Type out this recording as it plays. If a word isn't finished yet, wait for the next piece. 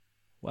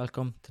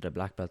Welcome to the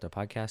Black Belter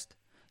podcast.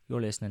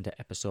 You're listening to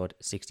episode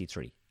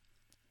 63.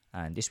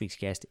 And this week's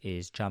guest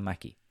is Jon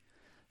Mackey.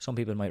 Some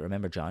people might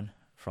remember Jon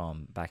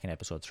from back in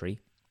episode 3.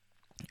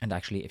 And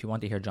actually, if you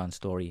want to hear Jon's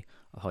story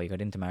of how he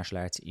got into martial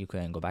arts, you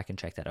can go back and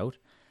check that out.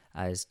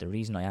 As the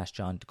reason I asked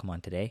Jon to come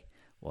on today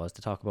was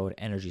to talk about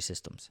energy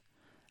systems.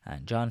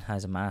 And Jon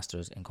has a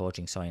master's in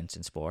coaching science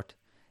in sport.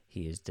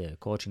 He is the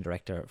coaching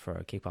director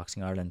for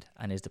Kickboxing Ireland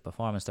and is the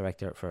performance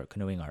director for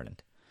Canoeing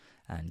Ireland.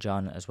 And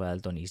Jon as well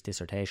done his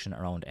dissertation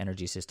around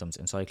energy systems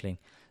in cycling.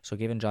 So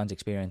given Jon's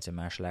experience in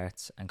martial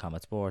arts and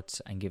combat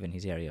sports and given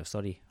his area of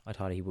study, I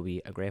thought he would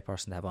be a great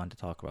person to have on to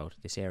talk about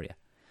this area.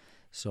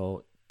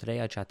 So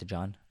today I chat to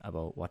Jon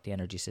about what the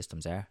energy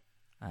systems are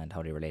and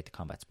how they relate to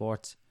combat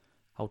sports,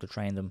 how to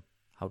train them,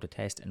 how to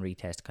test and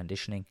retest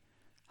conditioning,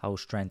 how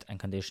strength and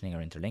conditioning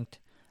are interlinked,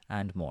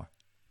 and more.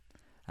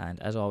 And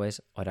as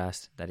always, I'd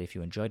ask that if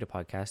you enjoy the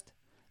podcast,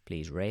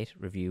 please rate,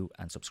 review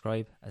and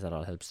subscribe, as that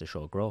all helps the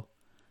show grow.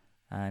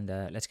 And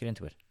let's get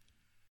into it.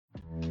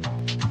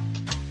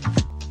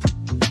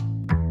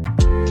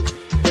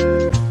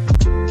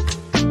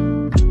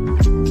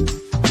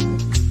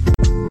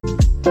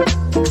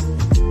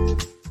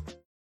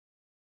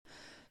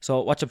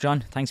 So what's up,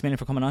 Jon? Thanks a million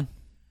for coming on.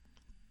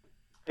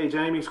 Hey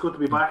Jamie, it's good to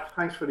be back.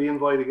 Thanks for the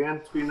invite again.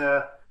 It's been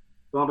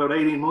about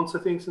 18 months I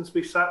think since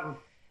we sat and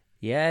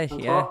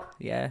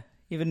Yeah.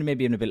 Even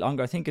maybe in a bit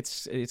longer. I think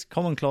it's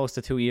coming close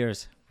to 2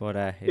 years, but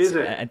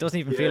it doesn't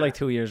even feel like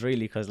 2 years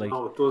really, because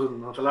no, it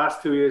doesn't. No, the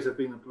last 2 years have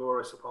been a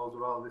blur, I suppose,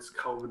 with all this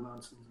COVID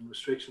nonsense and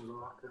restrictions and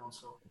lockdown.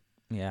 So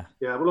yeah.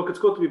 But look, it's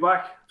good to be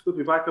back.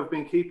 I've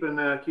been keeping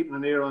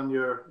an ear on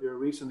your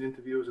recent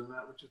interviews and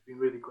that, which has been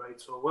really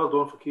great. So well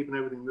done for keeping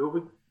everything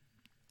moving,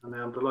 and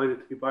I'm delighted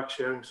to be back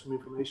sharing some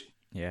information.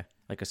 Yeah,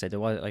 like I said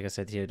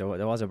to you,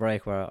 there was a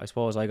break where I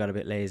suppose I got a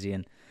bit lazy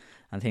and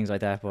things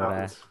like that,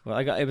 but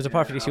it was a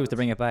perfect excuse to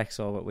bring it back.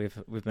 So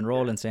we've been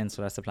rolling since,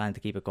 so that's the plan, to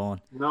keep it going.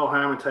 No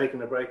harm in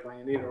taking a break when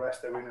you need a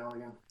rest every now and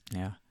again.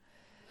 Yeah,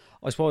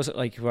 I suppose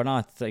we're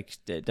not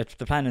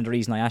the plan, and the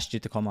reason I asked you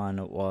to come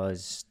on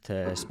was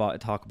to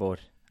talk about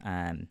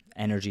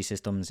energy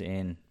systems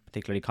in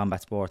particularly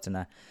combat sports, and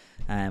that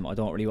I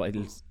don't really want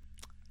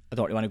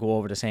to go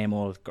over the same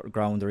old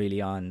ground really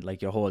on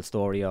your whole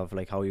story of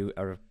how you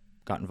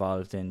got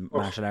involved in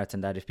martial arts,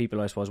 and that if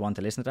people I suppose want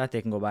to listen to that,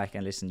 they can go back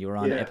and listen. You were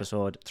on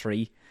episode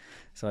 3,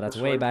 so that's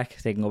way back.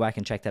 They can go back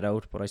and check that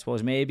out. But I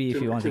suppose maybe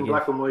if you want to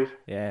black and white.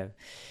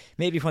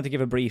 Maybe if you want to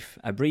give a brief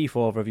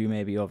overview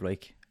maybe of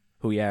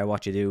who you are,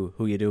 what you do,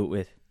 who you do it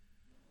with.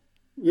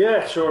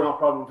 Yeah, sure, no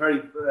problem.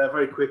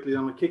 Very quickly,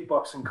 I'm a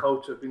kickboxing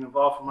coach. I've been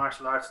involved in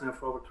martial arts now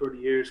for over 30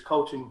 years,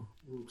 coaching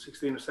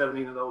 16 or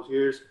 17 of those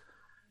years.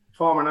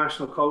 Former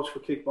national coach for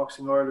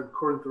Kickboxing Ireland,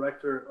 current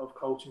director of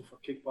coaching for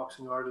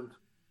Kickboxing Ireland.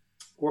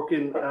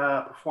 Working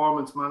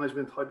performance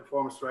management, high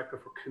performance director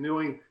for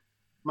Canoeing,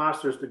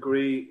 master's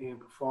degree in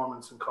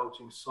performance and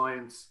coaching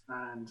science,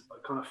 and I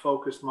kind of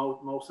focused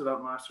most of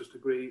that master's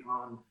degree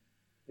on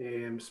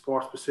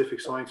sport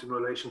specific science in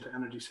relation to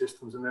energy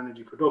systems and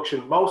energy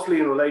production, mostly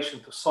in relation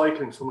to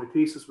cycling. So my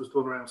thesis was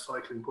done around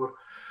cycling, but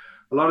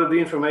a lot of the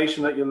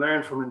information that you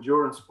learn from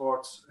endurance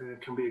sports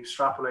can be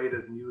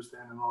extrapolated and used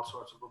then in all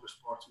sorts of other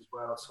sports as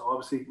well. So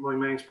obviously my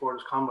main sport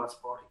is combat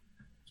sport.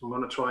 So I'm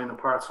going to try and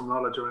impart some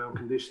knowledge around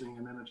conditioning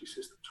and energy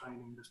system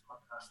training in this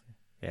podcast.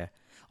 Yeah,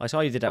 I saw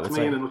you did that with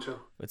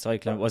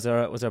cycling. Was there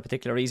a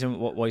particular reason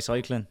why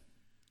cycling?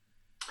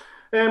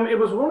 It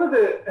was one of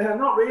the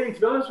not really, to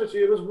be honest with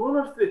you. It was one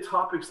of the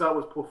topics that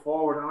was put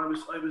forward, and I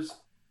was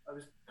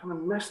kind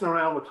of messing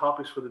around with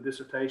topics for the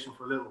dissertation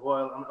for a little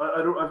while, and I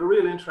have a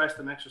real interest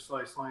in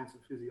exercise science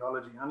and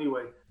physiology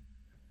anyway,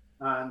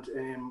 and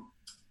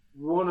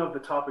one of the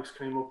topics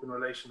came up in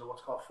relation to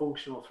what's called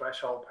functional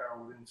threshold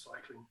power within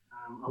cycling.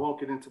 I won't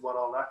get into what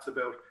all that's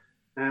about.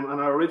 And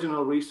our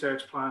original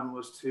research plan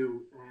was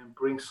to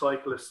bring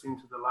cyclists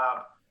into the lab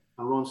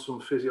and run some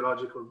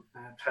physiological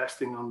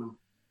testing on them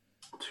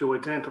to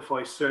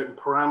identify certain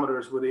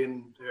parameters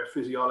within their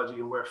physiology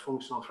and where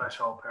functional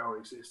threshold power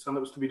exists. And it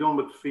was to be done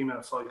with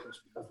female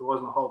cyclists because there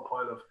wasn't a whole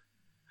pile of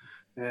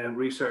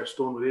research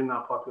done within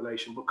that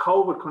population. But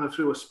COVID kind of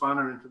threw a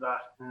spanner into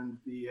that, and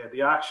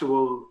the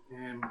actual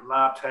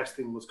lab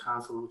testing was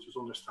cancelled, which was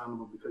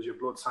understandable because you're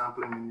blood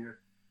sampling and you're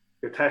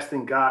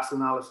testing gas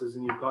analysis,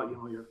 and you've got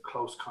your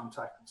close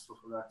contact and stuff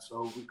like that.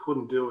 So we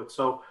couldn't do it.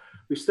 So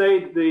we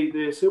stayed.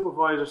 The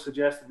supervisor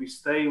suggested we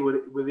stay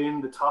within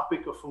the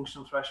topic of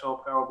functional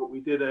threshold power, but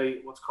we did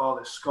what's called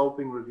a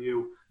scoping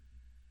review,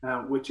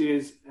 which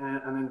is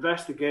an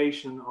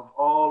investigation of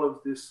all of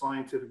this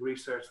scientific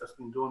research that's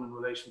been done in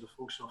relation to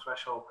functional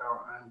threshold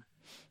power and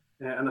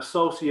an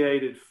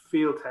associated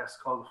field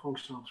test called the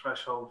functional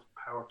threshold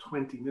power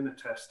 20-minute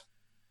test.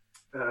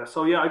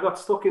 I got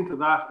stuck into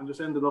that and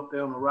just ended up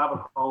down a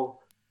rabbit hole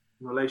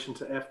in relation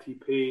to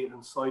FTP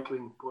and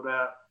cycling,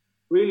 but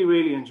really,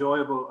 really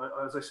enjoyable.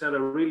 As I said, I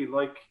really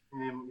like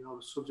the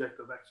subject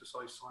of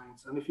exercise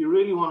science, and if you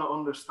really want to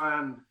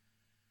understand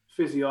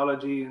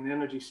physiology and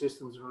energy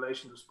systems in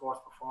relation to sports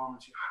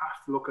performance, you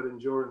have to look at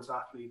endurance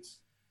athletes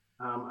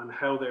and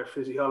how their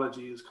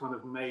physiology is kind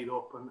of made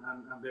up,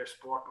 and their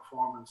sport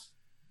performance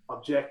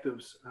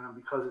objectives,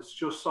 because it's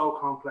just so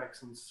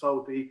complex and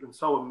so deep and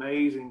so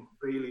amazing,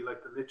 really,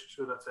 like the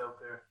literature that's out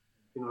there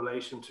in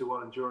relation to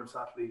what endurance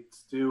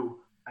athletes do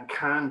and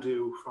can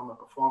do from a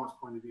performance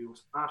point of view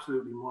is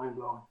absolutely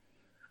mind-blowing.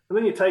 And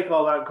then you take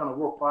all that and kind of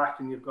work back,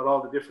 and you've got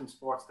all the different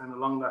sports then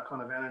along that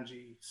kind of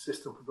energy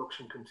system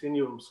production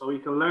continuum. So you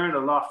can learn a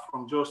lot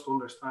from just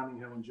understanding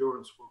how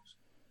endurance works.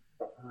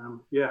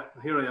 Yeah,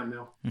 here I am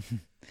now.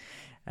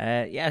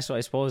 So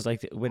I suppose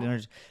like with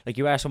energy, like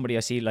you are somebody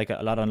I see like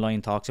a lot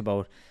online talks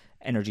about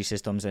energy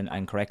systems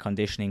and correct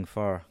conditioning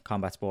for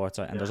combat sports,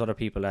 and there's other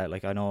people that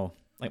like I know,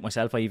 like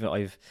myself,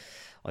 I've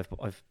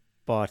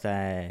bought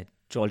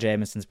Joel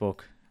Jamieson's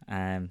book.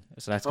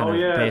 So that's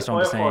kind of based on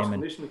the same.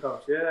 And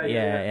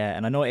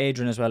and I know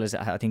Adrian as well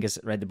I think has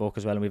read the book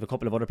as well, and we have a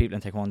couple of other people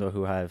in Taekwondo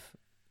who have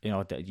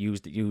that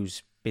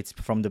use bits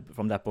from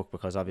that book,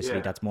 because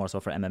obviously that's more so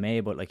for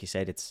MMA, but like you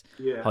said, it's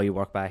how you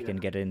work back and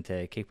get into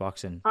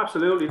kickboxing.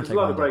 Absolutely, there's a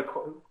lot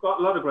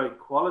of great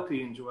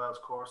quality in Joel's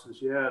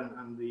courses,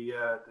 and the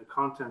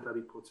content that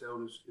he puts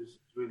out is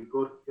really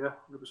good.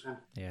 100%.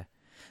 Yeah.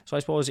 So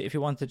I suppose if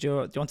you wanted, do you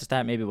want to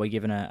start maybe by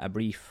giving a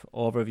brief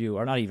overview,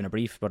 or not even a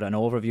brief, but an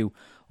overview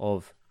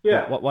of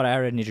what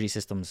are energy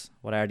systems?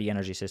 What are the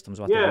energy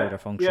systems? What are their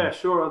functions? Yeah,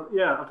 sure.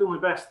 Yeah, I'll do my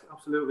best,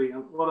 absolutely.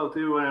 And what I'll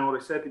do, and what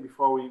I said to you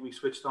before we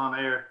switched on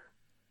air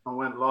and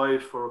went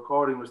live for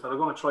recording, was that I'm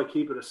going to try to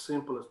keep it as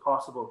simple as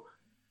possible,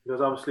 because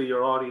obviously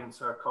your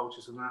audience are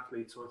coaches and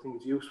athletes. So I think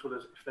it's useful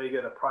if they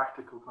get some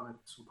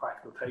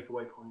practical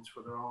takeaway points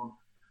for their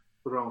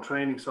own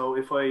training. So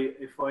if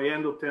I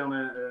end up down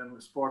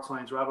a sports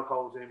science rabbit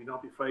hole, Jamie,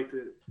 don't be afraid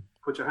to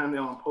put your hand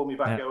down and pull me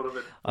back out of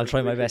it. I'll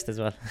try my best as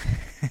well.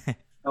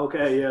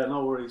 Okay,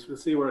 no worries. We'll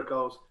see where it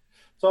goes.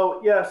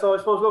 So I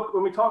suppose, look,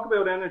 when we talk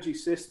about energy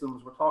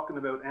systems, we're talking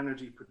about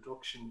energy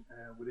production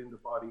within the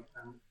body,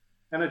 and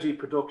energy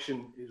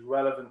production is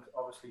relevant,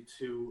 obviously,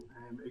 to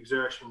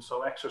exertion,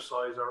 so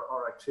exercise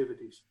or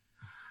activities.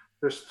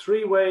 There's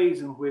 3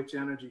 ways in which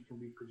energy can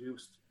be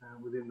produced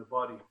within the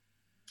body.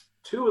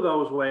 2 of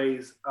those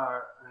ways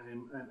are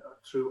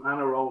through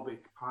anaerobic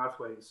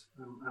pathways.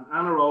 And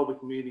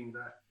anaerobic meaning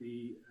that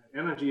the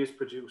energy is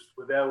produced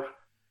without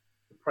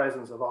the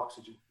presence of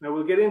oxygen. Now,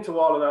 we'll get into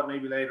all of that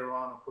maybe later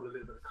on and put a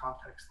little bit of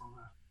context on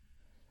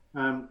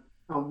that.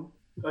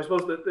 I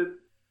suppose that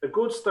a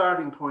good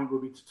starting point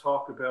would be to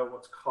talk about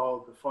what's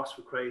called the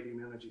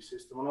phosphocreatine energy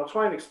system. And I'll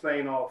try and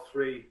explain all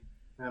 3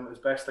 as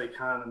best I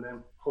can, and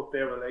then put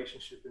their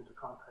relationship into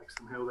context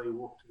and how they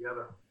work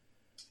together.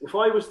 If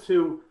I was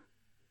to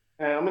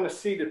I'm in a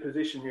seated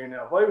position here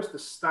now. If I was to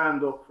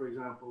stand up, for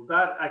example,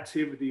 that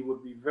activity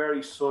would be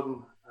very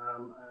sudden,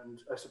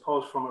 and I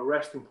suppose from a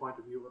resting point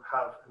of view, it would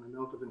have an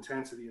amount of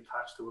intensity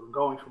attached to it, and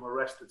going from a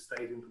rested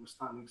state into a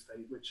standing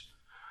state, which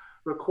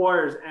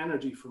requires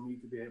energy for me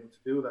to be able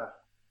to do that.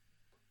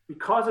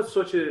 Because it's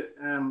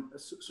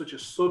such a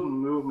sudden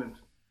movement,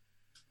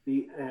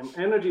 the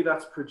energy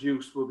that's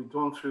produced will be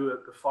done through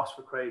the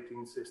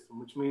phosphocreatine system,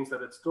 which means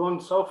that it's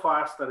done so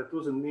fast that it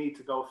doesn't need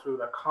to go through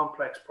that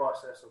complex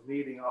process of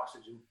needing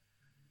oxygen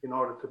in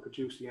order to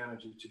produce the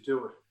energy to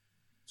do it.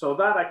 So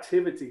that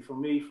activity, for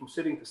me, from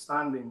sitting to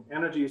standing,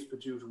 energy is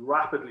produced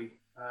rapidly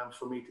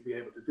for me to be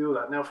able to do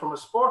that. Now, from a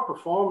sport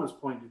performance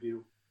point of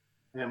view,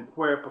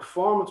 where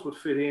performance would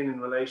fit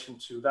in relation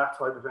to that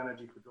type of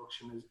energy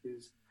production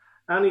is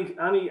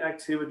any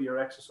activity or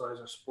exercise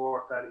or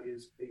sport that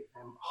is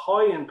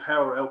high in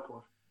power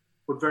output,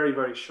 but very,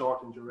 very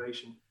short in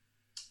duration.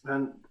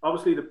 And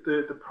obviously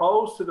the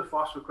pros to the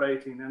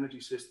phosphocreatine energy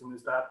system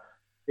is that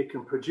it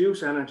can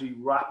produce energy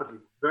rapidly,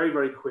 very,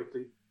 very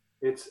quickly.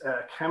 It's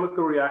a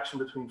chemical reaction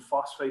between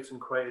phosphates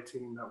and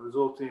creatine that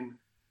result in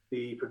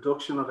the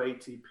production of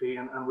ATP.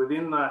 And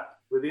within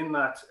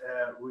that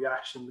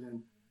reaction,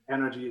 then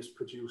energy is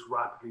produced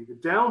rapidly. The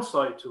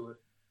downside to it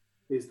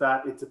is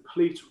that it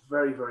depletes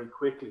very, very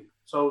quickly.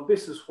 So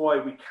this is why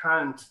we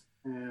can't,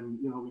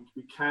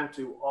 we can't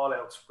do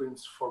all-out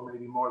sprints for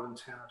maybe more than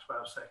 10 or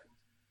 12 seconds.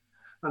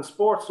 And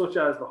sports such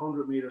as the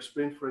 100-meter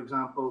sprint, for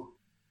example,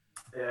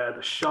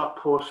 the shot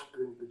put,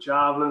 the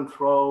javelin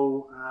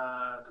throw,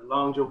 the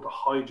long jump, the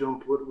high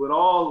jump, would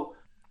all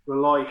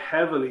rely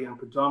heavily and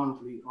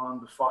predominantly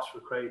on the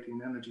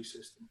phosphocreatine energy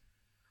system.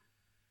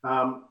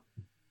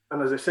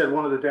 And as I said,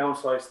 one of the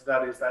downsides to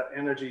that is that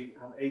energy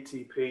and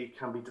ATP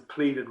can be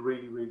depleted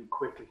really, really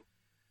quickly.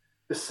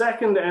 The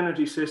second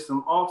energy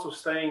system, also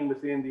staying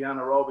within the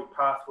anaerobic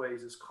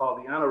pathways, is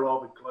called the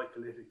anaerobic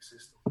glycolytic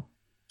system.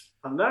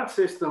 And that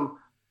system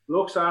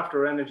looks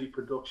after energy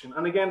production.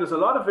 And again, there's a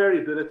lot of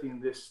variability in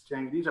this,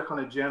 Jamie. These are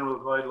kind of general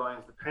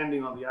guidelines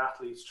depending on the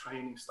athlete's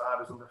training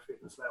status and their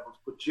fitness levels.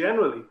 But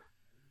generally,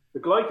 the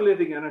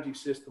glycolytic energy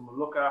system will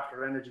look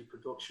after energy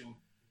production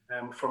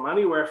from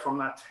anywhere from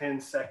that 10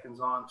 seconds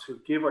on to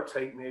give or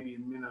take maybe a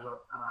minute and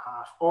a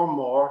half or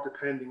more,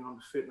 depending on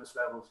the fitness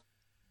levels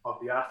of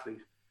the athlete.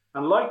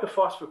 And like the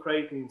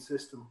phosphocreatine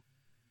system,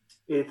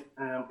 it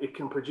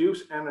can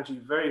produce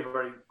energy very,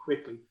 very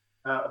quickly.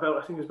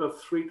 I think it's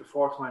about 3 to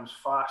 4 times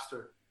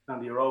faster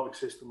and the aerobic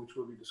system, which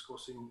we'll be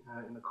discussing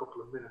in a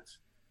couple of minutes.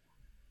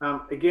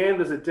 Again,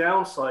 there's a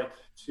downside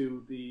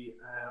to the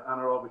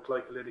anaerobic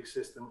glycolytic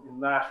system in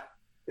that,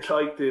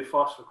 like the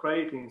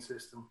phosphocreatine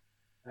system,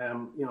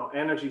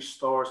 energy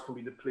stores can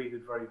be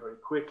depleted very, very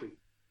quickly.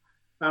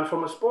 And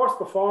from a sports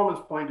performance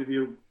point of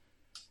view,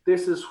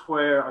 this is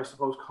where I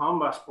suppose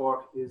combat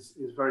sport is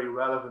very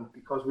relevant,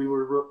 because we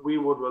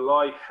would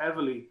rely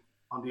heavily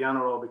on the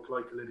anaerobic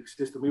glycolytic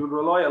system. We would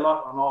rely a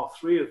lot on all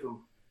three of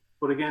them.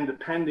 But again,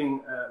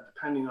 depending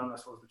on, I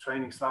suppose, the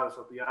training status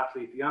of the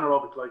athlete, the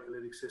anaerobic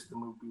glycolytic system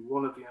would be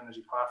one of the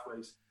energy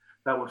pathways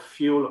that would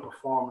fuel a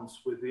performance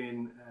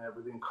within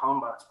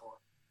combat sport.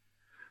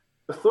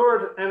 The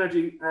third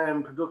energy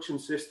production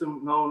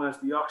system, known as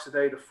the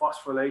oxidative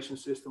phosphorylation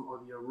system, or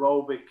the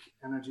aerobic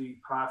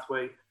energy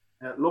pathway,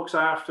 looks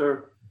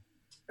after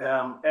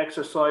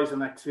exercise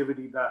and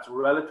activity that's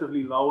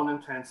relatively low in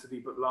intensity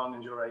but long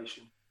in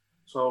duration.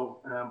 So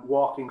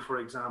walking, for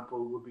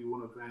example, would be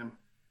one of them.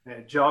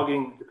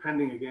 Jogging,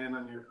 depending again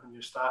on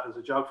your status,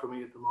 a jog for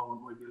me at the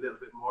moment might be a little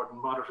bit more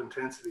than moderate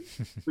intensity,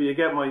 but you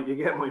get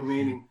my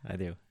meaning. I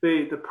do.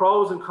 The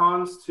pros and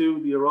cons to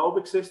the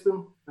aerobic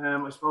system.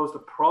 I suppose the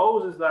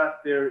pros is that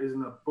there is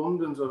an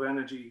abundance of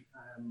energy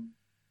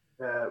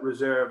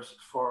reserves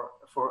for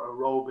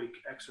aerobic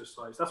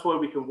exercise. That's why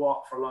we can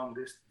walk for long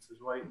distances,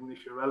 right? And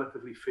if you're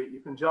relatively fit,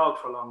 you can jog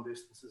for long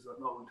distances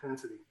at low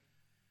intensity.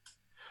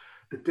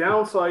 The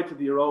downside to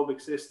the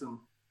aerobic system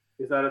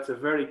is that it's a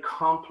very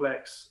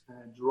complex,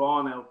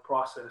 drawn-out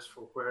process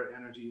for where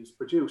energy is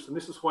produced. And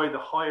this is why the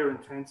higher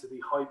intensity,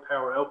 high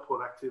power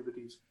output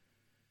activities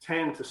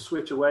tend to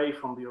switch away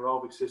from the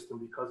aerobic system,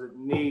 because it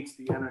needs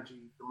the energy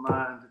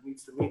demand, it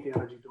needs to meet the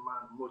energy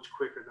demand much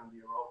quicker than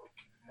the aerobic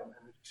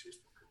energy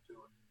system can do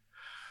it.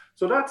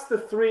 So that's the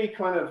three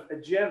kind of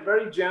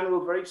very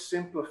general, very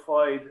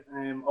simplified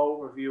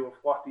overview of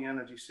what the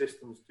energy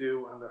systems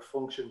do and their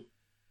function.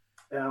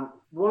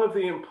 One of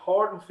the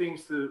important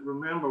things to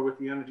remember with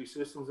the energy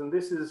systems, and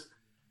this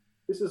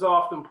is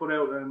often put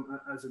out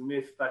as a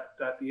myth,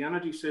 that the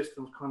energy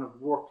systems kind of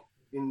work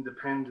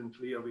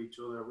independently of each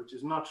other, which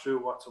is not true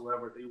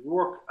whatsoever. They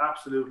work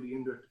absolutely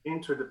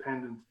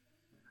interdependent,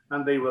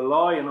 and they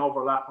rely and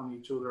overlap on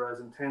each other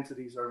as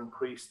intensities are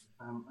increased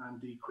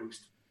and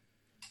decreased.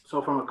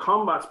 So from a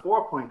combat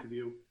sport point of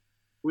view,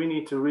 we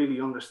need to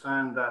really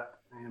understand that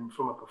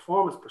from a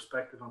performance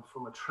perspective and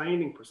from a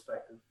training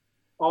perspective,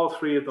 all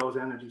three of those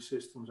energy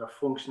systems are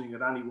functioning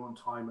at any one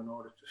time in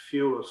order to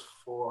fuel us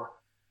for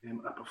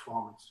a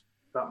performance.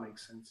 If that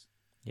makes sense.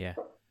 Yeah.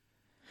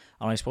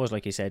 And I suppose,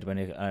 like you said, when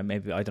it,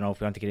 maybe, I don't know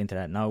if we want to get into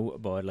that now,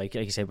 but like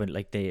you said, when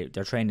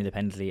they're trained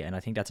independently, and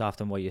I think that's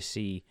often what you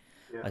see,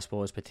 I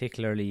suppose,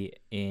 particularly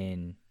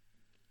in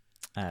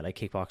like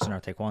kickboxing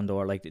or taekwondo,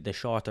 or like the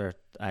shorter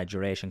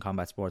duration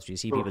combat sports, where you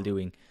see people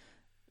doing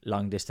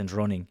long distance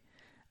running.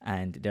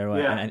 And they're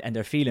and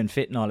they're feeling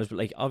fit and all this, but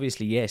like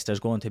obviously yes, there's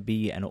going to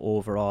be an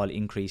overall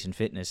increase in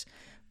fitness,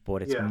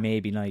 but it's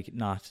maybe like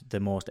not the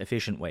most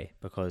efficient way,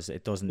 because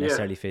it doesn't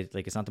necessarily fit.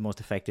 Like it's not the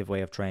most effective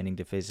way of training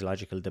the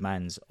physiological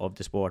demands of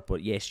the sport.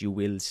 But yes, you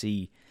will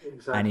see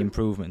an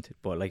improvement,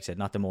 but like I said,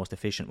 not the most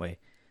efficient way.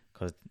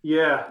 Cause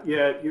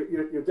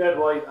you're dead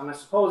right. And I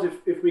suppose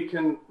if we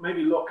can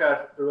maybe look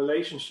at the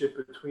relationship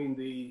between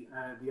the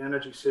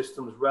energy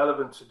systems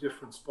relevant to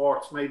different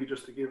sports, maybe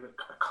just to give a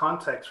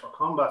context for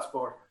combat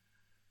sport,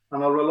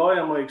 and I'll rely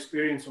on my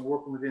experience in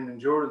working within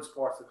endurance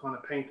sports to kind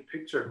of paint the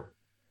picture.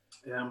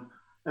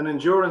 An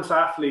endurance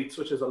athlete,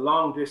 such as a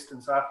long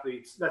distance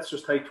athlete, let's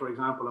just take for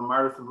example a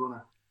marathon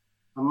runner.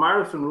 A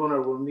marathon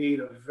runner will need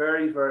a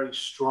very, very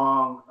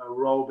strong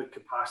aerobic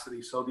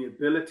capacity. So the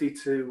ability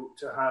to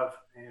have,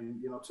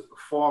 to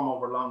perform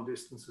over long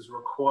distances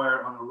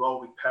require an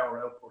aerobic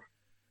power output.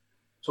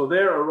 So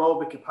their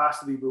aerobic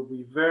capacity will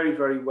be very,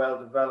 very well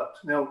developed.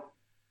 Now,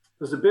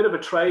 there's a bit of a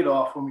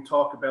trade-off when we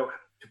talk about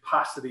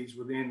capacities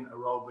within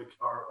aerobic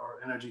or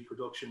energy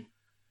production.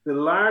 The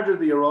larger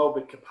the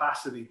aerobic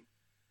capacity,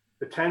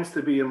 it tends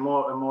to be a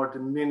more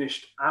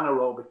diminished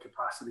anaerobic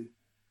capacity.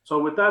 So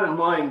with that in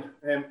mind,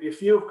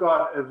 if you've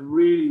got a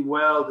really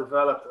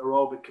well-developed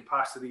aerobic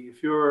capacity,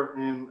 if your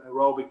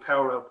aerobic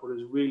power output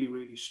is really,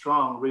 really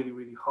strong, really,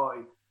 really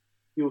high,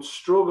 you'll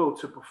struggle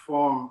to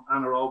perform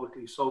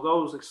anaerobically. So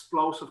those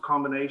explosive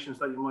combinations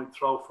that you might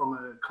throw from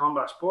a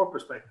combat sport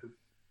perspective,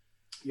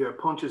 your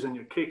punches and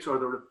your kicks,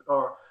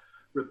 or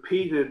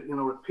repeated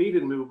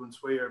movements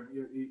where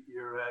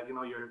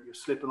you're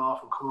slipping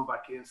off and coming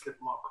back in,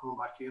 slipping off, coming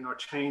back in, or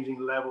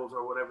changing levels,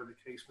 or whatever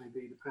the case may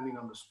be, depending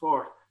on the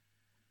sport.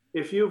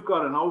 If you've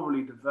got an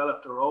overly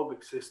developed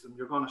aerobic system,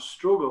 you're going to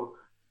struggle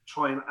to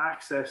try and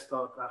access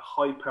that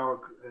high power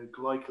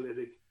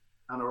glycolytic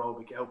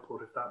anaerobic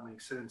output, if that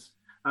makes sense.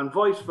 And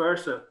vice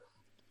versa,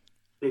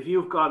 if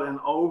you've got an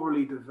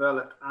overly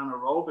developed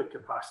anaerobic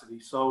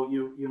capacity, so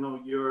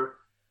you're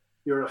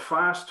you're a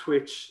fast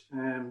twitch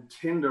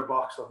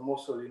tinderbox of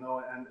muscle,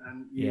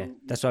 and Yeah, you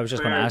that's what I was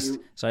just going to ask.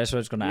 So that's what I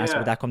was going to ask. Would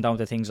yeah, that come down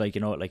to things like,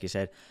 like you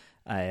said,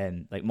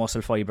 like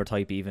muscle fiber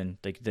type, even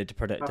like the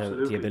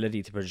absolutely,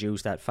 ability to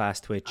produce that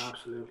fast twitch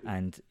absolutely,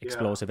 and yeah,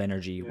 explosive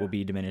energy yeah, will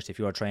be diminished if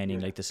you're training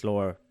yeah. like the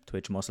slower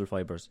twitch muscle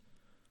fibers.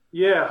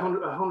 Yeah,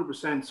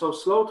 100%. So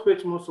slow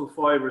twitch muscle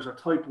fibers are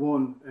type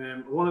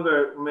 1. One of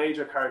their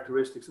major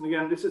characteristics, and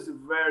again, this is a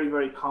very,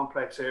 very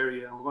complex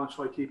area, and we're going to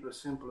try to keep it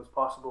as simple as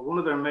possible. One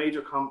of their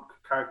major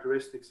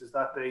characteristics is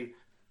that they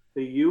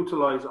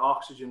utilize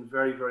oxygen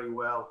very, very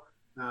well,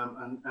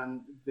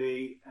 and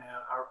they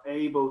are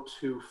able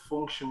to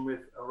function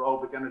with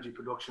aerobic energy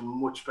production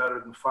much better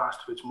than fast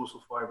twitch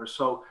muscle fibers.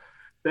 So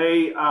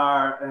they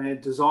are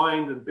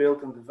designed and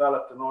built and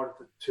developed in order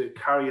to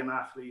carry an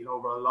athlete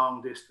over a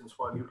long distance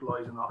while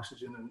utilizing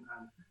oxygen and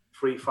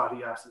free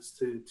fatty acids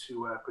to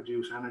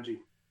produce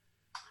energy.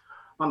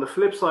 On the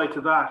flip side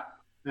to that,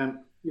 an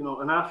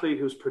athlete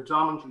who's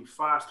predominantly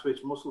fast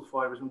twitch muscle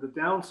fibers, and the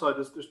downside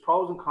is there's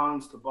pros and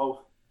cons to both.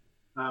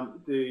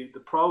 The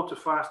pro to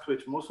fast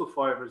twitch muscle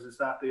fibers is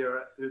that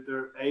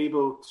they're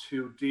able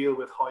to deal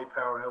with high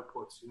power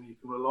outputs. You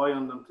can rely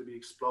on them to be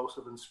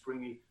explosive and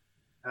springy.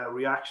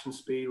 Reaction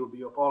speed will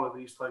be up, all of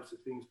these types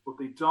of things, but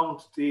they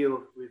don't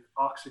deal with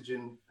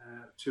oxygen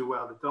too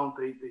well.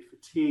 They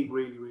fatigue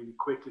really, really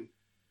quickly.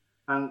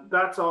 And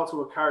that's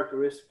also a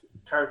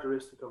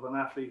characteristic of an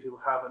athlete who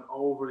have an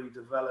overly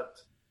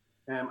developed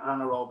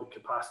anaerobic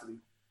capacity.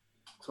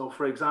 So,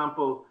 for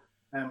example,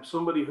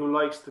 somebody who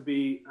likes to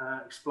be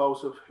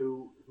explosive,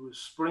 who is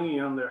springy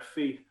on their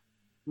feet,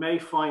 may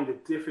find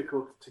it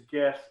difficult to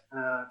get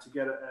a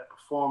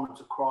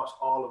performance across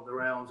all of the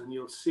rounds, and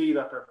you'll see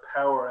that their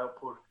power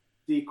output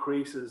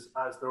decreases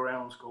as the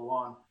rounds go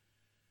on.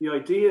 The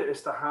idea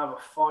is to have a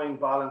fine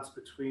balance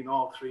between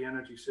all three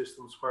energy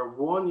systems, where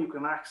one, you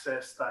can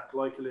access that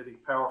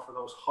glycolytic power for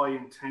those high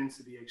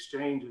intensity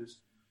exchanges,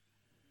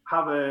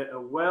 have a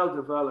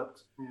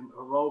well-developed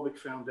aerobic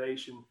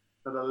foundation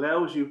that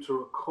allows you to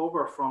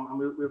recover from, and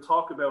we'll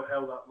talk about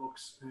how that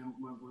looks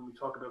when we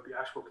talk about the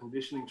actual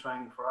conditioning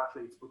training for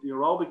athletes, but the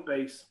aerobic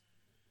base,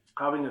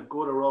 having a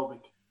good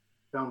aerobic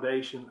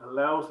foundation,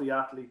 allows the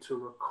athlete to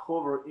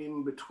recover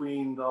in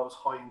between those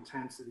high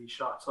intensity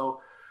shots.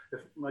 So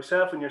if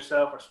myself and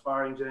yourself are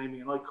sparring, Jamie,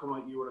 and I come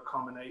at you with a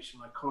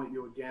combination, I come at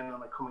you again,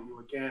 and I come at you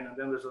again, and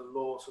then there's a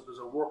lull, so there's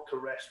a work to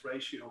rest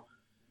ratio.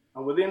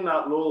 And within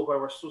that lull where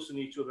we're sussing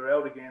each other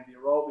out again, the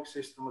aerobic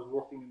system is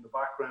working in the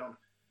background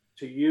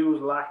to use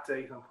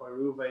lactate and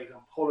pyruvate and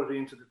pull it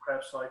into the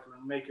Krebs cycle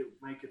and make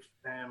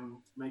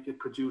it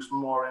produce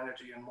more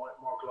energy and more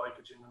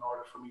glycogen in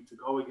order for me to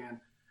go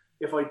again.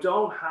 If I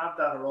don't have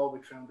that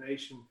aerobic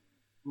foundation,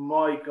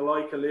 my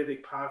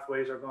glycolytic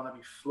pathways are going to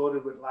be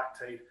flooded with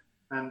lactate,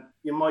 and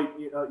you might,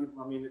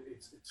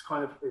 it's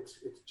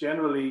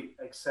generally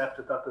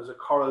accepted that there's a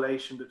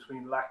correlation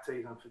between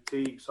lactate and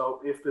fatigue.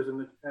 So if there's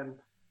an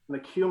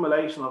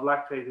accumulation of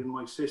lactate in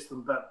my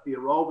system that the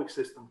aerobic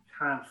system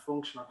can't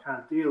function or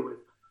can't deal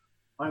with,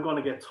 I'm going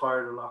to get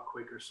tired a lot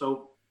quicker.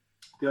 So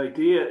the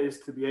idea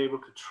is to be able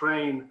to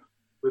train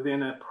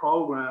within a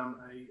program,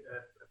 a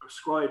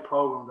prescribed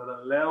program that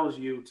allows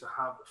you to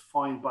have a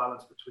fine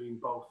balance between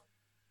both,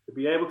 to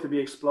be able to be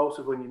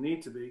explosive when you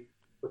need to be,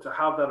 but to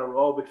have that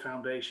aerobic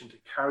foundation to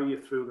carry you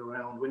through the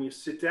round. When you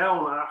sit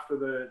down after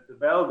the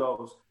bell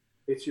goes,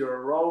 it's your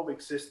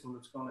aerobic system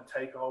that's going to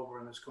take over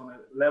and it's going to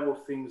level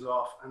things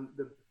off. And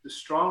the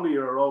stronger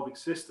your aerobic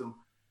system,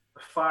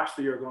 the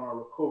faster you're going to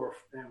recover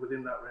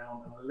within that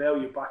round and allow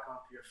you back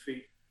onto your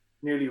feet,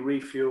 nearly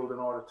refueled in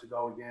order to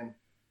go again.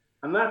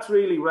 And that's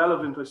really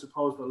relevant, I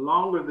suppose, the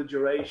longer the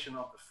duration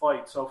of the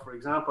fight. So, for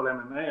example,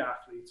 MMA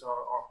athletes or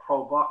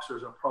pro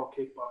boxers or pro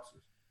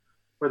kickboxers,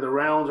 where the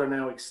rounds are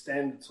now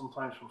extended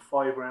sometimes from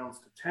 5 rounds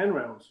to 10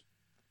 rounds,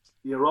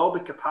 the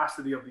aerobic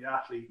capacity of the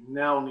athlete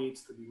now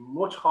needs to be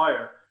much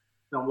higher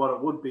than what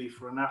it would be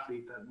for an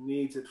athlete that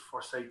needs it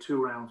for, say,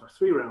 2 rounds or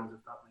 3 rounds,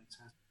 if that makes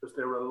sense, because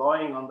they're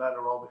relying on that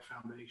aerobic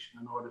foundation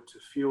in order to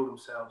fuel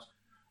themselves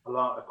a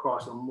lot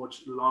across a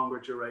much longer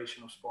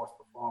duration of sports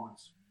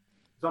performance.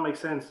 Does that make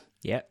sense?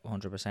 Yeah,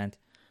 100%.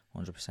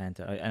 100%,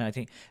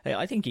 and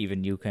I think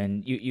even you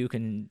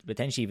can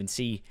potentially even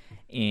see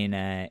in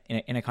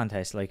a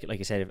contest like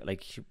you said,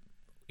 like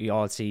you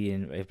all see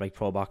in like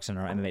pro boxing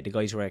or MMA, the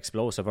guys who are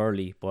explosive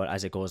early, but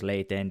as it goes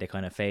late, then they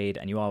kind of fade,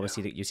 and you always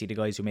see the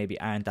guys who maybe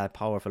aren't that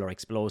powerful or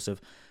explosive,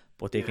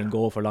 but they can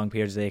go for long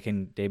periods.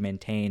 They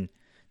maintain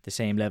the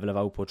same level of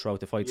output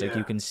throughout the fights. Like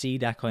you can see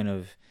that kind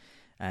of.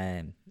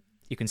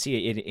 You can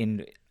see it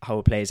in how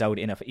it plays out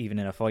even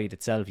in a fight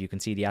itself. You can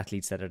see the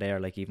athletes that are there,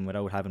 like even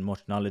without having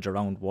much knowledge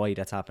around why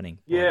that's happening.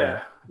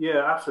 Yeah,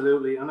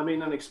 absolutely. And I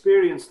mean, an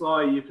experienced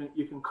guy, you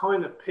can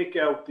kind of pick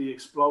out the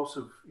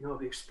explosive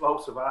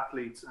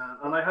athletes.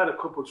 And I had a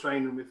couple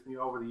training with me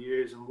over the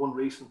years, and one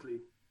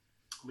recently.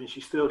 I mean,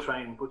 she's still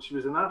training, but she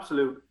was an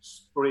absolute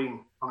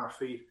spring on her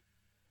feet.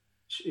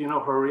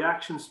 Her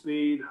reaction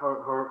speed,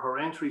 her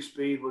entry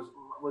speed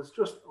was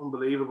just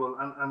unbelievable,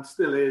 and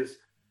still is.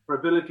 Her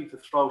ability to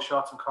throw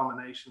shots and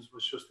combinations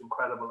was just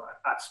incredible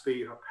at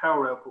speed. Her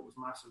power output was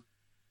massive,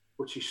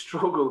 but she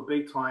struggled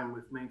big time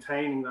with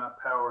maintaining that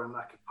power and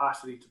that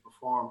capacity to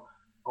perform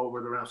over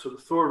the round. So the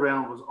third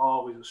round was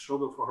always a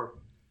struggle for her.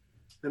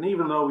 And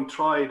even though we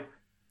tried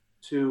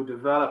to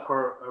develop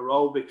her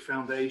aerobic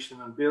foundation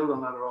and build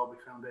on that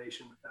aerobic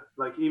foundation,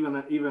 like even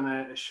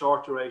a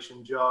short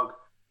duration jog,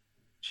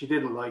 she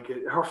didn't like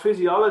it. Her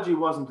physiology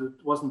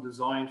wasn't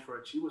designed for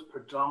it. She was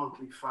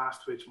predominantly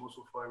fast twitch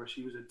muscle fiber.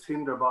 She was a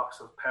tinderbox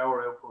of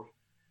power output.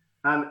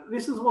 And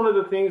this is one of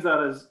the things that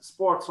as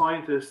sports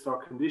scientists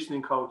or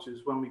conditioning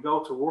coaches, when we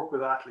go to work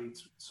with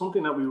athletes,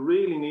 something that we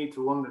really need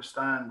to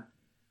understand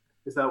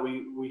is that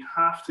we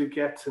have to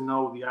get to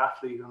know the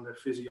athlete and their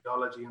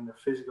physiology and their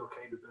physical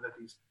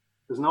capabilities.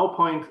 There's no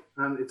point,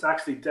 and it's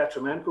actually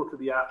detrimental to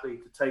the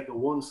athlete to take a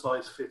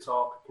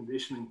one-size-fits-all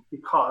conditioning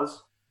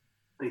because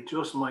they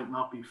just might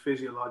not be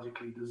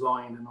physiologically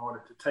designed in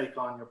order to take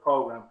on your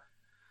program.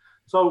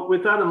 So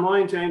with that in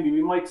mind, Jamie,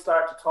 we might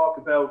start to talk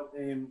about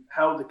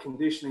how the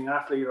conditioning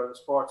athlete or the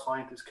sports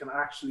scientist can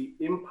actually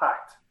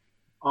impact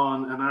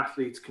on an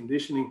athlete's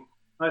conditioning.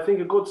 And I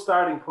think a good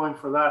starting point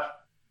for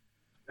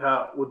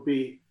that would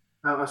be,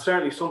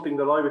 certainly something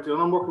that I would do,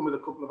 and I'm working with a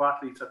couple of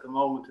athletes at the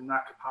moment in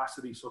that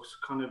capacity, so it's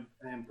kind of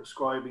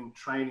prescribing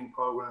training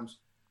programs.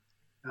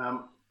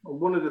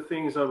 One of the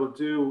things I will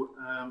do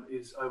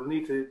is I will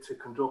need to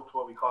conduct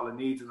what we call a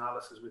needs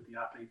analysis with the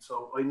athlete.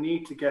 So I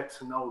need to get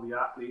to know the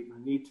athlete,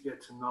 and I need to get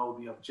to know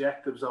the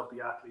objectives of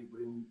the athlete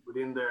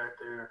within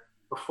their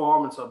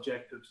performance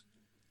objectives.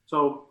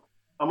 So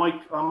I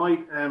might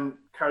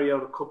carry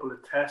out a couple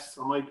of tests.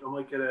 I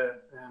might get a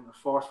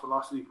force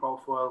velocity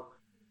profile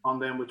on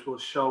them, which will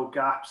show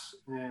gaps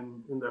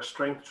in their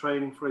strength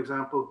training, for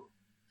example.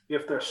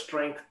 If they're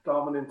strength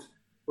dominant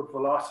but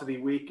velocity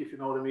weak, if you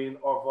know what I mean,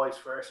 or vice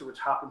versa, which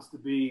happens to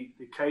be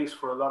the case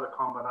for a lot of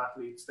combat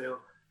athletes.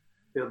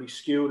 They'll be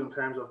skewed in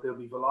terms of they'll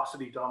be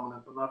velocity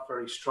dominant but not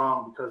very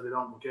strong because they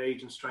don't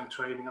engage in strength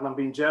training. And I'm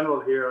being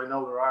general here. I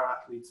know there are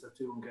athletes that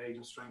do engage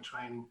in strength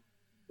training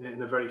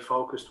in a very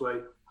focused way.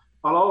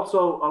 I'll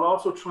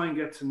also try and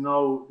get to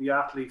know the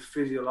athlete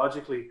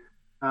physiologically,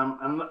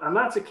 and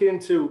that's akin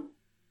to,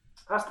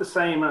 that's the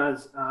same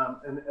as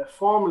a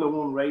Formula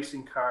One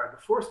racing car.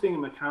 The first thing a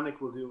mechanic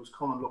will do is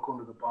come and look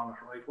under the bonnet,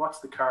 right? What's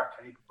the car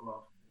capable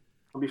of?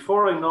 And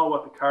before I know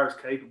what the car is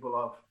capable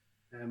of,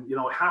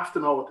 I have to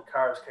know what the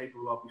car is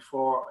capable of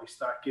before I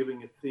start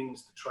giving it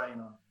things to train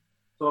on.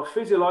 So a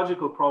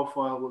physiological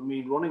profile would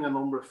mean running a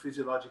number of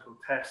physiological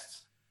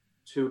tests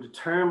to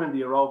determine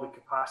the aerobic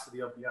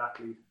capacity of the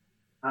athlete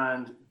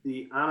and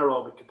the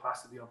anaerobic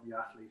capacity of the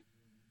athlete.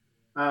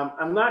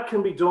 And that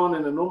can be done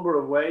in a number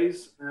of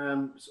ways.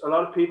 A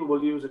lot of people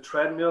will use a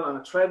treadmill, and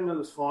a treadmill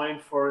is fine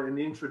for an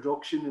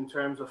introduction in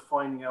terms of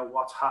finding out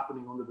what's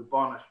happening under the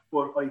bonnet.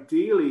 But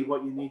ideally,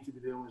 what you need to be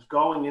doing is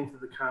going into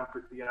the camp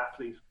with the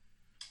athlete,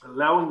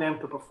 allowing them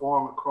to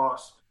perform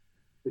across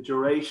the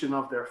duration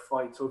of their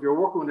fight. So if you're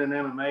working with an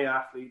MMA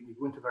athlete and you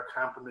go into their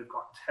camp and they've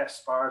got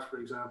test spars,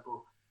 for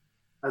example,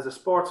 as a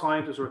sports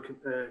scientist or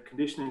a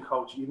conditioning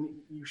coach,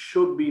 you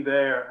should be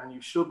there and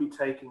you should be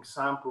taking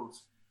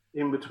samples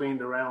in between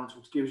the rounds,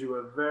 which gives you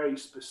a very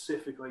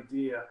specific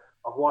idea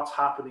of what's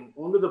happening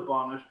under the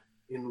bonnet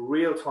in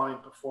real-time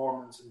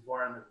performance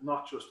environment,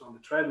 not just on the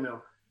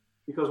treadmill.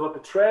 Because what the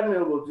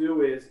treadmill will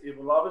do is it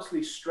will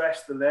obviously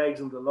stress the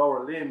legs and the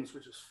lower limbs,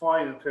 which is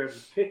fine in terms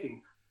of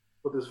kicking,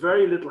 but there's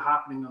very little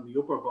happening on the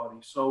upper body.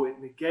 So it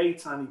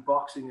negates any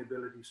boxing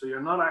ability. So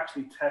you're not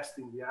actually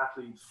testing the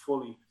athlete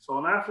fully. So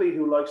an athlete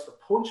who likes to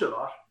punch a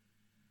lot,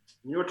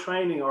 and you're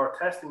training or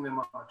testing them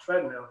on a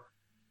treadmill,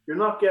 you're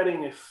not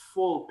getting a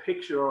full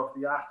picture of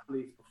the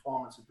athlete's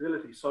performance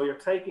ability. So you're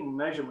taking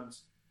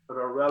measurements that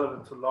are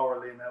relevant to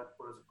lower limb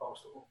output as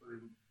opposed to upper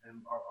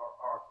limb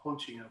or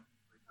punching output,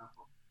 for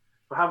example.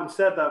 But having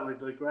said that, and I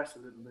digress a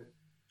little bit,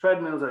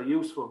 treadmills are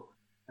useful,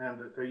 and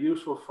they're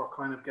useful for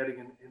kind of getting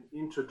an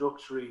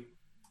introductory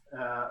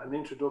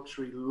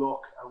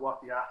look at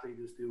what the athlete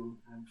is doing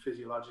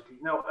physiologically.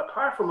 Now,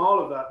 apart from all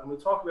of that, and we'll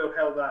talk about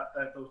how that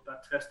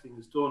testing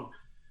is done,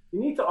 you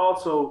need to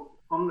also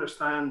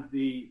understand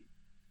the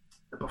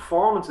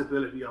performance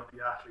ability of the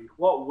athlete.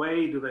 What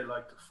way do they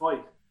like to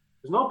fight?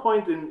 There's no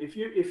point in, if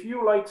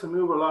you like to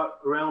move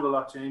around a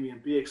lot, Jamie,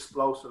 and be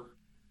explosive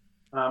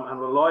and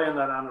rely on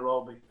that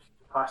anaerobic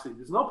capacity,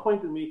 there's no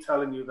point in me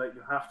telling you that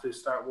you have to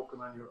start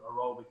working on your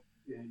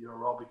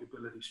aerobic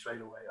ability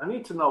straight away. I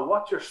need to know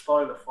what's your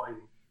style of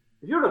fighting.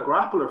 If you're a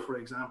grappler, for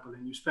example,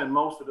 and you spend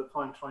most of the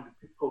time trying to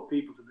put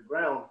people to the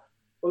ground,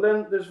 well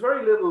then there's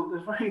very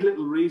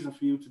little reason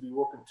for you to be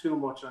working too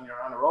much on your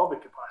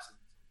anaerobic capacity,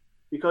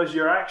 because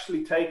you're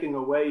actually taking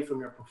away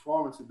from your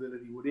performance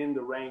ability within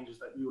the ranges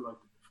that you like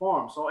to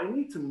perform. So I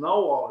need to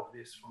know all of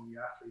this from the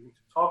athlete. I need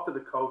to talk to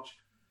the coach.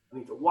 I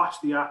need to watch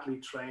the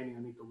athlete training.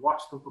 I need to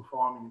watch them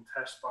performing in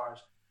test bars.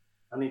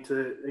 I need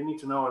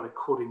to know are they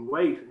cutting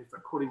weight? And if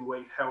they're cutting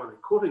weight, how are they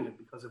cutting it?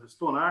 Because if it's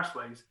done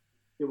arseways,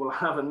 it will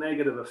have a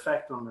negative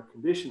effect on their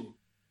conditioning.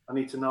 I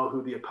need to know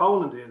who the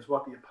opponent is,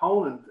 what the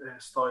opponent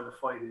style of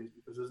fight is.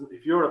 Because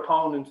if your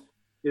opponent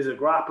is a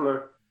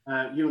grappler,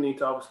 you need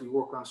to obviously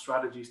work on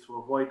strategies to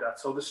avoid that.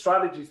 So the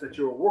strategies that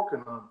you're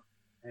working on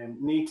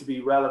need to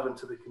be relevant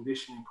to the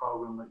conditioning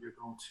program that you're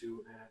going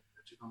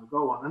to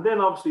go on. And then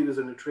obviously there's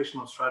a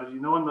nutritional strategy.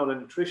 No, I'm not a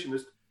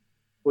nutritionist,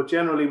 but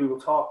generally we will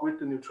talk with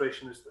the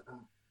nutritionist, and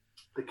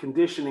the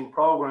conditioning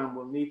program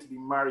will need to be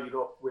married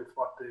up with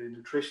what the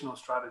nutritional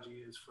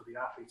strategy is for the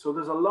athlete. So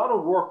there's a lot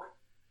of work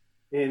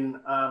in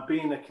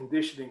being a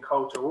conditioning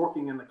coach or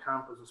working in the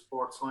camp as a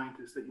sports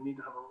scientist, that you need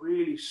to have a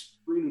really,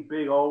 really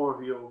big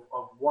overview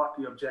of what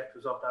the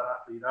objectives of that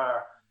athlete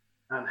are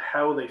and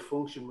how they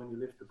function when you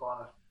lift the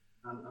bonnet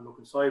and look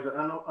inside it.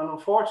 And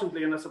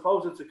unfortunately, and I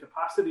suppose it's a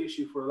capacity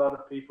issue for a lot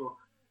of people,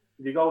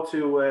 if you go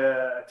to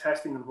a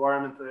testing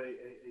environment,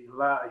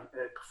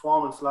 a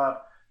performance lab,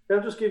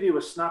 they'll just give you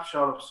a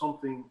snapshot of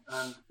something,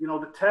 and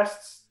the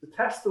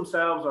tests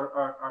themselves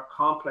are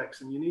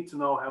complex, and you need to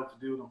know how to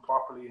do them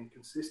properly and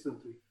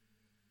consistently,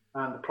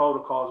 and the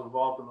protocols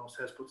involved in those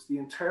tests. But the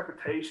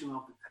interpretation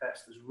of the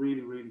test is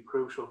really, really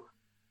crucial,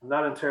 and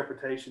that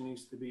interpretation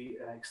needs to be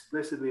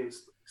explicitly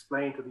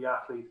explained to the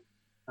athlete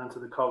and to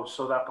the coach,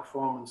 so that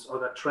performance or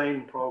that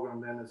training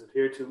program then is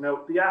adhered to.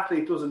 Now, the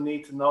athlete doesn't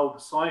need to know the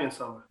science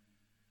of it.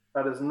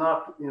 That is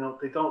not,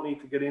 they don't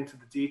need to get into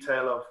the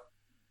detail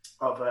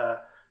of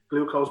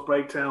glucose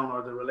breakdown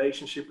or the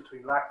relationship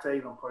between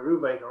lactate and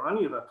pyruvate or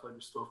any of that type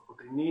of stuff, but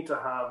they need to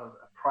have a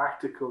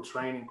practical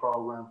training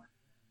program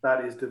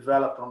that is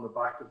developed on the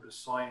back of the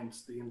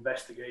science, the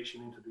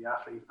investigation into the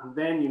athlete. And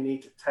then you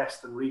need to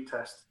test and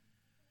retest.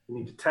 You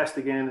need to test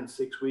again in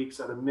 6 weeks,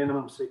 at a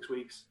minimum 6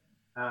 weeks,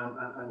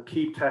 and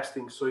keep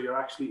testing, so you're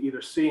actually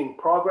either seeing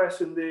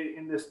progress in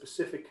the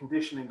specific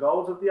conditioning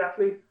goals of the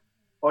athlete,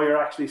 or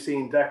you're actually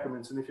seeing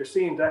decrements. And if you're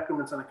seeing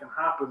decrements, and it can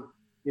happen,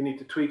 you need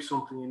to tweak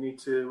something, you need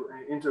to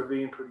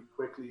intervene pretty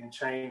quickly and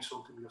change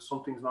something because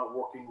something's not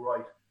working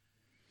right.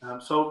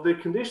 So the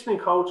conditioning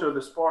coach or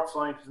the sports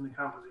scientist in the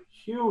camp has a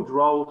huge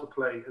role to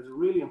play, has a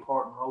really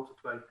important role to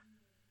play.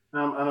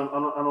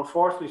 And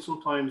unfortunately,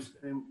 sometimes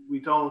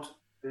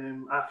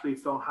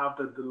athletes don't have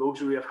the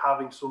luxury of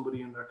having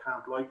somebody in their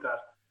camp like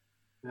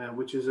that,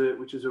 which is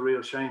a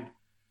real shame.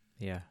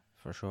 Yeah,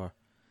 for sure.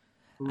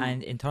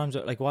 And in terms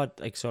of like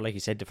you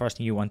said, the first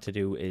thing you want to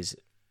do is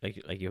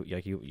like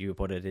you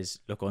put it, is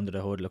look under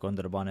the hood, look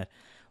under the bonnet.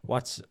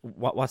 What's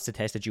the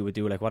test that you would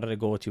do? Like, what are the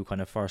go-to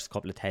kind of first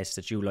couple of tests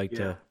that you like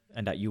to,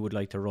 and that you would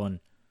like to run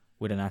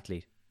with an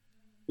athlete?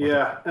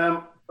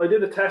 I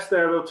did a test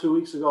there about 2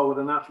 weeks ago with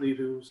an athlete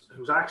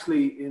who's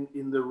actually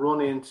in the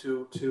run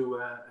into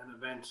an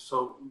event.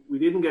 So we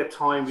didn't get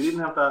time. We didn't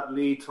have that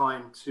lead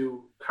time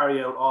to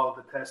carry out all of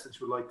the tests that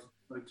you would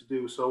like to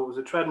do. So it was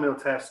a treadmill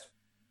test,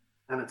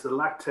 and it's a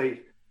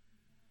lactate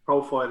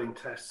profiling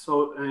test.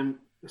 So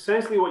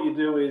essentially what you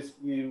do is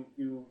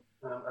you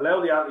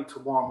allow the athlete to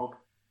warm up.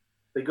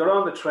 They go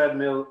on the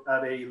treadmill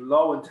at a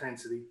low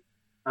intensity,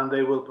 and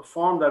they will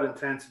perform that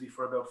intensity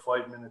for about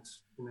 5 minutes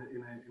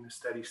in a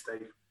steady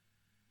state.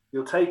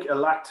 You'll take a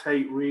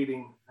lactate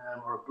reading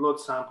or a blood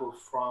sample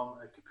from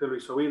a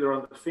capillary, so either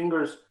on the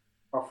fingers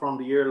or from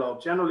the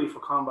earlobe. Generally for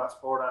combat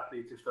sport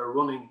athletes, if they're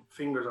running,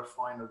 fingers are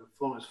fine or the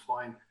thumb is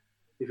fine.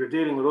 If you're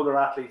dealing with other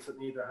athletes that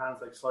need their hands,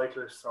 like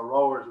cyclists or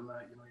rowers, and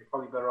that, you're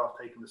probably better off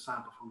taking the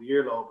sample from the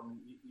earlobe, and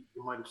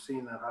you might have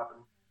seen that happen.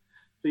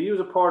 So you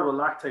use a portable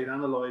lactate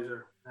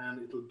analyzer,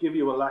 and it'll give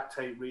you a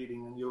lactate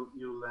reading, and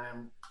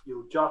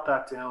you'll jot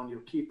that down.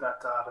 You'll keep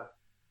that data,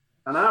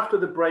 and after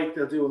the break,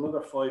 they'll do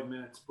another 5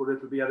 minutes, but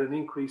it'll be at an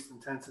increased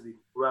intensity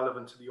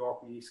relevant to the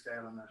RPE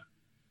scale on that.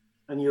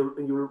 And you'll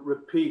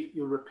repeat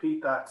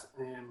that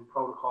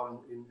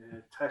protocol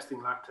in testing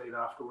lactate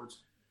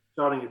afterwards,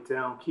 jotting it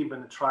down,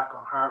 keeping a track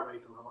on heart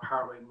rate, and have a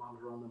heart rate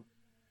monitor on them.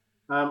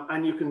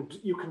 And you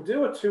can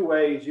do it two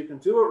ways. You can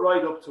do it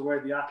right up to where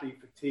the athlete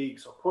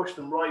fatigues, so push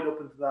them right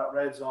up into that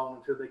red zone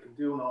until they can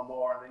do no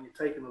more, and then you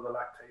take another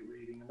lactate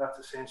reading, and that's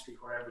essentially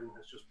where everything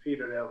has just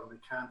petered out and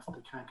they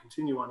can't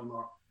continue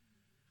anymore.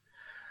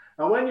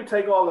 Now, when you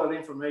take all that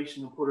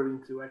information and put it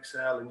into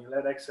Excel and you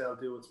let Excel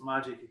do its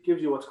magic, it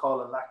gives you what's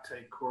called a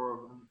lactate curve,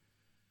 and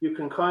you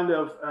can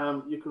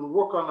you can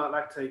work on that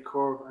lactate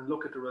curve and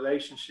look at the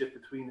relationship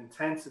between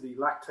intensity,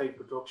 lactate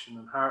production,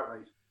 and heart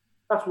rate.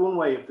 That's one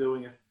way of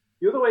doing it.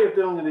 The other way of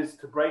doing it is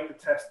to break the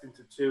test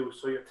into two.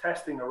 So you're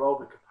testing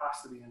aerobic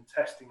capacity and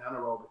testing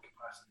anaerobic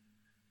capacity.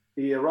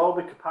 The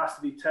aerobic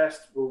capacity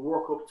test will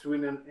work up to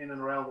in and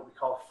around what we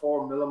call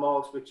 4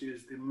 millimoles, which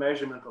is the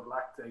measurement of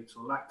lactate.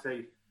 So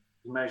lactate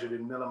is measured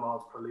in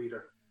millimoles per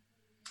liter.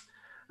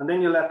 And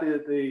then you let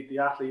the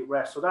athlete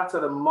rest. So that's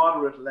at a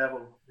moderate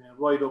level,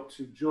 right up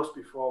to just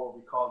before what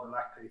we call the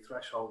lactate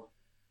threshold.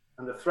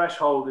 And the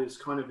threshold is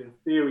kind of, in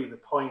theory, the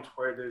point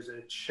where there's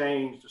a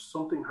change, there's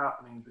something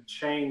happening, the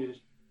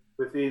change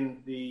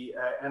within the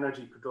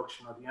energy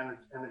production or the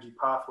energy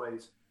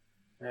pathways,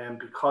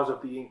 because of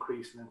the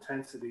increase in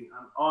intensity.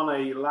 And on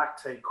a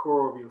lactate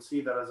curve, you'll see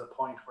that as a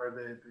point where I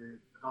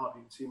don't know if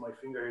you can see my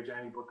finger here,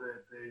 Jamie, but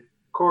the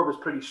curve is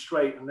pretty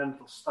straight, and then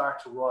it'll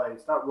start to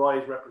rise. That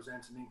rise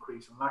represents an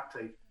increase in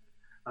lactate.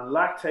 And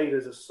lactate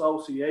is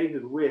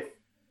associated with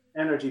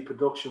energy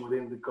production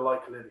within the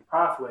glycolytic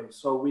pathway.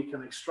 So we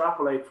can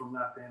extrapolate from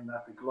that then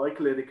that the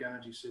glycolytic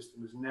energy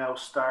system is now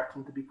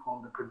starting to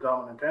become the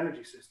predominant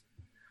energy system.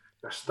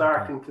 They're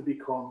starting to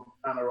become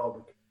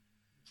anaerobic.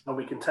 And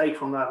we can take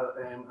from that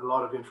a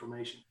lot of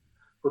information.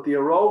 But the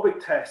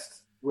aerobic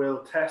test will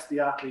test the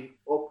athlete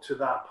up to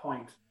that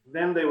point.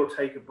 Then they will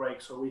take a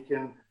break so we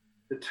can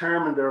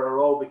determine their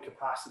aerobic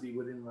capacity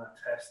within that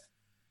test.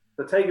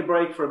 They'll take a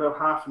break for about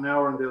half an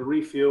hour and they'll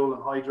refuel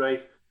and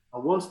hydrate.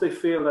 And once they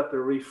feel that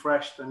they're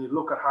refreshed, and you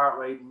look at heart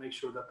rate and make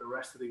sure that they're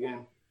rested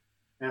again,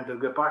 and they'll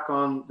get back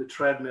on the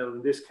treadmill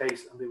in this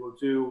case, and they will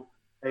do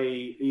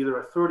either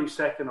a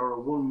 30-second or a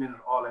 1 minute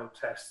all-out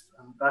test.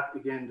 And that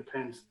again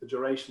depends, the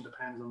duration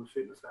depends on the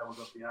fitness levels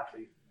of the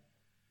athlete.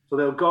 So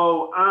they'll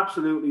go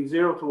absolutely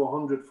 0 to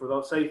 100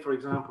 for, say, for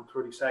example,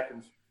 30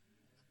 seconds.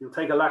 You'll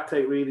take a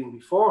lactate reading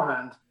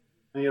beforehand,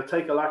 and you'll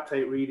take a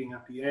lactate reading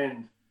at the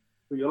end.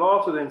 But you'll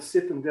also then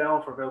sit them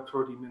down for about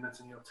 30 minutes,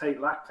 and you'll take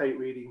lactate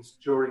readings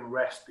during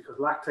rest, because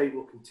lactate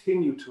will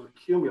continue to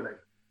accumulate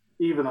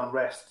even on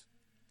rest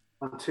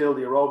until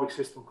the aerobic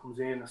system comes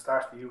in and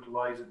starts to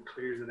utilize it and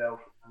clears it out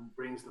and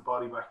brings the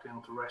body back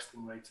down to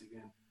resting rates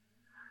again.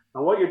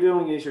 And what you're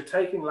doing is you're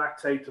taking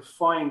lactate to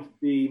find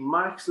the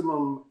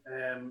maximum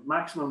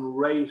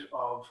rate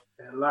of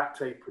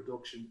lactate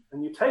production.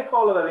 And you take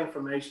all of that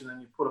information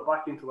and you put it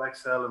back into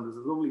Excel, and there's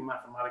a lovely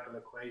mathematical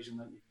equation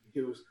that you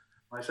can use.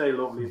 When I say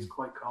lovely, it's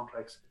quite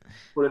complex.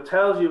 But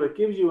it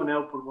gives you an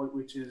output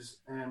which is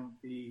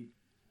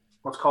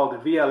what's called the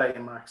VLA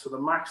max. So the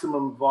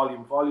maximum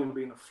volume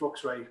being a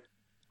flux rate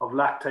of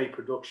lactate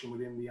production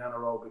within the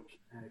anaerobic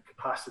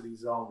capacity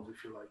zones,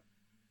 if you like.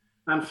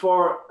 And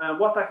for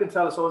what that can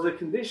tell us, so as a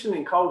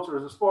conditioning coach or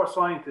as a sports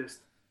scientist,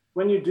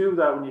 when you do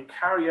that, when you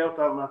carry out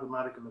that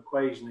mathematical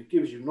equation, it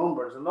gives you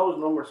numbers, and those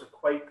numbers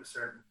equate to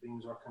certain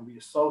things or can be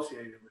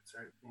associated with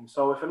certain things.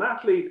 So if an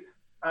athlete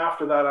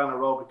after that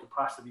anaerobic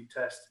capacity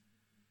test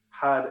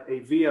had a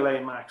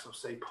VLA max of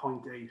say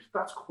 0.8,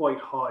 that's quite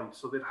high.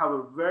 So they'd have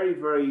a very,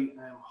 very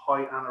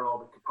high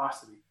anaerobic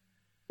capacity.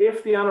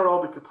 If the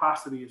anaerobic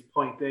capacity is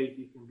 0.8,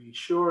 you can be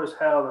sure as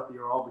hell that the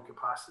aerobic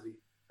capacity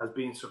has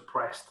been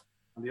suppressed.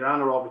 And the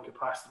anaerobic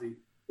capacity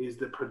is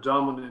the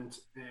predominant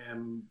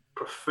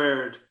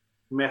preferred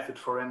method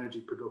for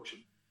energy production.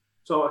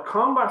 So a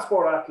combat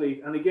sport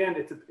athlete, and again,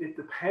 it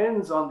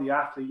depends on the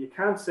athlete. You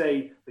can't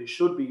say they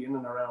should be in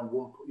and around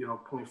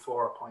 0.4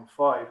 or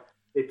 0.5.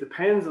 It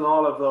depends on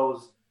all of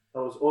those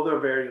other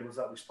variables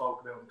that we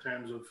spoke about in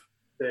terms of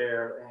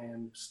their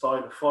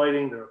style of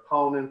fighting, their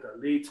opponent, their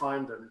lead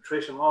time, their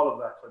nutrition, all of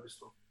that type of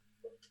stuff.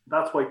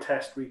 That's why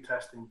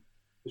retesting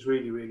is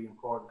really, really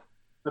important.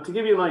 Now, to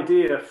give you an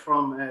idea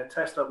from a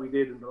test that we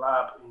did in the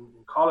lab in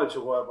college a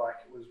while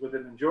back, it was with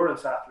an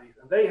endurance athlete,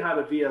 and they had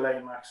a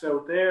VLA max.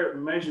 So their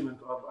measurement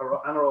of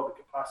anaerobic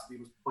capacity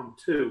was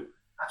 0.2.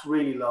 That's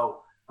really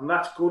low. And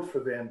that's good for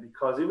them,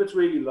 because if it's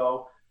really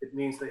low, it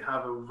means they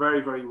have a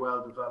very, very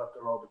well developed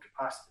aerobic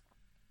capacity.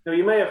 Now,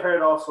 you may have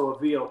heard also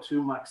of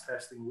VO2 max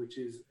testing, which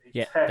is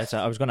a test.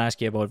 I was going to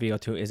ask you about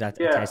VO2. Is that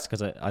a test?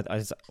 Because I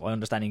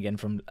understand again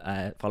from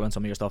following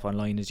some of your stuff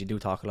online is you do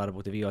talk a lot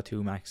about the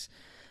VO2 max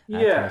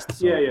test.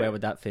 So where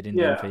would that fit in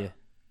then for you?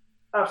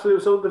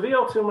 Absolutely. So the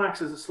VO2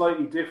 max is a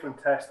slightly different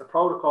test. The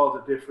protocols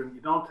are different.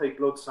 You don't take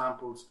blood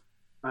samples,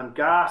 and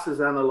gas is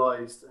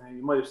analysed.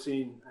 You might have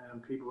seen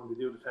people when they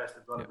do the test,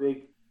 they've got a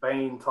big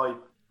Bane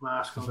type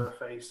mask on their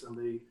face, and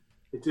they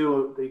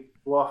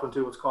often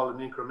do what's called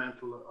an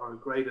incremental or a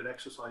graded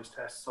exercise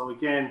test. So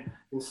again,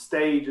 in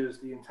stages,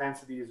 the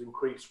intensity is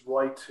increased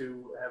right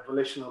to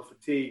volitional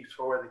fatigue,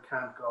 so where they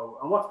can't go.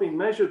 And what's being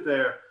measured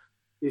there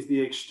is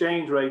the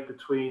exchange rate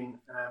between,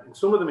 in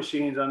some of the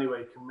machines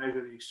anyway, can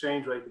measure the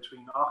exchange rate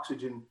between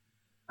oxygen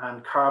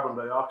and carbon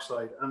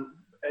dioxide. And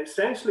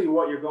essentially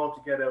what you're going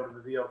to get out of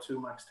the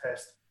VO2 max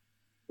test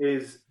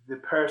is the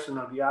person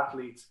or the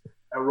athlete's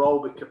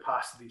aerobic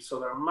capacity. So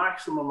their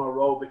maximum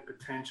aerobic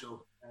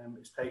potential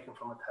is taken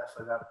from a test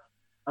like that.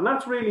 And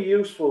that's really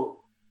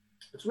useful.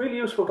 It's really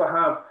useful to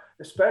have,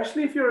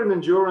 especially if you're an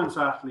endurance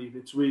athlete.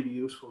 It's really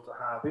useful to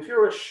have. If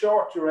you're a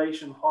short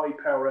duration, high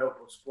power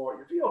output sport,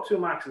 your VO2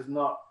 max is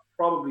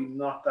probably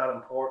not that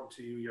important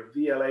to you. Your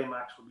VLA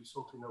max will be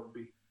something that will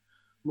be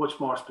much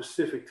more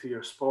specific to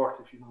your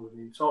sport, if you know what I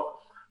mean. So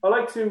I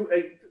like to,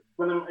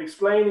 when I'm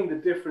explaining the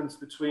difference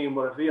between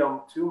what a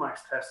VO2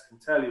 max test can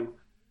tell you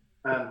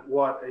and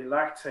what a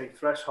lactate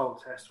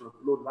threshold test or a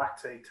blood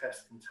lactate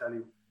test can tell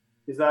you,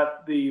 is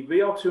that the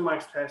VO2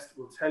 max test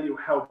will tell you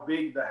how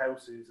big the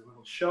house is, and it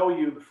will show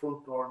you the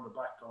front door and the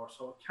back door.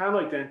 So it can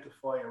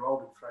identify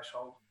aerobic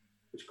threshold,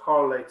 which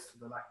correlates to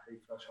the lactate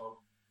threshold.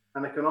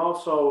 And it can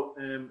also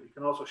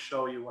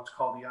show you what's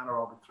called the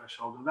anaerobic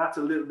threshold. And that's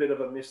a little bit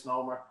of a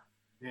misnomer.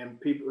 And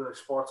people,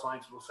 sports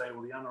scientists will say,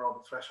 well, the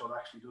anaerobic threshold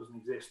actually doesn't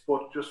exist.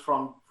 But just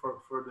for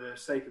the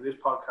sake of this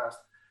podcast,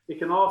 it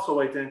can also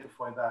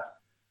identify that.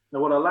 Now,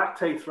 what a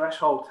lactate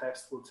threshold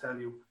test will tell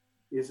you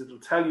is it'll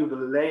tell you the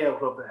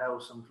layout of the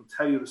house, and it'll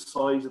tell you the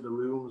size of the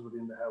rooms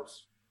within the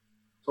house.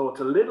 So it's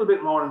a little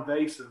bit more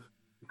invasive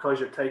because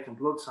you're taking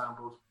blood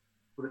samples,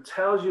 but it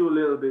tells you a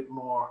little bit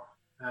more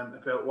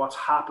about what's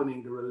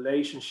happening, the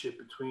relationship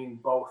between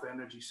both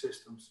energy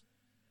systems.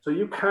 So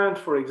you can't,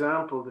 for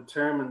example,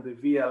 determine the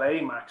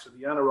VLA max, or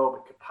the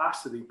anaerobic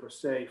capacity per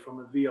se, from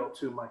a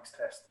VO2 max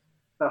test.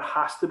 That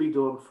has to be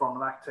done from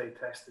lactate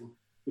testing,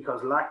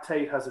 because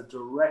lactate has a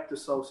direct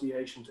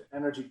association to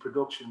energy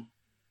production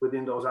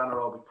within those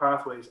anaerobic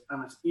pathways,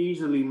 and it's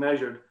easily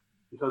measured,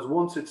 because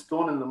once it's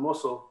done in the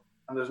muscle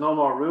and there's no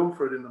more room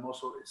for it in the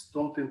muscle, it's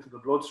dumped into the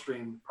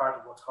bloodstream, part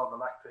of what's called the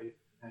lactate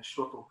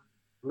shuttle.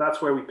 And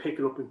that's where we pick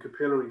it up in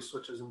capillaries,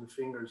 such as in the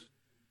fingers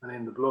and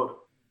in the blood.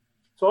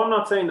 So I'm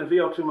not saying the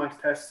VO2 max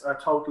tests are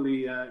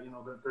totally,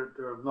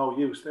 they're of no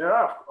use. They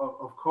are,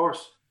 of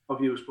course,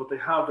 of use, but they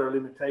have their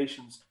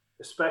limitations,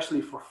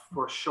 especially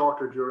for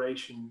shorter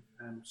duration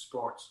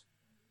sports,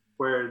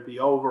 where the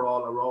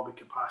overall aerobic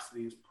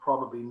capacity is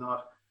probably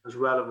not as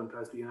relevant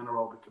as the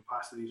anaerobic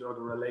capacities, or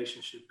the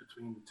relationship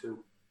between the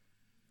two.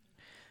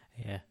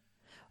 Yeah.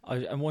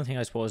 And one thing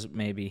I suppose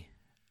maybe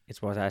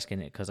it's worth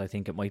asking it, because I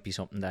think it might be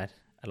something that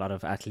a lot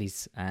of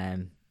athletes,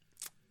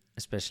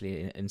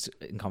 especially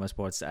in combat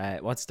sports,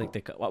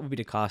 what would be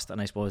the cost, and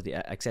I suppose the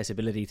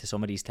accessibility to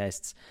some of these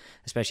tests,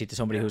 especially to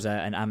somebody who's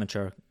an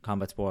amateur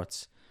combat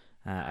sports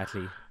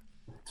athlete?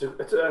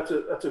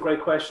 That's a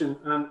great question,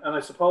 and I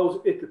suppose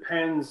it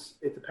depends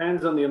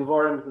on the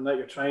environment that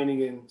you're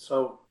training in.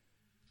 So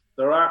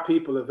there are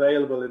people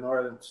available in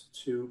Ireland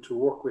to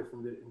work with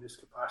in this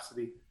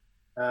capacity.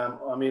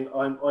 I mean,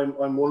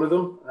 I'm one of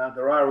them.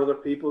 There are other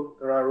people.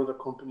 There are other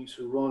companies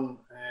who run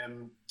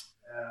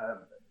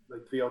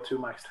like VO2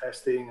 max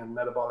testing and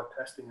metabolic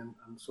testing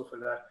and stuff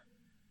like that.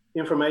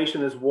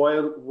 Information is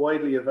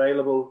widely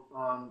available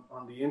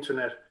on the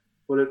internet,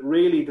 but it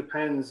really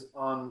depends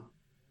on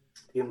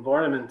the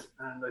environment,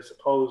 and I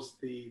suppose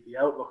the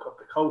outlook of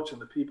the coach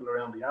and the people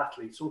around the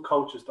athlete. Some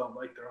coaches don't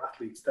like their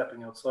athletes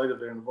stepping outside of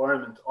their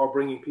environment or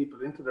bringing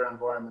people into their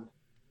environment.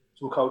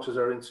 Some coaches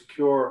are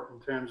insecure in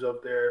terms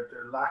of their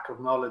lack of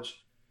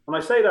knowledge. And I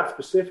say that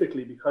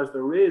specifically because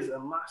there is a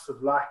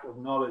massive lack of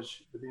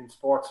knowledge within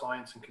sports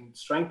science and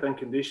strength and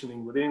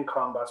conditioning within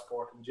combat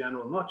sport in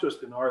general, not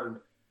just in Ireland,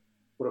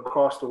 but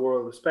across the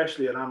world,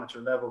 especially at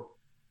amateur level.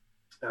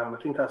 I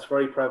think that's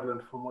very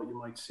prevalent from what you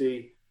might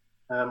see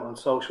on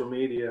social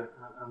media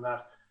and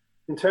that.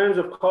 In terms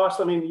of cost,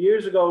 I mean,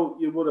 years ago,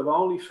 you would have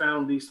only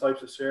found these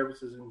types of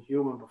services in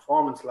human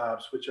performance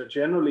labs, which are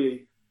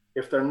generally,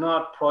 if they're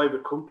not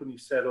private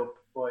companies set up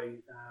by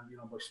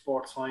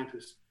sports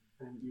scientists,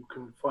 and you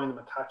can find them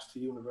attached to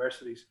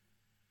universities.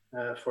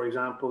 For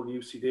example,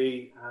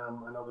 UCD,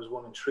 I know there's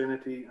one in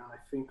Trinity, and I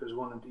think there's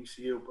one in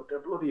DCU, but they're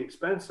bloody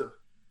expensive.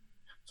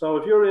 So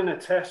if you're in a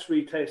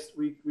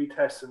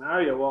retest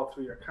scenario all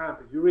through your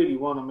camp, if you really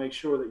want to make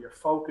sure that you're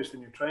focused in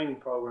your training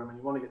program and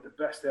you want to get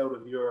the best out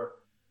of your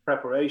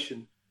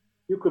preparation,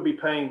 you could be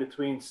paying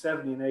between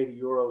 70 and 80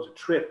 euros a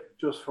trip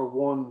just for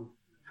one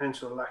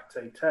potential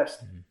lactate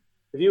test. Mm-hmm.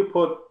 If you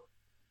put,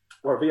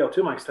 or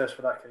VO2 max test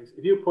for that case,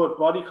 if you put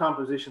body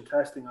composition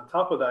testing on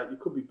top of that, you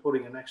could be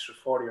putting an extra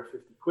 40 or 50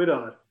 quid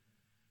on it.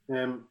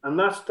 And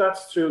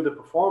that's through the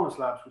performance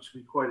labs, which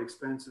can be quite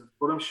expensive.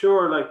 But I'm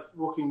sure, like,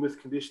 working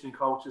with conditioning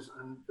coaches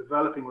and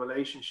developing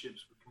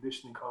relationships with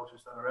conditioning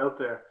coaches that are out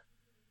there,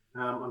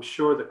 I'm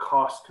sure the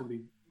cost can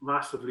be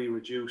massively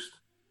reduced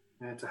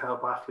to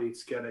help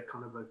athletes get a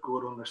kind of a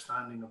good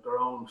understanding of their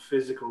own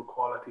physical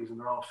qualities and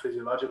their own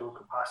physiological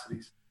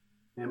capacities.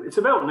 It's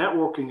about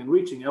networking and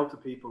reaching out to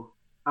people,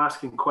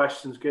 asking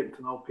questions, getting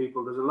to know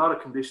people. There's a lot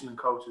of conditioning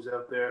coaches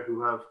out there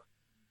who have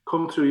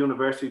come through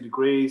university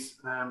degrees,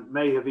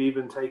 may have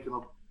even taken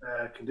up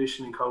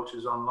conditioning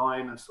coaches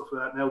online and stuff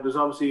like that. Now, there's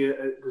obviously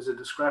there's a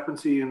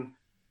discrepancy in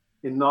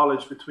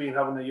knowledge between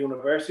having a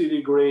university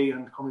degree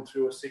and coming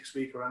through a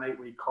 6-week or an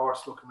 8-week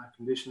course looking at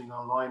conditioning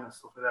online and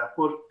stuff like that.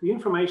 But the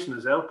information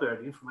is out there.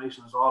 The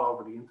information is all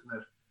over the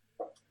internet.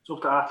 It's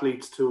up to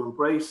athletes to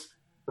embrace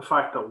the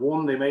fact that,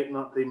 one, they might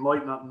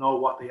not know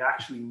what they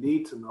actually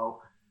need to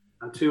know,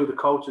 and two, the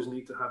coaches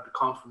need to have the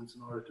confidence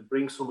in order to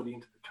bring somebody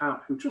into the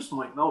camp who just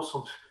might know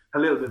something a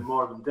little bit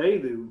more than they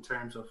do in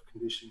terms of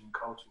conditioning and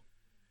coaching.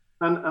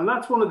 And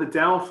that's one of the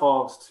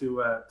downfalls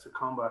to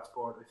combat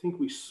sport. I think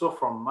we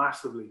suffer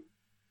massively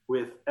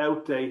with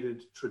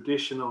outdated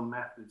traditional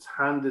methods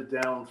handed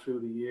down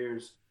through the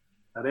years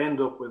that end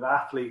up with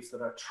athletes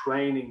that are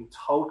training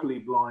totally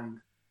blind.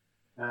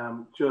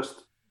 And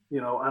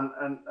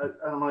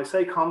when I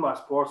say combat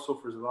sport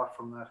suffers a lot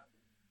from that,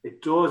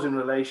 it does in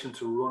relation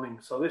to running.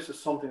 So this is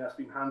something that's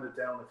been handed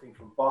down, I think,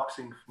 from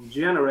boxing, from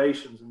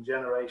generations and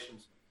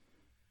generations.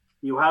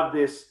 You have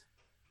this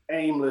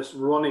aimless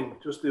running,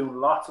 just doing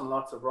lots and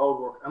lots of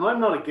road work. And I'm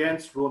not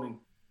against running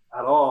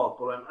at all,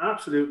 but I'm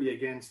absolutely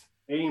against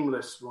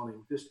aimless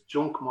running, this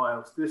junk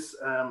miles, this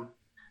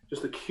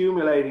just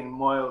accumulating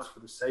miles for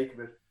the sake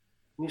of it.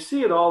 And you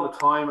see it all the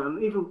time.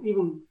 And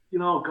even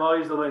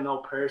guys that I know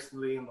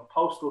personally, and they'll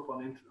post up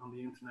on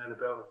the internet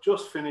about it,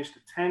 just finished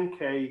a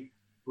 10K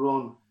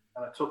run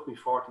and it took me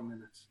 40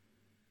 minutes.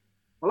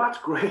 Well, that's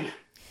great.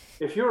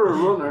 If you're a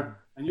runner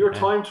and you're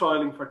time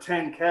trialing for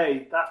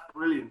 10K, that's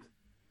brilliant.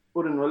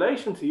 But in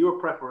relation to your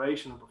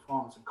preparation and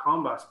performance in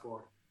combat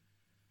sport,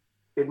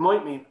 it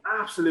might mean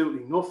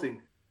absolutely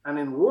nothing. And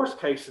in worst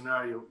case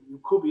scenario, you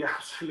could be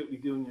absolutely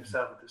doing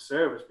yourself a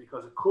disservice,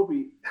 because it could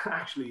be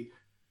actually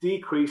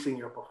decreasing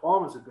your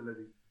performance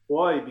ability.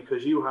 Why?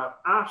 Because you have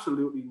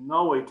absolutely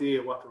no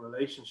idea what the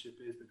relationship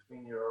is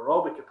between your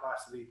aerobic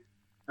capacity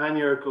and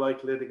your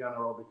glycolytic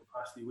anaerobic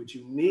capacity, which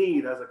you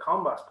need as a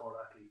combat sport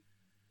athlete.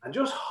 And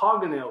just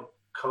hogging out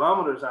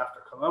kilometers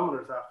after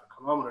kilometers after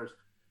kilometers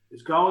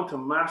is going to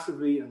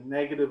massively and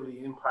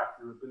negatively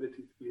impact your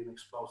ability to be an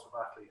explosive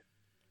athlete.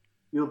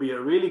 You'll be a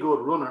really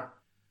good runner,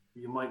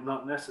 but you might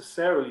not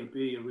necessarily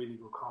be a really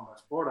good combat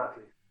sport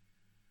athlete.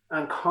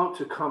 And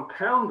to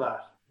compound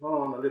that, I don't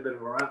want a little bit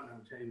of a rant now,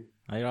 Jamie.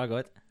 Oh, you're all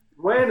good.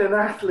 When an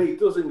athlete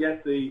doesn't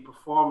get the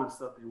performance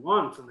that they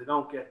want and they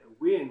don't get the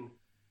win,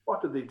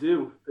 what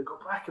do? They go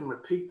back and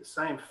repeat the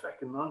same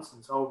fucking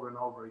nonsense over and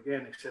over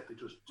again, except they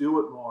just do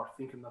it more,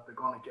 thinking that they're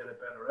going to get a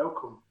better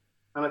outcome.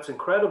 And it's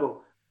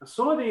incredible. And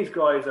some of these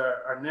guys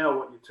are now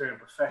what you term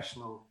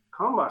professional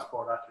combat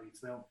sport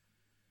athletes. Now,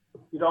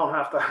 you don't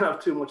have to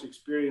have too much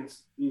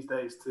experience these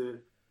days to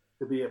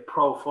be a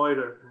pro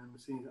fighter, and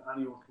it seems that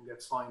anyone can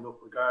get signed up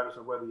regardless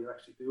of whether you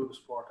actually do the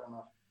sport or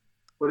not.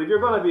 But if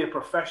you're going to be a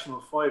professional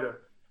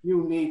fighter,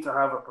 you need to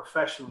have a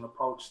professional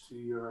approach to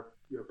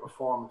your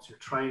performance, your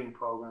training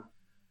program.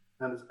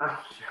 And it's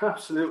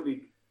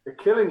absolutely, you're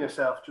killing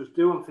yourself just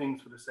doing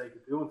things for the sake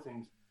of doing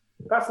things.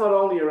 That's not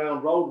only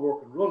around road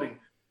work and running.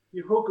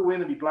 You could go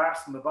in and be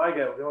blasting the bag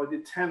out. I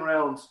did 10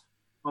 rounds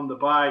on the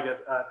bag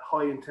at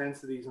high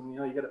intensities, and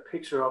you get a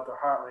picture of their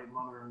heart rate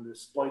monitor and the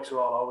spikes are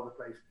all over the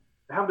place.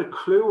 They haven't a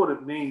clue what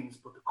it means,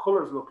 but the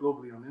colors look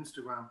lovely on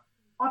Instagram.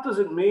 What does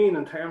it mean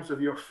in terms of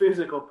your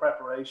physical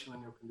preparation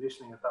and your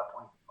conditioning at that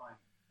point in time?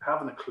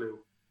 Having a clue.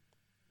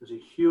 There's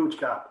a huge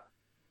gap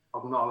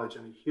of knowledge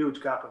and a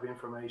huge gap of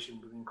information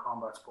within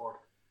combat sport.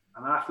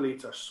 And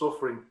athletes are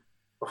suffering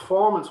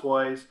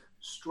performance-wise,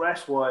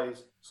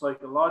 stress-wise,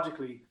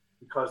 psychologically,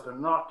 because they're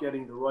not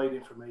getting the right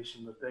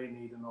information that they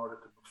need in order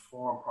to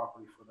perform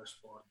properly for their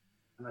sport.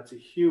 And it's a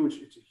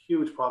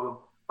huge problem.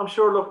 I'm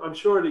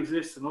sure it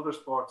exists in other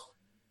sports.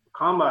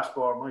 Combat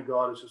sport, my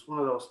God, is just one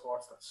of those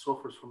sports that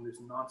suffers from this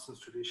nonsense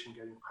tradition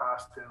getting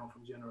passed down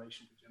from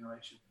generation to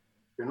generation.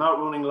 You're not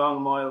running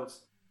long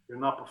miles, you're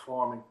not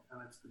performing,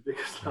 and it's the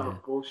biggest lot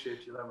of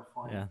bullshit you'll ever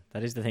find. Yeah,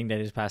 that is the thing that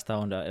is passed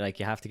down. Like,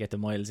 you have to get the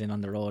miles in on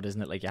the road,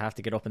 isn't it? Like, you have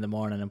to get up in the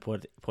morning and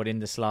put in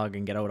the slog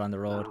and get out on the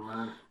road. Oh,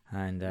 man.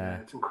 And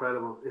it's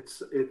incredible.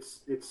 It's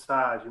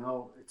sad,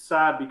 It's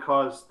sad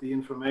because the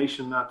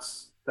information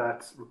that's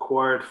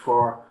required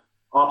for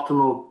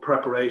optimal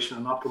preparation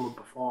and optimal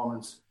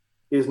performance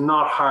is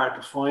not hard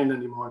to find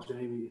anymore,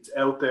 Jamie. It's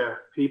out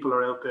there. People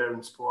are out there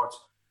in sports.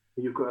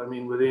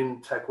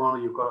 Within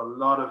Taekwondo, you've got a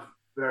lot of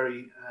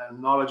very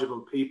knowledgeable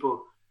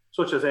people,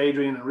 such as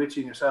Adrian and Richie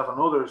and yourself and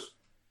others,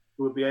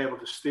 who would be able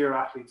to steer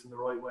athletes in the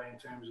right way in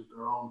terms of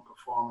their own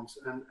performance.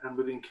 And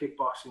within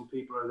kickboxing,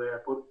 people are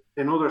there. But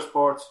in other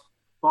sports,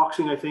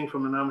 boxing, I think,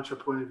 from an amateur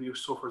point of view,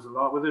 suffers a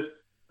lot with it.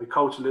 I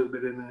coach a little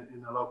bit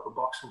in a local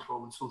boxing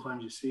club, and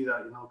sometimes you see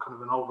that, kind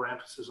of an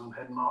overemphasis on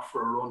heading off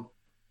for a run.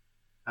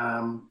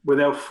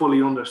 Without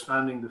fully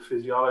understanding the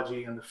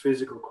physiology and the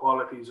physical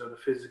qualities or the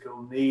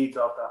physical needs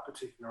of that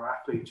particular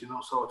athlete,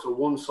 so it's a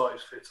one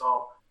size fits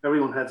all.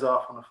 Everyone heads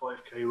off on a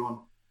 5K run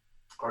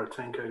or a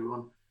 10K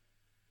run.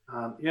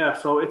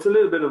 So it's a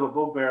little bit of a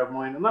bugbear of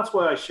mine, and that's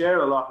why I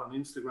share a lot on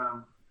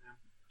Instagram.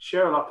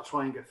 Share a lot to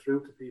try and get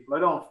through to people. I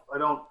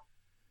don't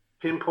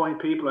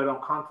pinpoint people. I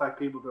don't contact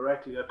people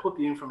directly. I put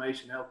the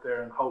information out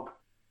there and hope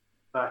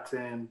that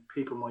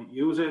people might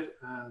use it,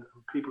 and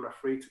people are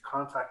free to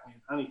contact me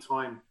at any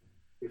time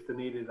if they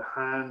needed a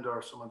hand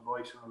or some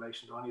advice in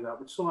relation to any of that,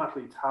 which some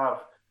athletes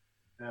have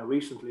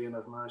recently, and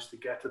I've managed to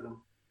get to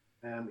them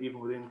even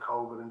within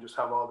COVID, and just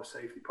have all the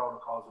safety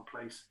protocols in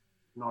place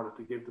in order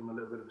to give them a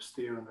little bit of a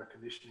steer in their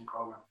conditioning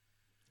program.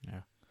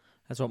 Yeah,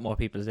 that's what more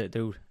people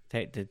do.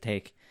 Take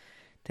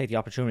the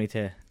opportunity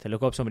to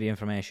look up some of the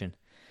information.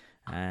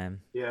 But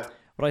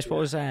I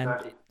suppose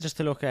exactly. Just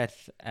to look at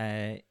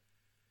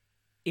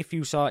if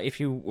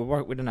you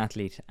work with an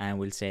athlete and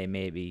we'll say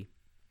maybe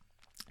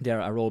their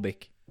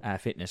aerobic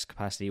fitness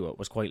capacity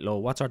was quite low,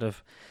 what sort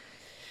of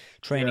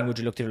training would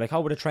you look to? Like, how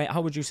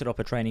would you set up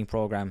a training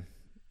program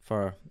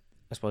for?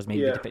 I suppose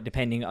maybe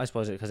depending. I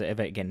suppose because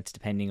again it's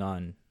depending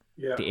on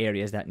the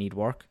areas that need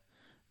work.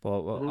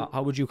 But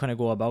how would you kind of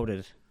go about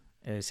it,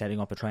 setting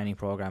up a training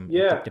program?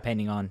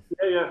 Depending on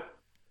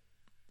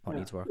what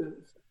needs work.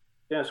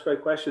 Yeah, it's a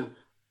great question.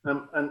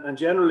 And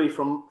generally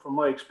from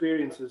my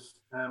experiences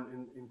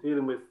in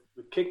dealing with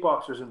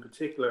kickboxers in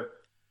particular,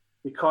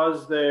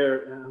 because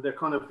they're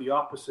kind of the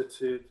opposite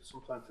to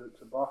sometimes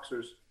to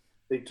boxers,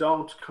 they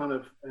don't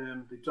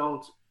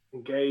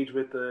engage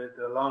with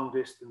the long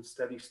distance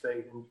steady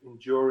state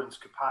endurance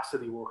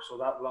capacity work. So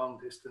that long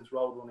distance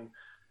road running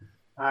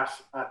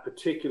at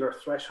particular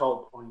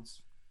threshold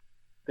points,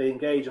 they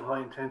engage in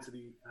high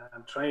intensity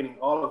training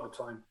all of the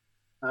time.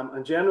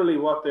 And generally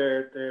what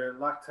their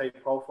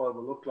lactate profile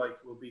will look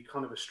like will be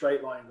kind of a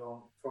straight line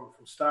going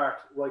from start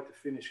right to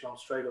finish, going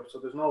straight up. So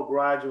there's no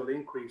gradual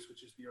increase,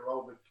 which is the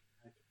aerobic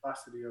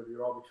capacity or the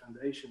aerobic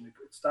foundation.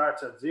 It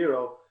starts at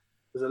zero.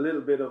 There's a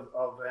little bit of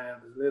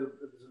there's a little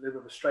bit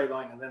of a straight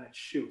line, and then it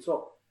shoots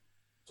up.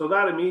 So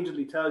that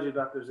immediately tells you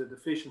that there's a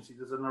deficiency.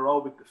 There's an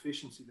aerobic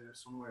deficiency there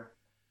somewhere.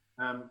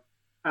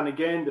 And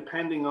again,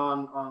 depending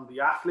on the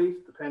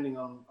athlete, depending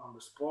on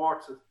the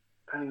sport,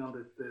 depending on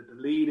the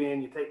lead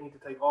in, you need to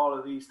take all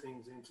of these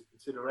things into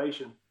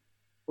consideration.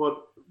 But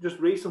just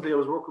recently, I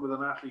was working with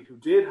an athlete who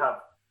did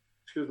have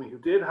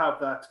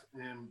that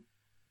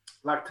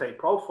lactate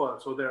profile.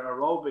 So their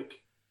aerobic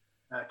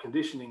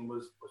conditioning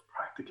was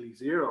practically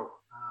zero,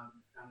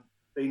 and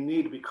they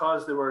need,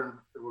 because they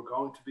were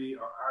going to be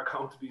or are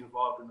going to be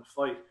involved in a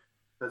fight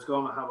that's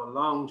going to have a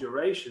long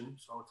duration.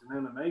 So it's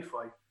an MMA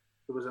fight.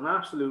 There was an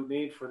absolute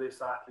need for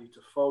this athlete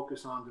to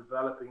focus on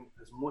developing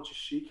as much as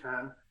she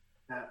can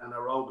an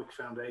aerobic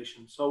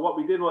foundation. So what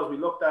we did was we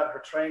looked at her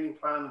training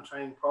plan and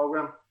training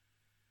program,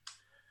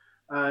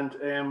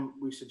 and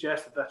we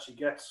suggested that she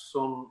gets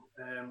some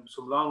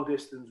long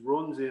distance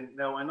runs in.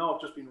 Now, I know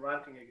I've just been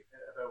ranting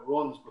about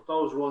runs, but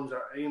those runs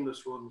are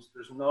aimless runs.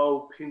 There's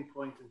no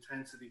pinpoint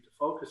intensity to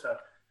focus at.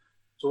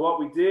 So what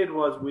we did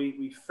was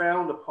we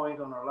found a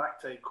point on our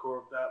lactate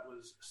curve that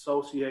was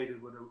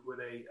associated with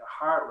a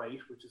heart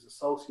rate, which is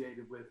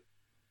associated with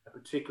a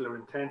particular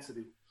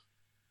intensity.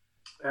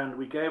 And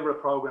we gave her a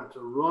program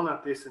to run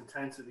at this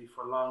intensity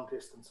for long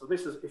distance. So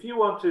this is, if you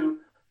want to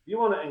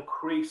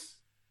increase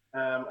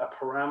a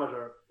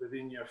parameter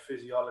within your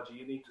physiology,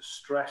 you need to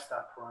stress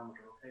that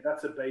parameter. Okay,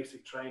 that's a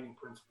basic training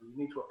principle. You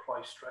need to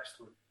apply stress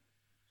to it.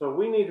 So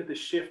we needed to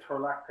shift her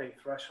lactate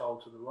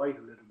threshold to the right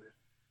a little bit.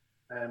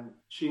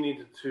 She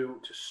needed to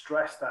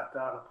stress that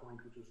data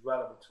point, which was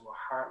relevant to her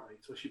heart rate.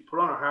 So she put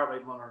on her heart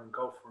rate monitor and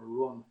go for a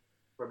run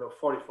for about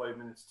 45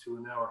 minutes to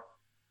an hour.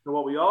 And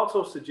what we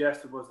also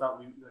suggested was that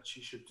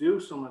she should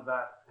do some of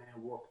that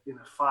work in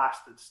a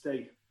fasted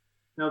state.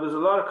 Now, there's a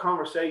lot of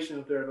conversation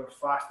out there about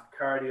fasted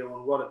cardio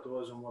and what it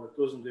does and what it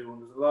doesn't do.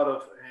 And there's a lot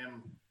of,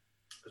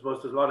 I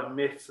suppose there's a lot of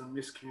myths and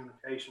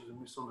miscommunications and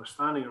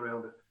misunderstanding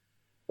around it.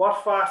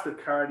 What fasted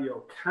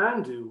cardio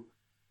can do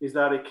is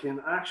that it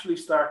can actually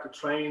start to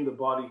train the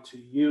body to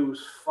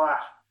use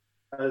fat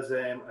as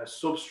a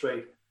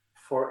substrate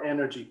for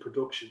energy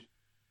production.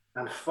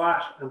 And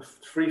fat and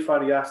free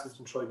fatty acids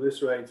and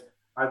triglycerides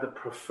are the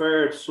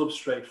preferred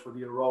substrate for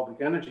the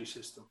aerobic energy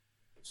system.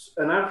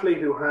 An athlete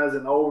who has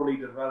an overly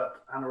developed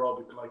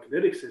anaerobic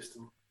glycolytic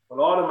system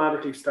will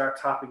automatically start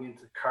tapping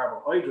into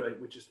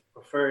carbohydrate, which is the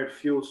preferred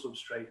fuel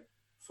substrate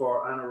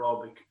for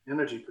anaerobic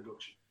energy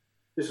production.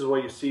 This is why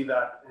you see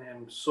that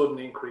sudden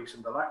increase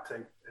in the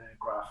lactate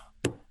graph,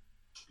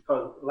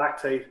 because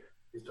lactate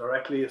is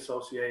directly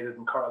associated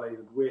and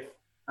correlated with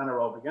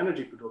anaerobic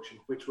energy production,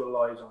 which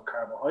relies on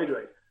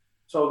carbohydrate.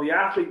 So the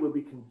athlete will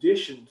be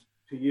conditioned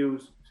to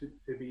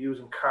be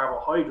using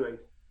carbohydrate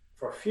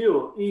for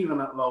fuel,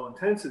 even at low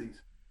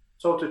intensities.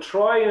 So to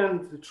try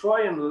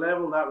and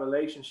level that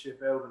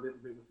relationship out a little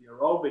bit with the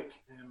aerobic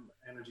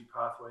energy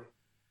pathway,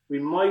 we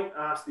might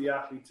ask the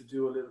athlete to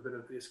do a little bit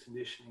of this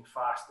conditioning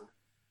fasted,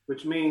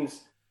 which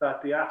means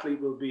that the athlete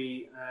will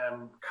be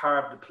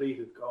carb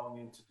depleted going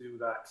in to do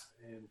that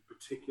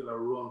particular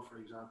run, for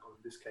example,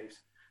 in this case.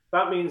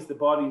 That means the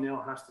body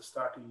now has to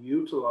start to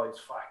utilize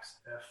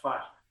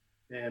fat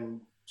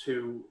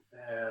to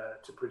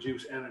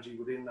produce energy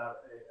within that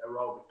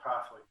aerobic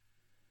pathway.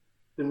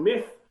 The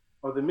myth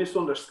or the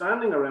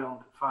misunderstanding around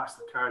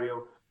fasted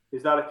cardio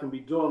is that it can be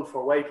done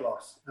for weight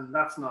loss, and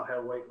that's not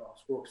how weight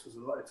loss works. It's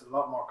a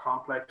lot more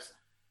complex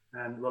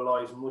and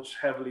relies much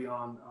heavily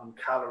on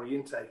calorie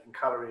intake and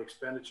calorie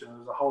expenditure, and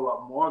there's a whole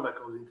lot more that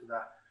goes into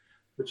that.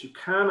 But you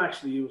can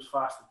actually use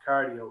fasted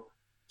cardio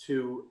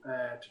to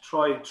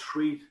try and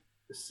treat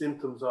the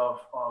symptoms of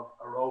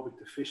aerobic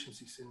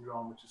deficiency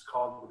syndrome, which is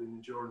called within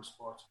endurance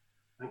sports,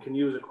 and can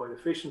use it quite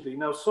efficiently.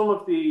 Now, some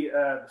of the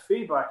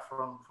feedback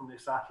from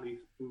this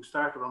athlete who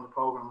started on the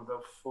program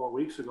about 4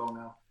 weeks ago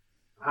now,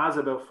 has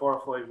about 4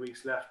 or 5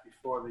 weeks left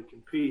before they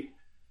compete,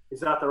 is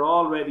that they're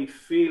already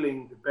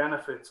feeling the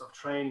benefits of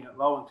training at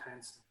low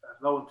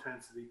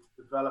intensity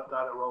to develop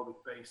that aerobic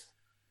base.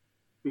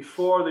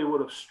 Before, they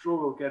would have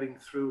struggled getting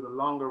through the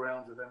longer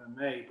rounds of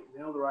MMA, but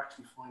now they're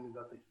actually finding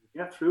that they can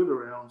get through the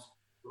rounds,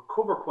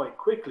 recover quite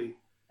quickly,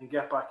 and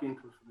get back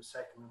into it for the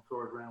second and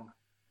third round.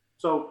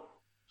 So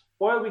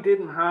while we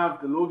didn't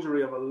have the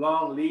luxury of a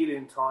long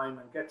lead-in time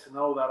and get to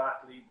know that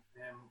athlete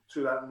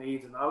through that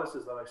needs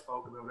analysis that I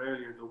spoke about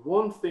earlier, the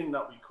one thing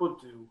that we could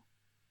do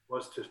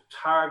was to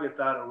target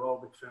that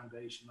aerobic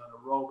foundation, that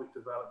aerobic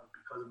development,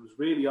 because it was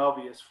really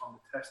obvious from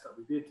the test that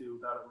we did do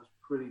that it was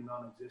pretty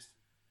non-existent.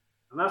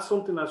 And that's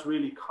something that's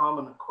really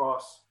common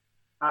across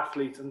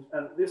athletes. And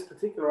this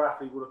particular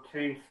athlete would have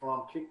came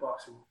from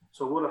kickboxing,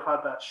 so would have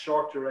had that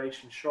short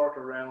duration,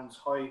 shorter rounds,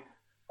 high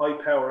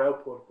power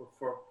output, but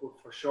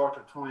for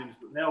shorter times.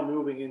 But now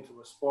moving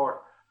into a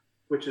sport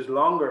which is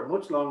longer,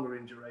 much longer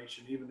in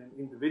duration, even in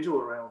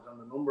individual rounds and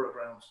the number of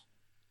rounds.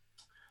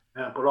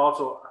 but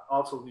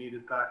also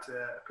needed that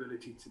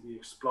ability to be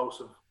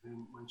explosive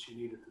when she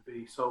needed to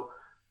be. So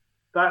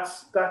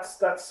that's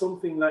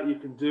something that you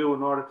can do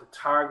in order to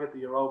target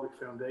the aerobic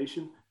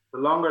foundation. The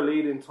longer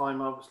lead-in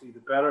time, obviously, the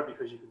better,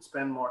 because you can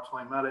spend more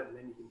time at it, and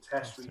then you can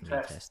test,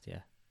 retest,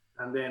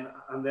 and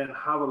then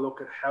have a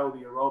look at how the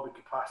aerobic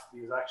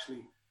capacity is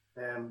actually,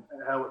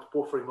 how it's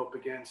buffering up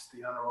against the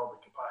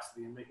anaerobic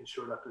capacity, and making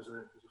sure that there's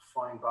a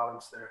fine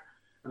balance there.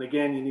 And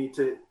again, you need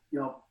to,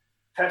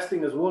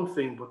 testing is one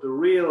thing, but the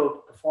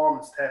real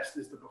performance test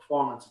is the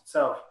performance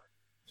itself.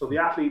 So the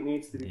athlete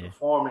needs to be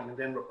performing and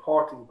then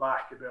reporting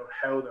back about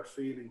how they're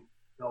feeling.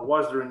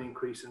 Was there an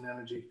increase in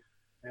energy?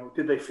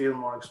 Did they feel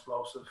more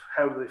explosive?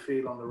 How do they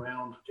feel on the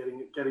round?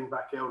 Getting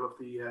back out of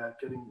the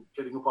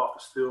getting up off the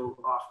stool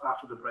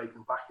after the break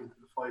and back into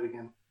the fight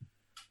again.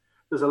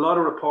 There's a lot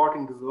of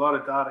reporting. There's a lot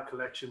of data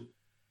collection,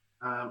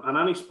 and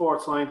any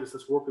sports scientist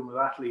that's working with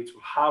athletes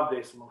will have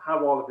this and will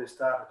have all of this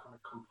data kind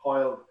of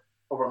compiled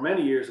over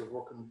many years of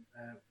working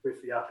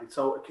with the athlete.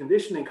 So a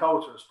conditioning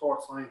coach or a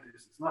sports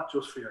scientist, it's not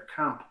just for your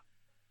camp,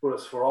 but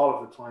it's for all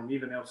of the time,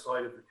 even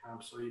outside of the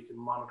camp, so you can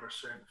monitor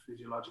certain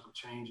physiological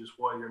changes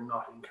while you're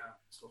not in camp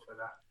and stuff like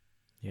that.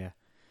 Yeah.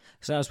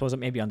 So I suppose that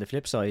maybe on the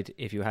flip side,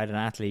 if you had an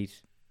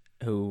athlete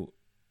who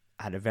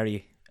had a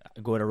very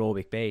good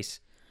aerobic base,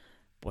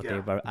 but they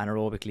were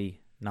anaerobically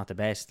not the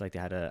best, like they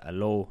had a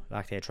low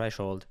lactate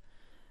threshold,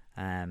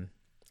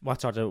 what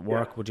sort of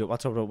work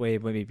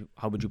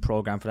how would you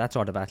program for that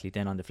sort of athlete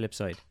then on the flip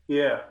side?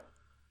 Yeah.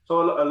 So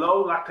a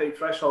low lactate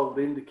threshold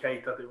would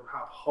indicate that they would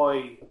have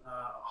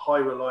high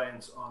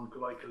reliance on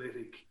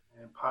glycolytic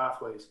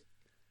pathways,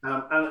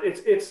 and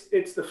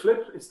it's the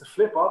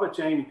flip of it,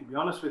 Jamie. To be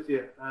honest with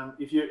you,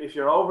 if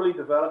you're overly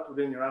developed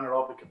within your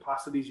anaerobic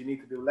capacities, you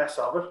need to do less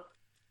of it.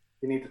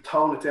 You need to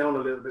tone it down a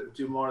little bit and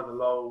do more of the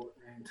low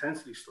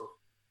intensity stuff.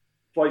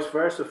 Vice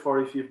versa, for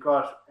if you've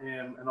got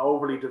an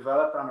overly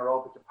developed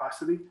anaerobic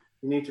capacity,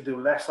 you need to do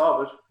less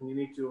of it, and you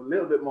need to do a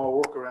little bit more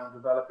work around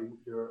developing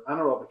your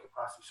anaerobic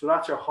capacity. So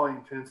that's your high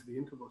intensity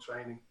interval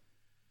training,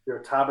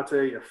 your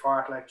Tabata, your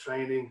fartlek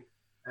training,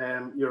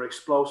 your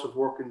explosive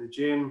work in the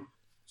gym.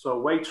 So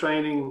weight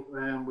training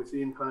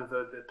within kind of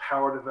the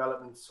power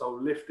development. So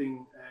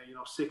lifting,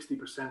 60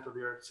 to 70%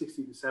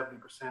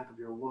 of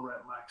your 1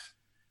 rep max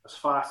as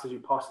fast as you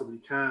possibly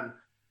can,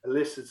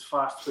 elicits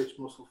fast twitch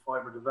muscle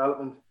fiber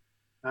development,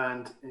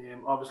 and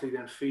obviously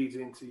then feeds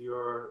into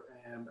your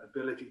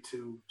ability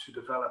to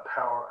develop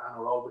power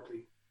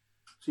anaerobically.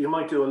 So you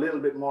might do a little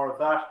bit more of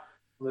that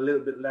and a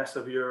little bit less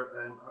of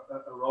your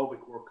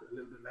aerobic work, a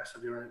little bit less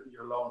of your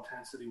low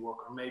intensity work,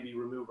 or maybe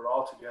remove it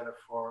altogether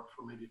for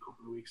maybe a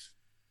couple of weeks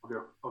of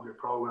your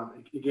program.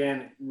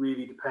 Again, it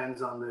really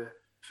depends on the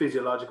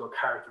physiological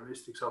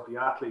characteristics of the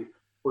athlete,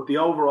 but the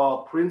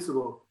overall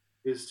principle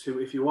is to,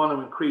 if you want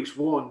to increase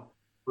one,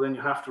 well, then you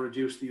have to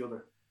reduce the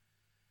other.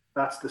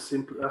 That's the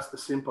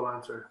simple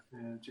answer,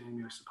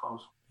 Jamie, I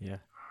suppose. Yeah.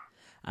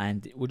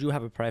 And would you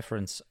have a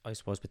preference, I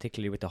suppose,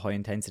 particularly with the high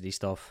intensity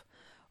stuff,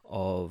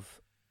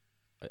 of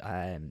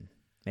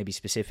maybe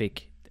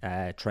specific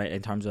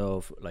in terms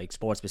of like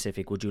sport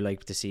specific? Would you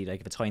like to see,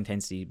 like if it's high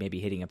intensity, maybe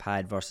hitting a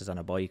pad versus on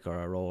a bike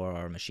or a rower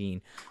or a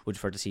machine? Would you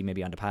prefer to see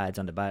maybe on the pads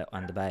on the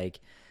bag,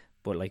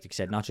 but like you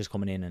said, not just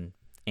coming in and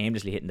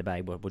aimlessly hitting the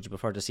bag? But would you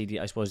prefer to see,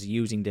 I suppose,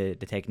 using the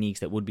techniques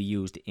that would be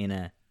used in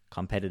a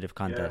competitive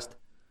contest?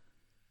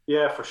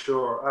 Yeah, for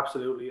sure.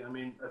 Absolutely. I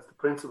mean, that's the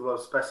principle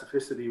of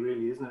specificity,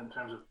 really, isn't it? In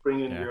terms of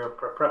bringing your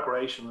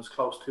preparation as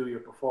close to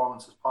your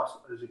performance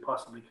as you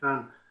possibly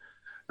can.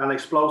 And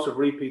explosive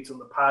repeats on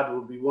the pad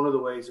would be one of the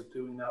ways of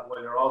doing that,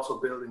 while you're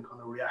also building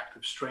kind of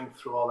reactive strength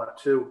through all that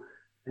too.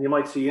 And you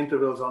might see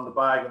intervals on the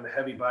bag, on the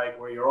heavy bag,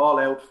 where you're all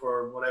out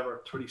for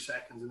whatever, 30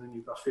 seconds, and then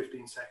you've got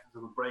 15 seconds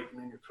of a break, and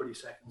then you're 30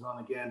 seconds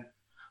on again,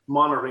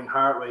 monitoring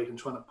heart rate and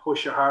trying to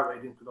push your heart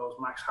rate into those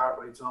max heart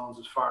rate zones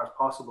as far as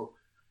possible,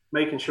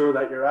 making sure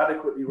that you're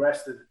adequately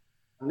rested.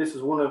 And this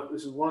is one of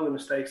the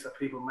mistakes that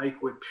people make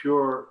with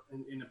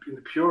in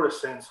the purest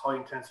sense, high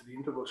intensity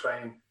interval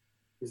training,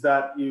 is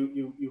that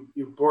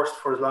you burst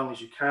for as long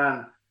as you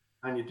can,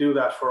 and you do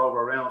that for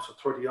over a round, so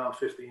 30 on,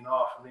 15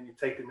 off, and then you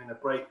take the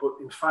minute break. But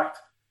in fact,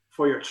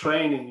 for your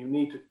training, you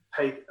need to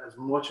take as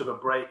much of a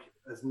break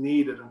as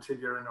needed until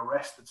you're in a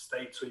rested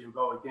state, so you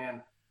go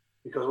again.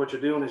 Because what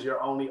you're doing is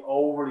you're only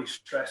overly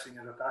stressing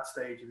it at that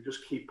stage. You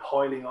just keep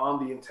piling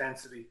on the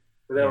intensity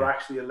without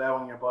actually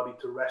allowing your body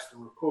to rest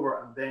and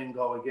recover and then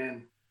go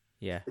again.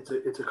 Yeah,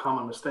 it's a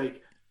common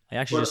mistake. I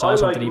actually just saw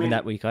something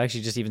that week. I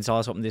actually just even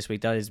saw something this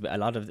week. That is a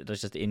lot of it.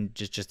 That's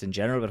just in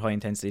general with high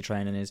intensity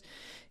training is,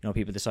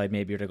 people decide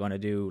maybe they're going to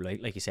do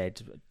like you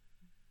said,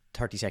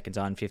 30 seconds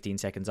on, 15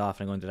 seconds off,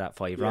 and going to that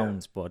 5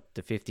 rounds. But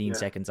the 15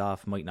 seconds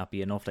off might not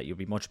be enough. That you'll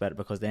be much better,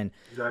 because then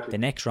the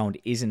next round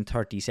isn't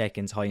 30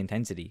 seconds high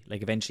intensity.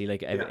 Like eventually,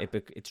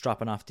 it's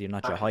dropping off to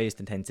your highest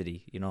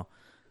intensity.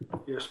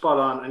 You're spot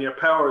on, and your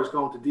power is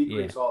going to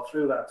decrease all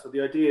through that. So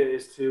the idea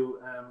is to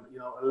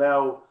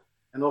allow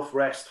enough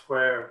rest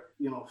where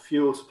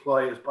fuel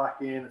supply is back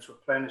in, it's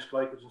replenished,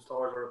 glycogen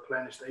stores are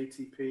replenished,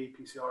 ATP,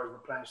 PCR is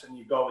replenished, and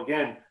you go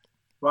again.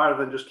 rather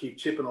than just keep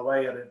chipping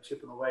away at it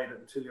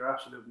until you're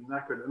absolutely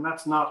knackered. And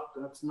that's not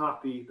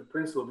the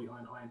principle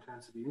behind high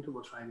intensity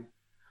interval training.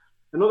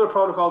 Another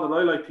protocol that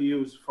I like to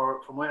use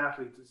for my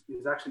athletes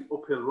is actually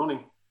uphill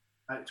running.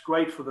 It's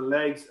great for the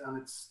legs, and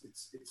it's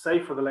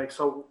safe for the legs.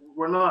 So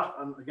we're not,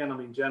 and again, I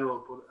mean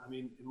general, but I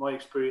mean in my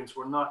experience,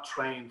 we're not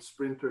trained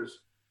sprinters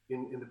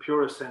in the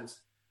purest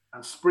sense.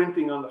 And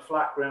sprinting on the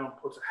flat ground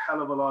puts a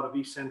hell of a lot of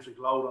eccentric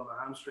load on the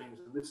hamstrings,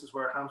 and this is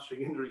where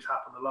hamstring injuries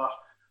happen a lot.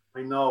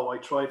 I know I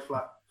tried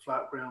flat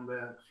ground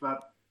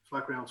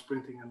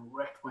sprinting and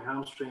wrecked my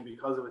hamstring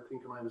because of it,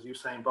 thinking I was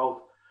Usain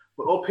Bolt.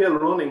 But uphill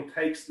running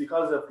takes,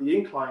 because of the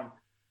incline,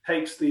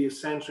 takes the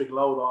eccentric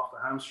load off the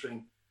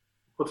hamstring,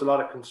 puts a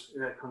lot of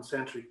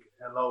concentric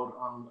load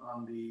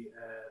on the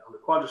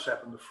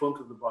quadricep and the front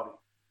of the body,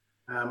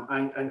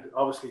 and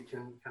obviously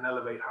can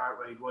elevate heart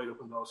rate right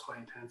up in those high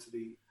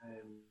intensity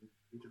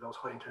into those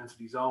high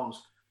intensity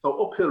zones. So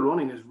uphill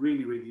running is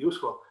really, really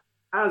useful.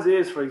 As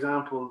is, for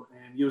example,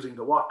 using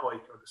the watt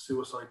bike or the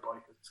suicide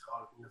bike, as it's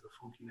called. I think it's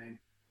a funky name.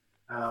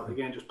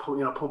 Again, just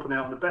pumping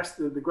out.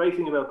 And the great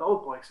thing about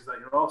those bikes is that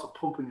you're also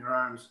pumping your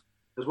arms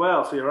as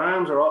well. So your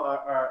arms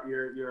are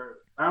your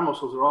arm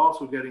muscles are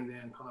also getting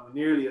then kind of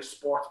nearly a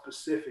sport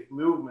specific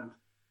movement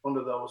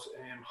under those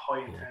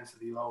high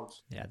intensity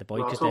loads. Yeah, the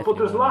bike is definitely. But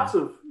there's lots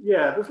of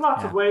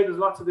ways. There's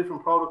lots of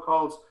different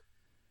protocols.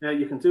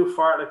 You can do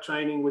fartlek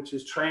training, which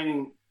is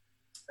training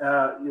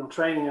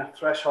at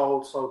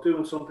threshold. So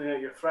doing something at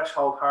your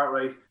threshold heart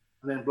rate,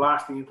 and then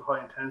blasting into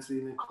high intensity,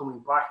 and then coming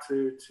back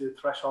to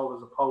threshold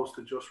as opposed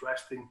to just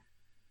resting.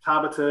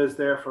 Tabata is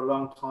there for a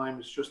long time.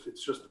 It's just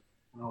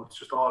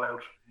all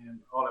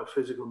out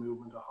physical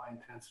movement at high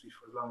intensity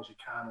for as long as you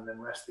can, and then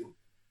resting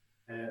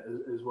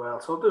as well.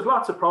 So there's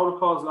lots of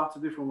protocols, lots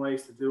of different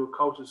ways to do it.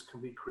 Coaches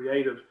can be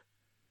creative,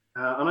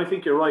 and I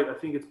think you're right. I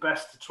think it's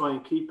best to try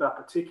and keep that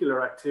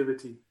particular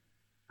activity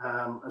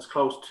as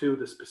close to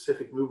the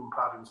specific movement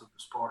patterns of the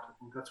sport. I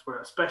think that's where,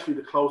 especially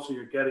the closer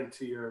you're getting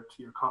to your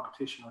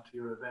competition or to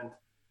your event,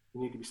 you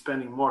need to be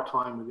spending more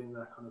time within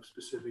that kind of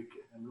specific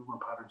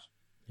movement patterns.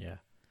 Yeah,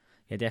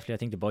 definitely. I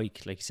think the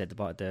bike, like you said,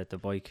 the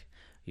bike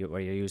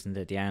where you're using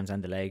the arms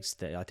and the legs,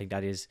 I think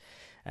that is,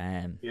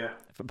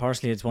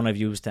 personally, it's one I've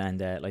used, and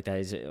like that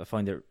is, I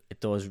find that it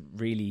does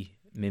really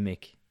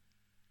mimic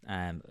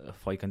a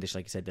fight condition.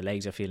 Like you said, the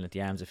legs are feeling it,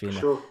 the arms are feeling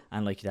it,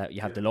 and like that,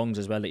 you have the lungs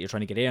as well, that you're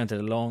trying to get air into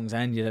the lungs,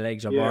 and the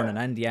legs are burning,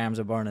 and the arms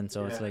are burning.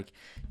 So it's like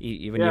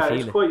even you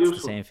feel it's the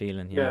same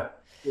feeling. Yeah,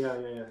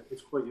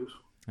 it's quite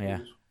useful.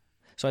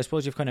 So I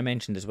suppose you've kind of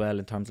mentioned as well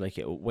in terms of like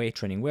weight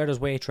training. Where does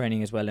weight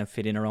training as well and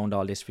fit in around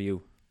all this for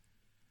you?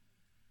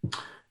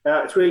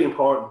 It's really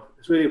important.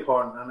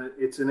 And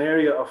it's an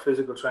area of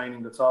physical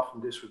training that's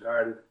often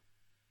disregarded.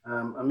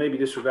 And maybe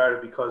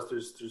disregarded because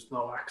there's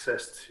no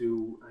access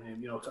to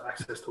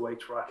access to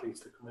weights for athletes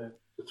to come in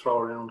to throw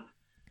around.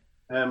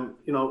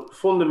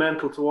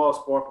 Fundamental to all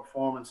sport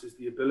performance is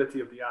the ability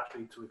of the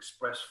athlete to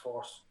express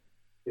force.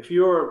 If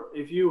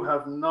you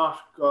have not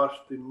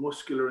got the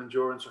muscular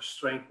endurance or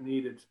strength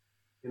needed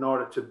in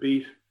order to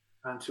beat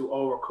and to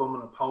overcome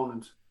an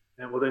opponent,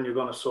 then you're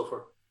going to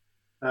suffer.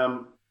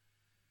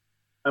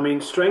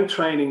 Strength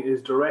training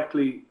is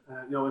directly,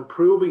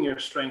 improving your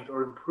strength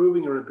or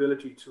improving your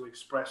ability to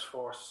express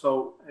force.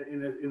 So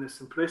in a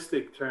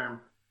simplistic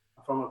term,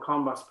 from a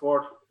combat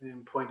sport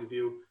point of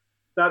view,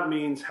 that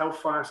means how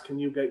fast can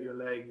you get your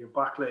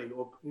back leg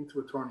up into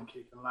a turning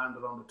kick and land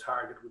it on the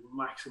target with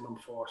maximum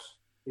force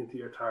into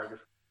your target.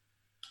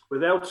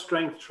 Without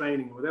strength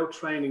training, without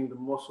training the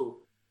muscle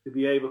to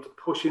be able to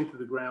push into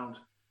the ground,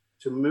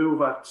 to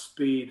move at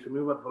speed, to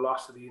move at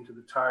velocity into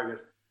the target,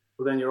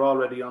 well, then you're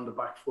already on the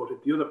back foot.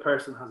 If the other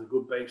person has a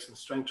good base in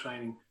strength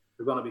training,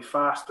 they're going to be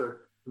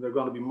faster, and they're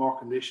going to be more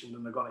conditioned,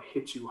 and they're going to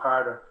hit you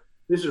harder.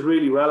 This is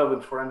really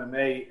relevant for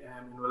MMA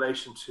in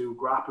relation to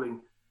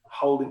grappling,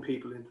 holding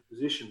people into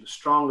position. The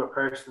stronger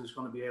person is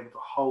going to be able to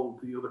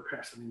hold the other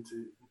person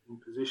in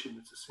position.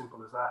 It's as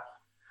simple as that.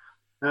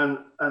 And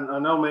I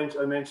know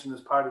I mentioned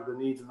as part of the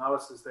needs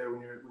analysis there when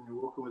you're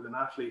working with an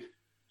athlete.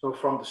 So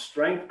from the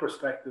strength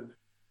perspective,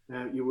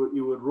 you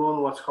would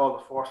run what's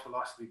called a force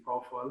velocity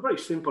profile. A very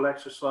simple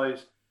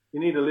exercise. You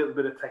need a little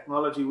bit of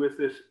technology with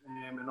it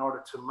in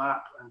order to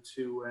map and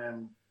to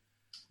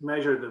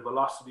measure the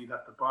velocity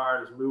that the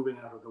bar is moving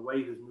at, or the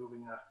weight is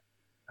moving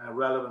at,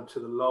 relevant to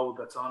the load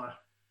that's on it.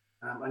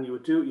 And you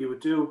would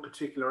do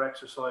particular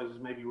exercises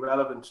maybe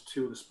relevant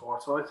to the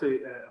sport. So I'd say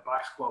a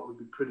back squat would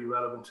be pretty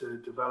relevant to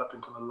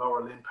developing kind of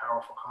lower limb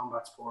power for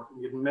combat sport.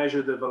 And you'd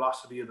measure the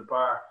velocity of the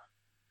bar.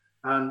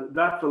 And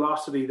that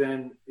velocity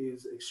then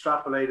is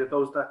extrapolated.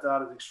 That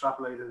data is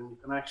extrapolated, and you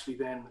can actually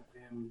then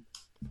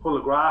pull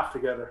a graph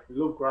together. We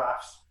love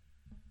graphs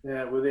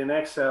within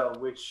Excel,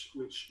 which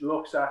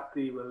looks at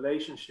the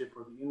relationship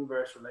or the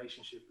inverse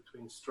relationship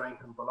between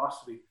strength and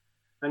velocity.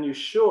 And you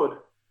should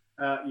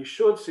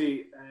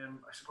see,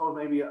 I suppose,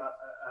 maybe a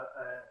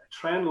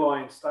trend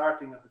line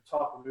starting at the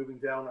top and moving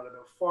down at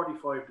about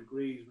 45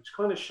 degrees, which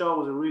kind of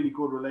shows a really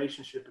good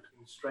relationship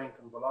between strength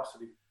and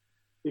velocity.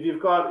 if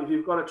you've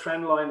got a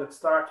trend line that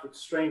starts with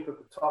strength at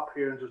the top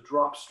here and just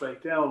drops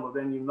straight down, well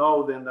then you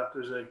know then that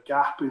there's a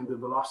gap in the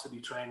velocity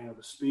training or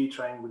the speed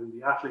training within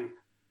the athlete,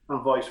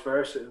 and vice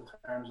versa in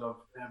terms of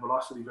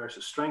velocity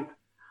versus strength.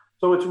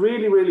 So it's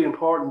really, really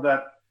important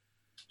that,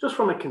 just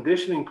from a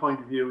conditioning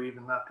point of view,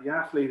 even, that the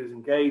athlete is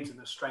engaged in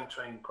a strength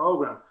training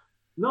program,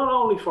 not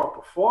only for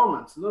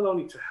performance, not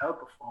only to help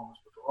performance,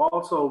 but to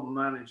also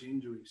manage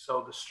injuries.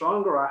 So the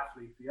stronger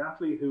athlete, the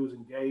athlete who's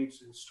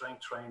engaged in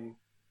strength training,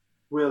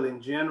 will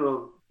in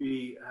general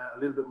be a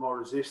little bit more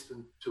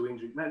resistant to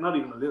injury. Not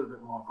even a little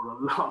bit more, but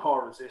a lot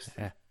more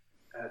resistant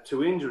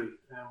to injury,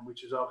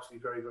 which is obviously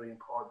very, very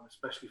important,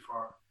 especially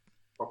for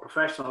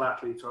professional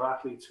athletes or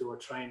athletes who are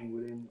training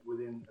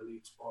within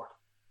elite sport.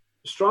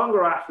 The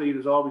stronger athlete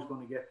is always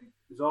going to get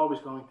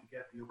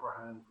the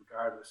upper hand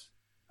regardless.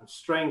 And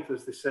strength,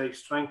 as they say,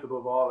 strength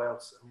above all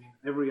else. I mean,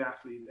 every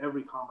athlete,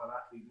 every combat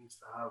athlete needs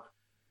to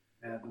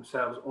have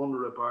themselves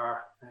under a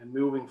bar and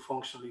moving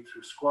functionally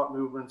through squat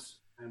movements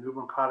and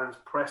movement patterns,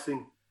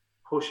 pressing,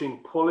 pushing,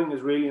 pulling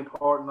is really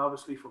important,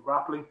 obviously, for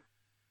grappling.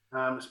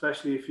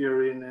 Especially if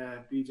you're in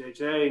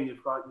BJJ and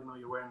you've got,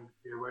 you're wearing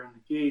the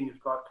gi and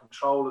you've got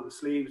control of the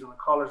sleeves and the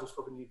collars and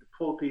stuff, and you need to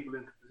pull people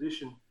into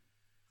position.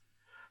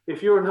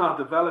 If you're not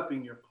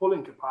developing your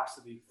pulling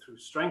capacity through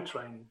strength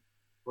training,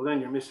 well, then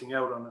you're missing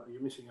out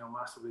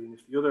massively. And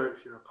if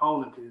your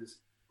opponent is,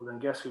 well, then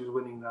guess who's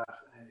winning that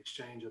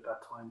exchange at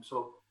that time?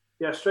 So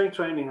yeah, strength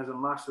training will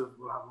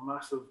have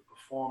massive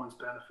performance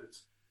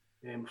benefits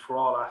for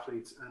all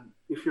athletes. And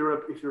if you're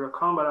a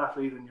combat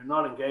athlete and you're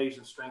not engaged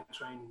in strength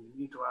training, you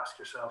need to ask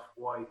yourself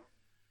why.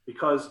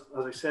 Because,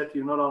 as I said to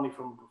you, not only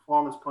from a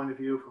performance point of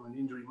view, from an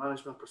injury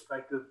management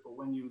perspective, but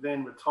when you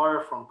then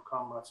retire from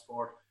combat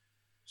sport,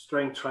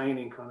 strength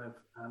training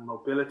and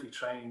mobility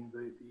training,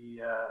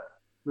 the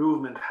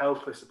movement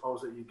help, I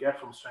suppose, that you get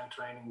from strength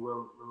training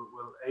will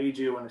aid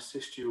you and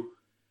assist you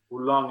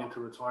long into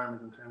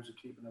retirement in terms of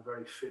keeping a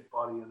very fit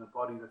body and a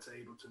body that's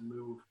able to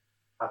move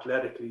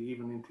athletically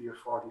even into your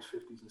 40s,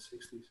 50s and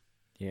 60s.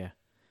 Yeah.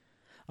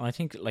 And I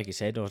think, like you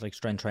said, though, like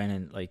strength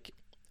training, like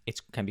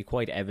it can be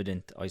quite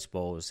evident, I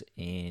suppose,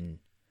 in,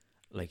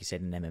 like you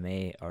said, in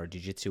MMA or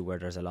jiu-jitsu, where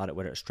there's a lot of,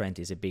 where strength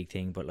is a big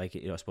thing, but like,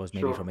 I suppose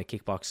maybe from a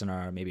kickboxing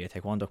or maybe a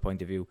taekwondo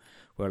point of view,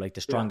 where like the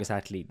strongest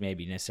athlete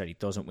maybe necessarily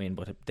doesn't win,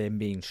 but them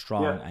being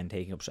strong and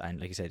taking up, and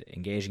like you said,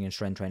 engaging in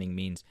strength training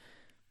means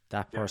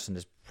that person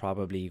is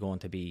probably going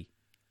to be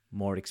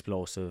more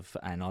explosive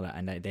and all that,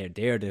 and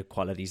they're the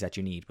qualities that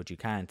you need, but you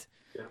can't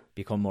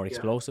become more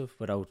explosive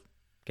without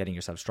getting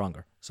yourself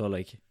stronger. So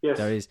like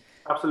there is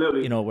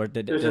absolutely, where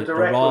the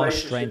raw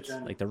strength,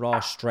 like the raw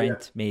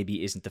strength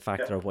maybe isn't the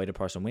factor of why the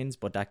person wins,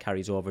 but that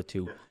carries over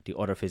to the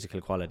other physical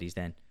qualities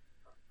then.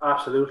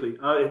 Absolutely,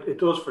 it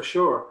does for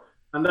sure.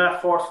 And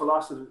that force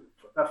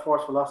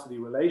velocity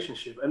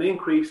relationship, an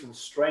increase in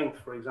strength,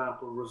 for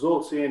example,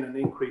 results in an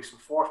increase in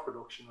force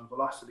production and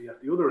velocity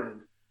at the other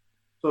end.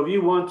 So if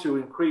you want to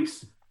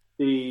increase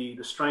the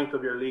strength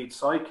of your lead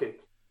sidekick,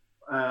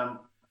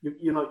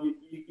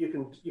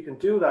 you can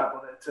do that,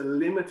 but it's a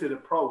limited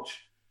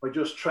approach by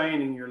just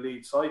training your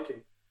lead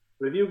sidekick.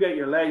 But if you get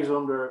your legs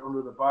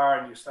under the bar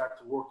and you start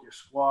to work your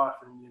squat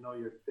and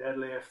your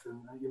deadlift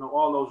and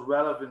all those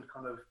relevant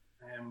kind of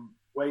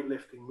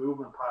weightlifting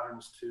movement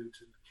patterns to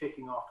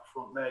kicking off the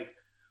front leg,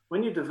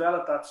 when you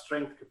develop that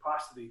strength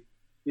capacity,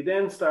 you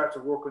then start to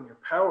work on your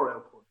power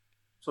output.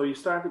 So you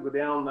start to go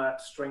down that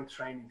strength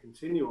training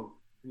continuum.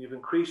 And you've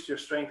increased your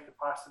strength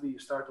capacity, you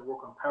start to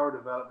work on power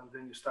development,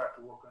 then you start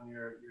to work on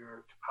your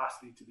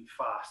capacity to be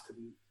fast, to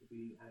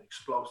be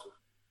explosive.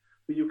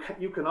 But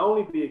you can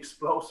only be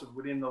explosive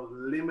within those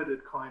limited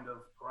kind of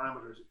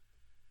parameters.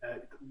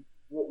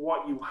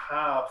 What you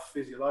have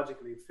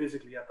physiologically,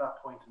 physically at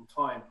that point in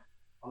time,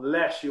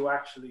 unless you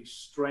actually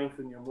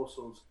strengthen your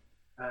muscles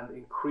and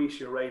increase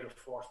your rate of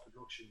force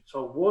production.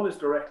 So one is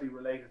directly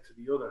related to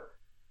the other.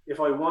 If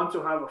I want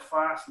to have a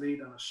fast lead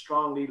and a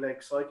strong lead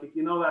leg psychic,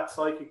 that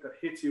psychic that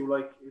hits you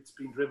like it's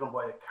been driven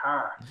by a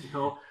car,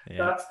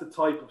 that's the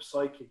type of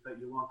psychic that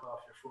you want off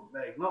your front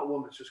leg, not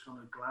one that's just going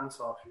to glance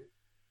off you.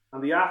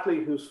 And the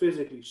athlete who's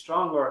physically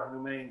stronger and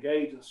who may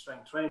engage in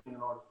strength training in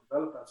order to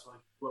develop that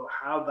psychic will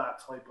have that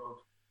type of,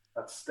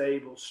 that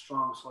stable,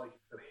 strong psychic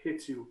that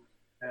hits you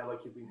like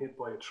you've been hit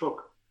by a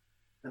truck.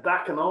 And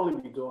that can only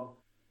be done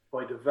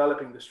by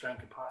developing the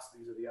strength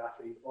capacities of the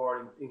athlete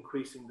or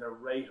increasing their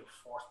rate of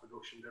force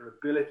production, their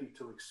ability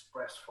to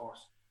express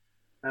force.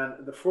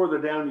 And the further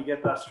down you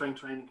get that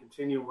strength training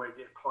continuum, where you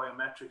get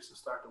plyometrics and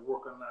start to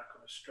work on that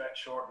kind of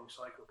stretch shortening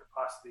cycle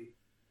capacity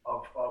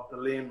of the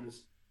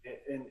limbs,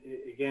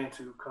 again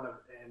to kind of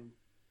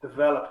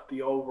develop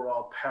the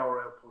overall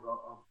power output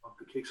of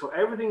the kick. So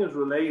everything is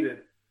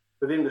related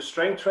within the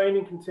strength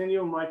training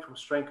continuum, right from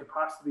strength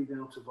capacity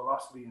down to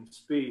velocity and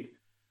speed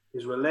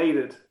is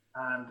related.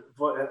 And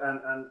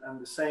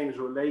the same is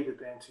related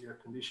then to your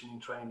conditioning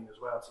training as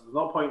well. So there's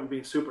no point in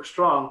being super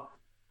strong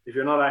if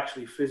you're not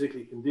actually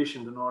physically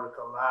conditioned in order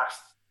to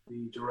last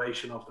the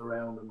duration of the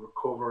round and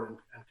recover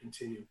and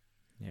continue.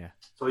 Yeah.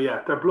 So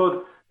yeah, they're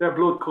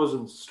blood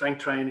cousins,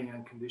 strength training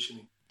and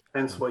conditioning.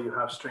 Hence why you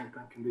have strength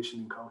and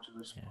conditioning coaches,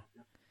 I suppose.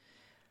 Yeah.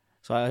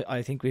 So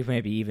I think we've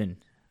maybe even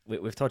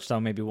we've touched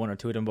on maybe one or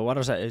two of them, but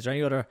is there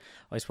any other,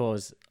 I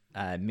suppose,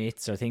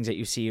 myths or things that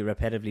you see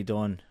repetitively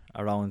done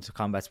around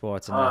combat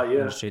sports and the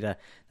industry that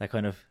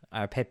kind of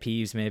are pet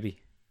peeves maybe?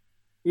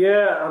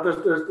 Yeah,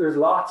 there's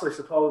lots, I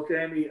suppose,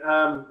 Jamie.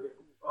 I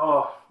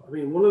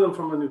mean, one of them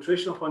from a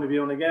nutritional point of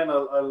view, and again,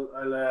 I'll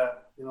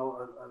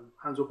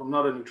hands up, I'm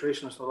not a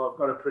nutritionist, although I've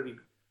got a pretty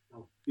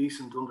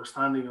decent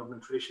understanding of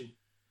nutrition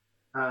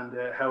and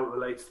how it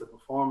relates to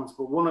performance.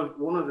 But one of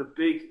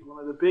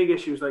the big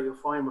issues that you'll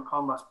find with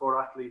combat sport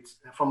athletes,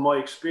 from my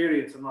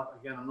experience, I'm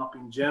not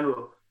being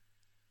general,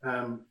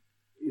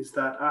 is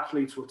that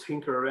athletes will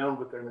tinker around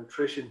with their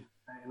nutrition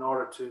in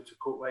order to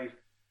cut weight,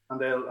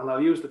 and I'll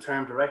use the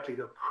term directly,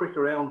 they'll prick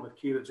around with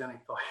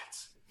ketogenic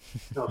diets,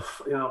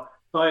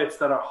 diets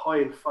that are high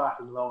in fat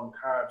and low in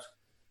carbs,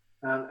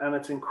 and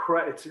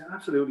it's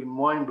absolutely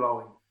mind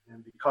blowing,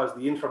 because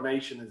the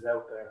information is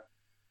out there.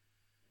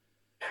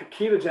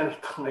 Ketogenic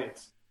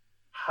diets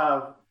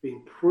have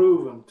been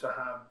proven to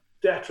have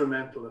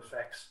detrimental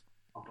effects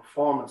on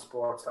performance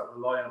sports that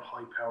rely on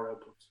high power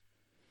outputs.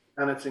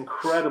 And it's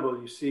incredible.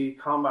 You see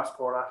combat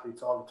sport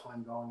athletes all the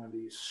time going on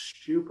these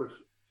stupid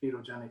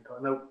ketogenic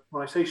diets. Now,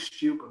 when I say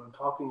stupid, I'm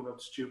talking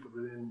about stupid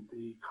within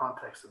the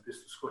context of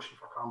this discussion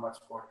for combat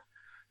sport.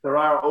 There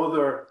are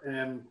other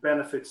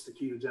benefits to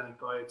ketogenic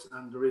diets,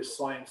 and there is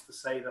science to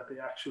say that they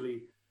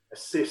actually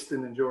assist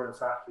in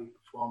endurance athlete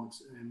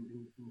performance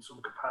in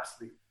some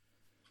capacity.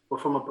 But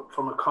from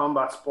a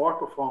combat sport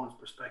performance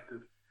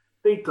perspective,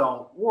 they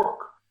don't work.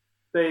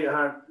 They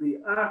are the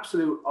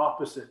absolute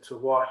opposite to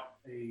what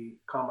a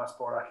combat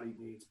sport athlete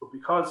needs. But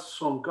because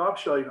some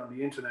gobshite on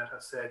the internet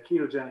has said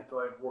ketogenic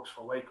diet works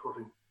for weight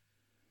cutting,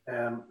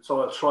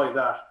 so I'll try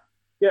that.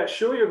 Yeah,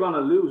 sure, you're going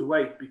to lose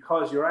weight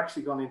because you're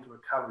actually going into a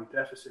calorie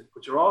deficit,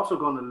 but you're also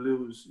going to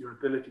lose your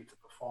ability to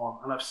perform.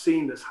 And I've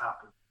seen this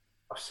happen.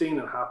 I've seen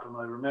it happen.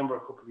 I remember a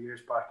couple of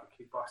years back,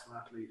 a kickboxing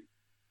athlete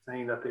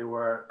saying that they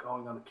were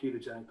going on a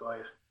ketogenic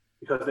diet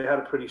because they had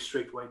a pretty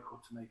strict weight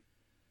cut to make,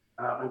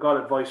 and got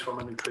advice from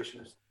a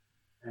nutritionist.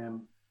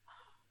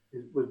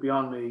 It was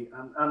beyond me,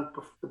 and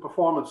the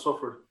performance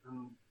suffered,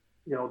 and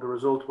the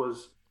result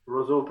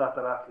that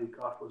athlete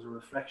got was a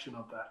reflection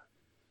of that.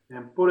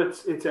 But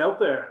it's out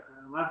there.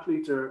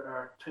 Athletes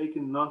are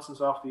taking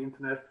nonsense off the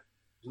internet.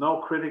 There's no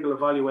critical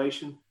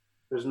evaluation.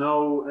 There's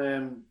no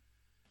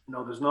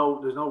there's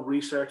no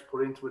research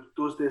put into it.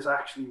 Does this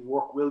actually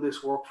work? Will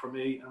this work for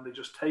me? And they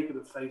just take it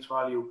at face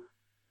value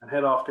and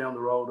head off down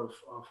the road of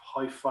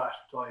high fat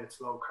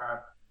diets, low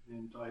carb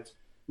diets.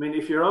 I mean,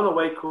 if you're on a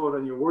weight cut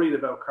and you're worried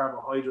about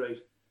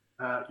carbohydrate,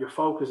 your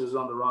focus is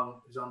on the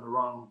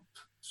wrong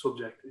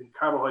subject.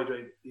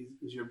 Carbohydrate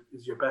is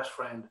your best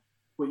friend,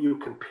 but you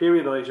can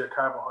periodize your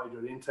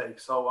carbohydrate intake.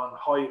 So on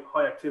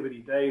high activity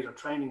days or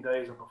training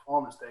days or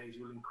performance days,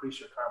 you'll increase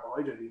your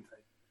carbohydrate intake.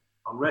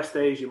 On rest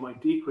days, you might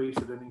decrease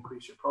it and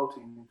increase your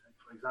protein intake,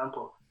 for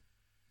example.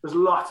 There's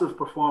lots of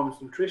performance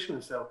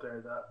nutritionists out there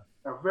that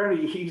are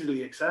very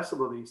easily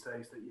accessible these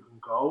days, that you can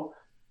go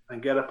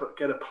and get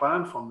a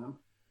plan from them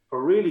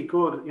for really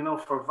good,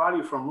 for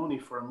value for money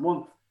for a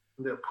month,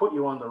 and they'll put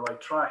you on the right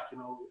track.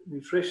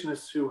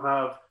 Nutritionists who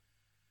have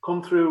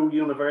come through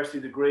university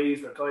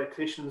degrees, they're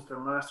dietitians, they're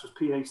masters,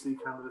 PhD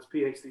candidates,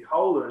 PhD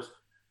holders,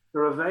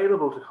 they're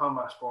available to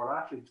combat sport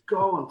athletes.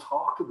 Go and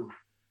talk to them.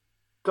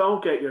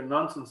 Don't get your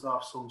nonsense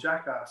off some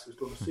jackass who's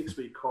done a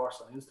 6-week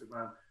course on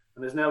Instagram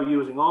and is now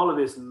using all of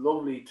this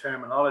lovely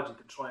terminology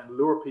to try and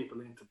lure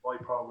people in to buy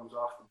programs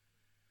off them,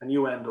 and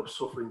you end up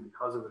suffering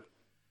because of it.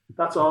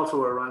 That's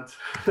also a rant.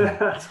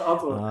 That's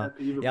also a rant.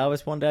 Yeah, I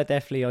was one that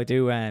definitely I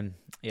do.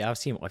 I've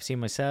seen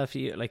myself.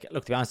 Look,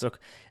 to be honest, a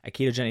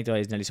ketogenic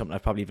diet is nearly something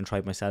I've probably even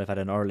tried myself at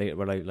an early,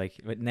 where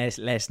with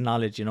less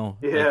knowledge,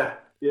 Yeah.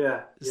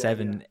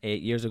 7-8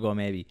 years ago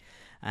maybe.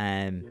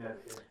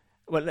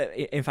 Well,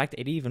 in fact,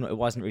 it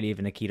wasn't really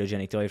even a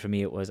ketogenic diet for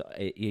me. It was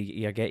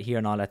you get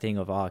hearing all that thing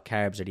of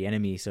carbs are the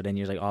enemy. So then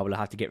you're like, well, I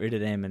have to get rid of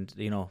them, and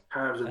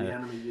carbs are the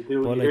enemy. You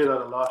hear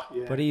that a lot.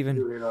 Yeah, but even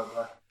you hear that a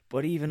lot.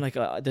 But even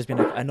there's been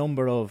a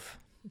number of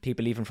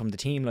people even from the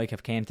team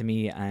have came to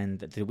me, and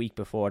the week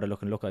before they're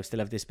looking, look, I still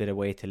have this bit of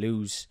weight to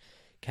lose.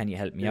 Can you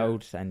help me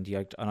out? And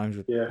I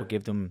would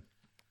give them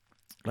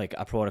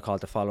a protocol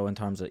to follow in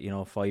terms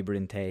of fiber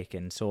intake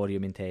and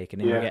sodium intake,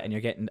 and then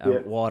you're getting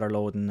water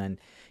loading, and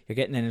you're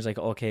getting in. It's like,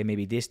 okay,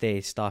 maybe this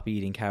day stop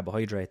eating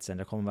carbohydrates, and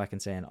they're coming back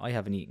and saying, I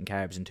haven't eaten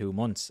carbs in 2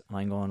 months, and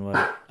I'm going,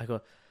 well, I go,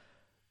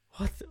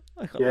 what?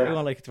 You're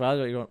going what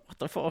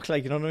the fuck?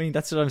 You know what I mean?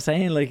 That's what I'm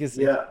saying. It's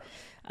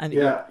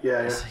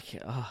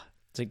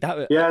like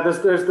that. Yeah,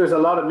 there's a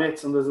lot of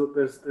myths, and there's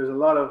a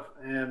lot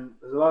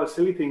of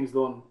silly things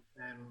done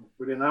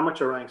within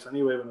amateur ranks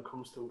anyway when it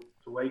comes to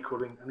weight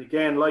cutting. And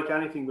again, like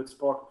anything with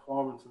sport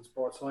performance and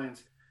sport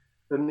science,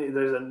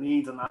 there's a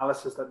needs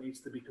analysis that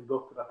needs to be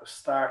conducted at the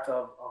start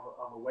of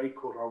a weight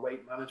cut or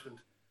weight management.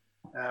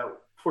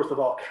 First of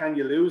all, can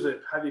you lose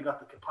it? Have you got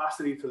the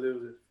capacity to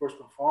lose it? First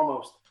and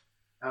foremost,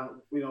 and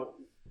obviously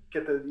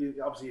you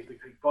have to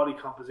take body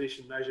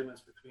composition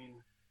measurements between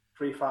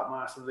free fat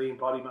mass and lean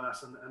body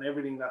mass and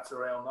everything that's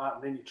around that.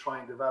 And then you try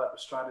and develop a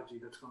strategy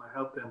that's going to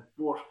help them,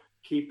 but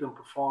keep them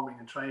performing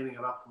and training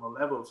at optimal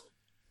levels.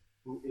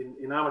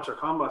 In amateur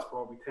combat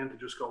sport, we tend to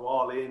just go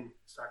all in,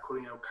 start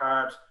cutting out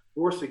carbs.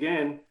 Worse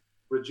again,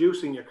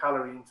 reducing your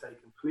calorie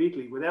intake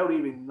completely without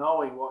even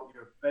knowing what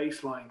your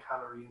baseline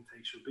calorie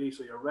intake should be.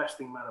 So your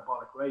resting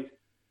metabolic rate.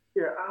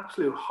 Here are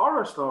absolute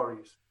horror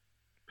stories.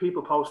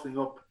 People posting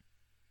up,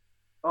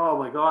 oh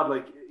my God,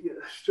 like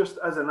just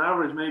as an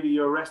average, maybe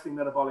your resting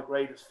metabolic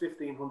rate is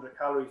 1,500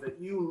 calories that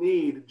you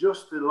need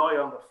just to lie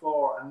on the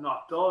floor and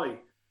not die.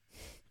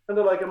 And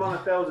they're like, I'm on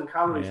 1,000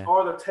 calories,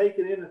 or they're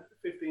taking in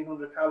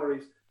 1,500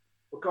 calories,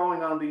 but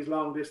going on these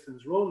long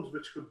distance runs,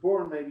 which could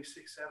burn maybe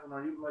 6, 7,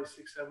 or utilize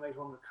 6, 7,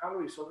 800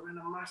 calories. So they're in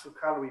a massive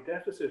calorie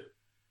deficit.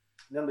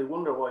 And then they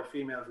wonder why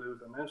females lose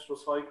their menstrual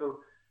cycle.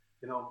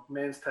 You know,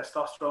 men's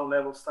testosterone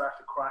levels start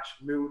to crash,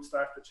 mood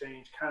starts to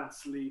change, can't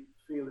sleep,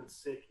 feeling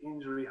sick,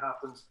 injury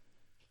happens.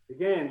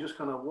 Again, just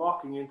kind of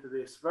walking into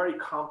this very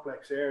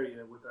complex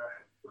area with their,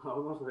 I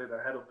wasn't say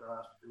their head up their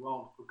ass, but they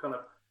won't, but kind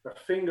of their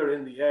finger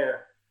in the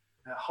air,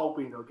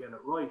 hoping they'll get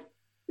it right.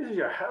 This is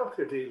your health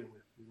you're dealing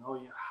with. You know,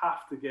 you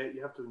have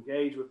to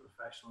engage with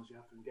professionals. You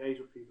have to engage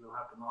with people who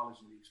have the knowledge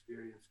and the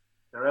experience.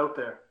 They're out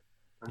there.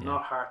 They're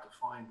not hard to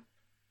find.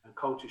 And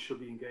coaches should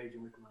be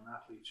engaging with them, and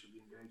athletes should be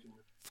engaging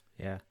with them.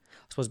 Yeah,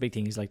 I suppose the big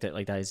thing is like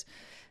that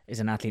is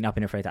an athlete not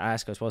being afraid to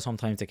ask. I suppose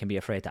sometimes they can be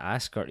afraid to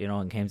ask, or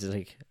in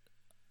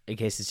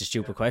case it's a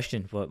stupid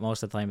question, but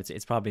most of the time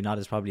it's probably not.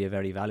 It's probably a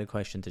very valid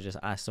question to just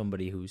ask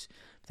somebody who's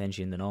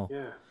potentially in the know.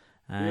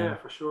 Yeah,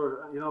 for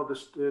sure. You know,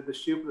 the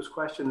stupidest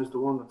question is the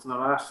one that's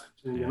not asked.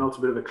 You know, it's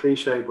a bit of a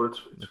cliche, but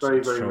it's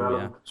very true,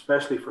 relevant,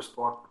 especially for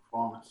sport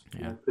performance.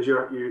 Because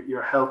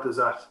your health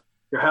is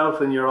your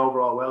health and your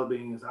overall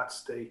well-being is at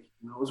stake.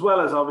 You know, as well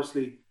as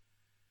obviously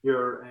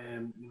your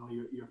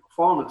your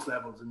performance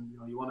levels, and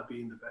you want to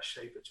be in the best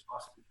shape that you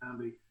possibly can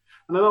be.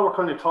 And I know we're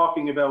kind of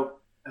talking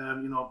about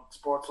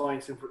sports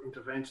science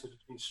interventions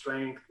between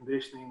strength,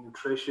 conditioning,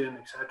 nutrition,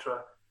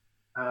 etc.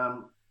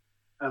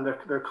 And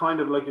they're kind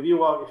of like, if you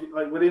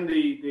like within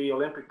the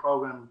Olympic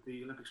program,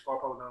 the Olympic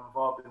sport program I'm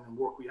involved in and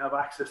work, we have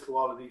access to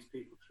all of these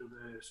people through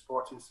the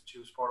Sports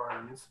Institute, Sport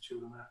Ireland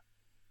Institute, and that.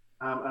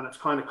 And it's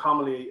kind of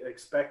commonly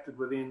expected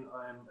within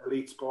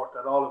elite sport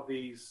that all of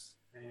these,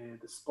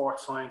 the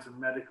sports science and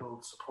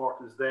medical support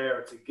is there.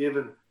 It's a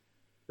given.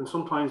 Can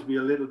sometimes be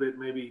a little bit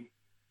maybe,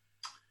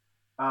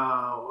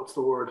 what's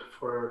the word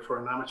for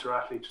an amateur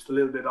athlete? Just a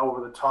little bit over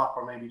the top,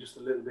 or maybe just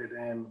a little bit,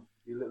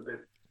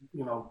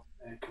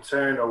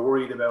 concerned or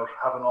worried about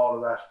having all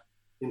of that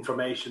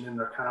information in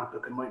their camp,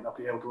 that they might not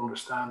be able to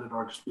understand it,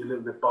 or just be a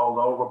little bit bowled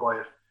over by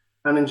it.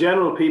 And in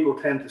general, people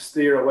tend to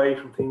steer away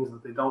from things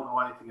that they don't know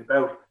anything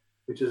about,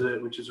 which is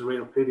a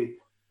real pity.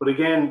 But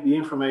again, the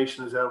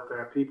information is out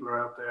there, people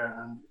are out there,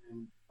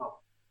 and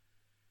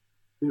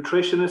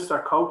nutritionists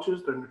are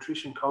coaches, they're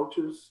nutrition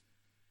coaches,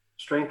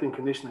 strength and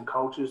conditioning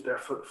coaches. Their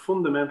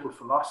fundamental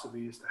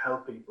philosophy is to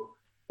help people.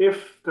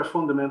 If their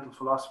fundamental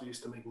philosophy is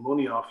to make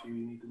money off you,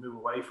 you need to move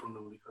away from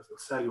them, because they'll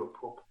sell you a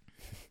pup.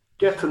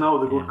 Get to know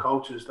the good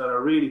coaches that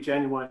are really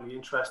genuinely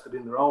interested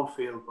in their own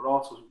field, but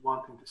also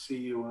wanting to see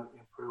you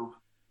improve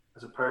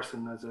as a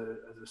person, as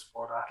a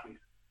sport athlete.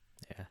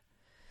 Yeah.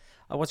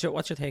 What's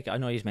your take? I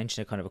know you've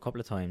mentioned it kind of a couple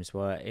of times,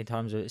 but in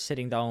terms of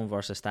sitting down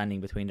versus standing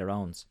between the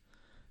rounds.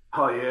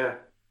 Oh yeah.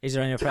 Is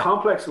there any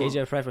complex one? Is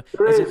there a preference?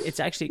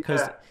 It's actually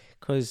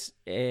because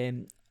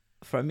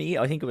for me,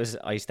 I think it was,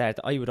 I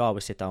would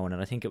always sit down,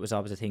 and I think it was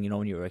always a thing,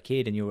 when you were a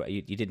kid and you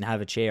didn't have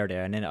a chair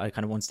there, and then I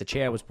kind of, once the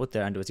chair was put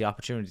there and there was the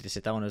opportunity to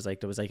sit down,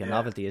 there was like a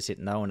novelty of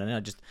sitting down, and then I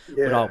just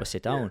would always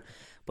sit down.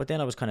 But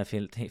then I was kind of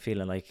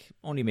feeling like,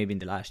 only maybe in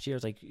the last year,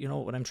 it's like,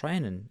 when I'm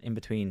training in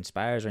between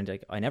spars, or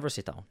I never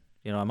sit down.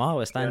 I'm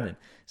always standing.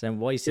 So then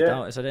why sit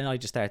down? So then I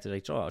just started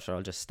like, sure,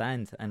 I'll just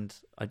stand, and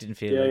I didn't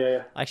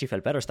feel I actually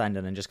felt better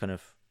standing and just kind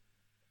of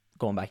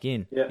going back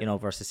in,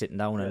 versus sitting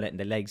down and letting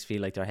the legs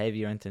feel like they're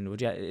heavy or anything.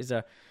 Would you? Is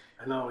there?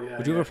 I know. Yeah.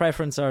 Would you have a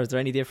preference, or is there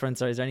any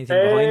difference, or is there anything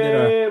behind it?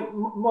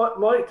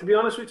 Or? To be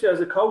honest with you,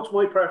 as a coach,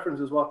 my preference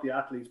is what the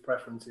athlete's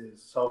preference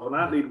is. So if an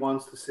athlete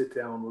wants to sit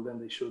down, well, then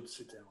they should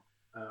sit down,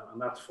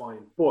 and that's fine.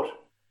 But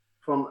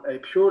from a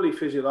purely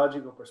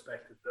physiological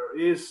perspective, there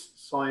is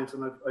science,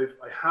 and I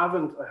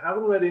haven't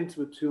read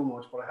into it too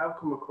much, but I have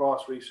come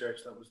across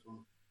research that was done,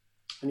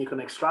 and you can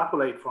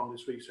extrapolate from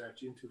this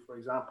research into, for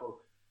example,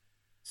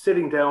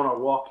 sitting down or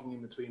walking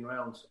in between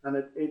rounds. And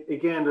it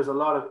again, there's a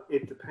lot of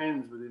it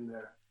depends within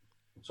there.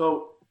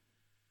 So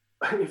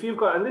if you've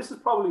got, and this is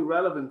probably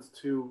relevant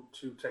to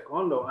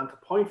taekwondo and to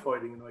point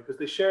fighting in a way, because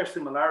they share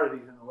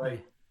similarities in a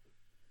way.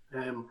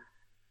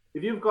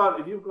 If you've got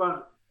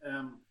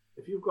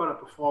a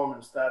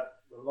performance that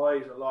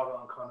relies a lot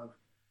on kind of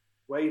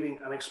waiting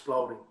and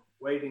exploding,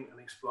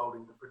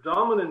 the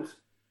predominant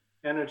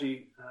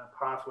energy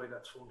pathway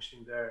that's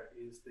functioning there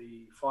is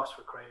the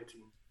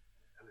phosphocreatine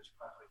energy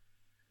pathway.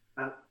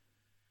 And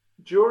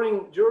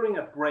during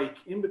a break,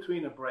 in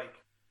between a break,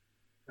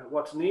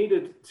 what's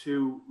needed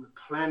to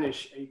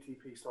replenish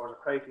ATP stores or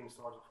creatine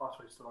stores or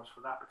phosphate stores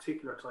for that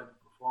particular type of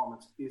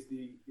performance is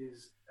the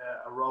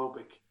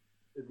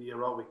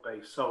aerobic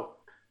base. So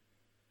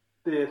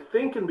the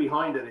thinking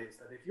behind it is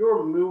that if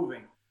you're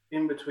moving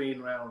in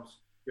between rounds,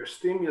 you're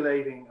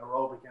stimulating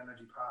aerobic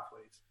energy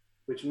pathways,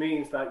 which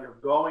means that you're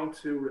going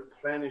to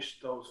replenish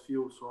those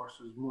fuel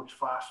sources much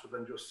faster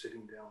than just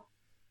sitting down.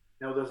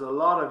 Now, there's a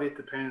lot of it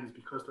depends,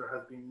 because there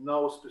has been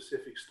no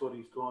specific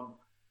studies done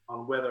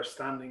on whether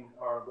standing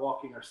or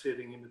walking or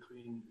sitting in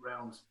between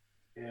rounds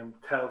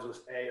tells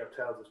us A or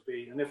tells us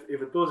B. And if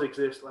it does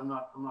exist, I'm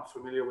not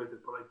familiar with it,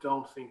 but I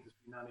don't think there's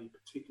been any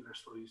particular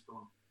studies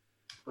done.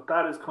 But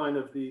that is kind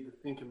of the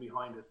thinking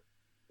behind it.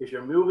 If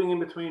you're moving in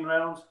between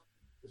rounds,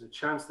 there's a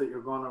chance that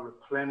you're going to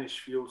replenish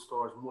fuel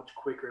stores much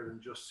quicker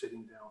than just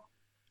sitting down.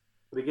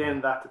 But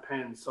again, that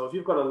depends. So if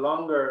you've got a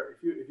longer,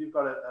 if you've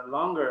got a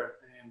longer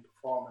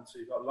performance, so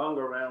you've got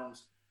longer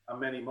rounds and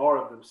many more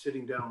of them,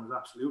 sitting down is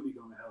absolutely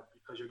going to help,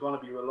 because you're going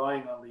to be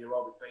relying on the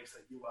aerobic base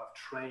that you have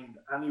trained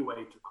anyway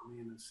to come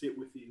in and sit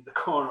with you in the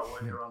corner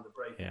while you're on the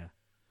break. Yeah.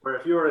 Where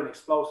if you're an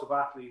explosive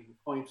athlete in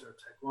points or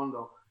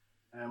taekwondo,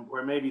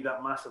 where maybe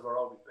that massive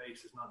aerobic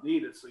base is not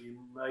needed, so you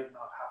might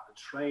not have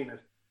to train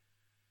it,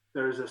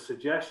 there's a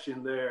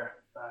suggestion there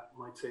that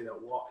might say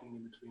that walking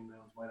in between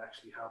rounds might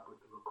actually help with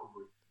the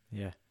recovery.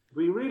 Yeah. It'd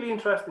be a really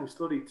interesting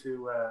study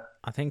to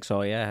I think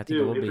so, yeah. I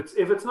think it would be.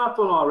 If it's not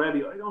done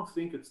already, I don't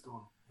think it's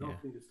done. I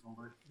don't think it's done,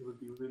 but it would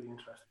be really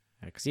interesting.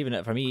 Because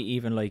even for me,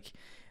 even like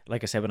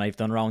I said, when I've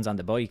done rounds on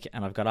the bike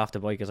and I've got off the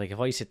bike, it's like if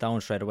I sit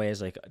down straight away,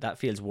 it's like that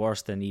feels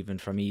worse than even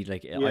for me.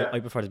 Like I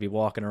prefer to be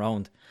walking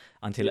around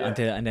until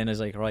and then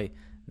it's like, right,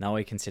 now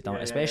I can sit down.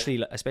 Especially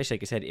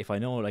like I said, if I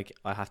know like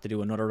I have to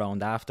do another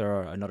round after,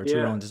 or another 2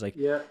 rounds, it's like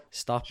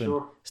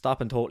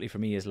stopping totally for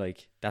me is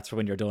like, that's for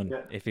when you're done.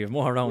 If you have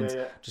more rounds,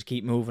 just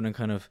keep moving and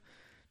kind of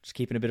just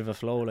keeping a bit of a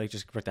flow, like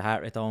just put the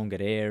heart rate down,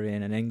 get air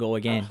in, and then go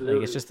again. Absolutely.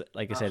 Like it's just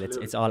like I said,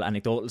 it's all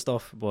anecdotal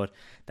stuff, but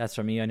that's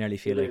for me. I nearly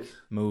feel like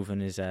moving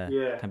is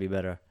can be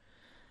better.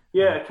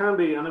 Yeah, it can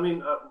be. And I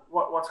mean,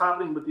 what's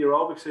happening with the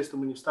aerobic system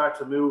when you start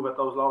to move at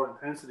those lower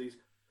intensities,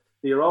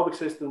 the aerobic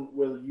system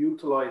will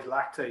utilize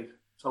lactate,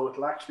 so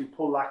it'll actually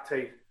pull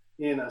lactate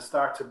in and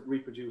start to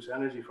reproduce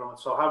energy from it.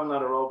 So having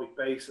that aerobic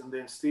base and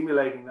then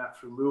stimulating that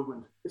through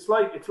movement, it's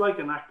like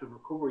an active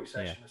recovery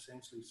session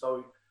essentially.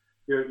 So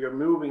you're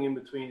moving in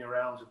between your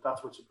rounds if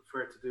that's what you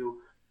prefer to do,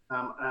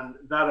 and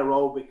that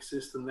aerobic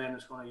system then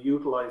is going to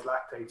utilize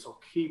lactate, so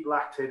keep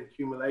lactate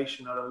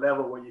accumulation at a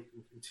level where you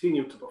can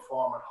continue to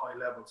perform at high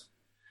levels.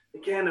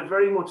 Again, it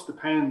very much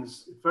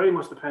depends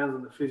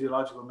on the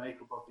physiological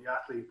makeup of the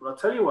athlete, but I'll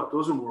tell you what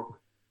doesn't work.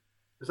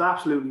 There's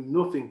absolutely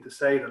nothing to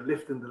say that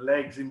lifting the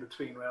legs in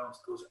between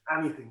rounds does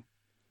anything,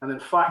 and in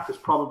fact it's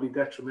probably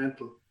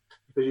detrimental,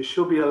 because you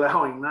should be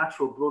allowing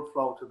natural blood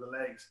flow to the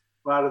legs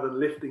rather than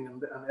lifting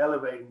and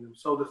elevating them.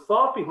 So the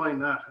thought behind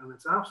that, and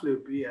it's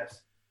absolute BS,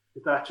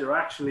 is that you're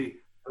actually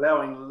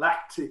allowing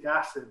lactic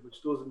acid,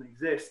 which doesn't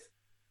exist,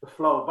 to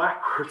flow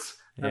backwards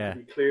and to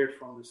be cleared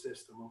from the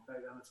system. Okay,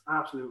 and it's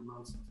absolute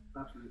nonsense.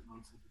 Absolute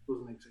nonsense. It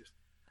doesn't exist.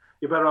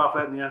 You're better off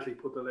letting the athlete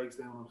put their legs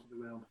down onto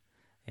the ground.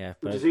 Yeah,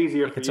 which is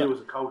easier for you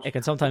as a coach. It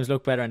can sometimes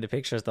look better in the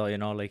pictures, though. You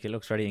know, like it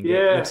looks very engaging.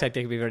 It looks like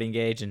they can be very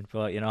engaging,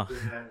 but you know.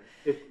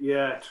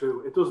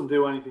 True. It doesn't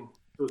do anything.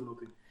 It does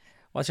nothing.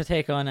 What's your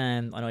take on? I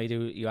know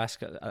you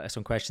ask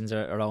some questions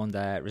around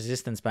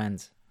resistance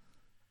bands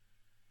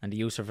and the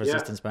use of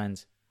resistance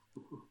bands.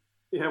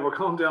 Yeah, we're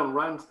going down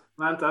rant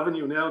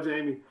avenue now,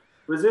 Jamie.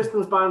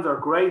 Resistance bands are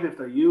great if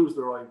they're used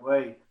the right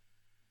way.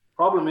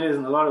 Problem is,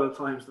 and a lot of the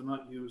times they're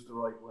not used the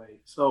right way.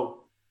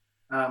 So,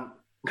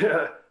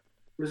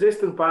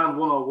 resistance band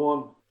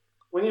 101.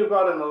 When you've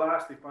got an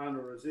elastic band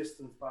or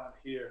resistance band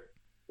here,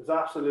 there's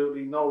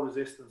absolutely no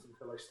resistance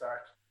until I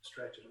start to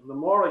stretch it. And the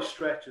more I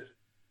stretch it,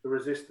 the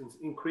resistance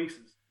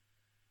increases.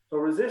 So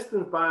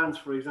resistance bands,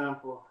 for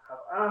example,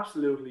 have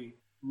absolutely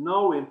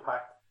no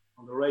impact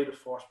on the rate of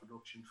force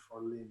production for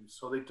limbs.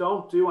 So they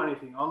don't do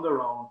anything on their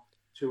own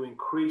to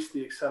increase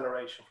the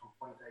acceleration from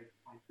point A to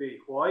point B.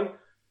 Why?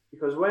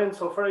 Because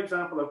for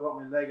example, I've got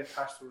my leg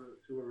attached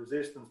to a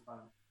resistance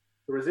band.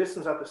 The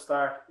resistance at the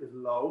start is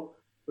low,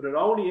 but it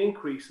only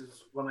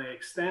increases when I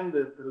extend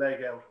the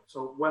leg out.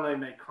 So when I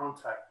make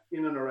contact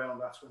in and around,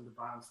 that's when the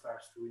band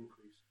starts to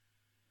increase.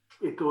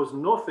 It does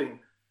nothing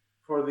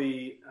for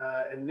the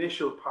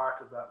initial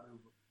part of that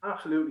movement.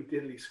 Absolutely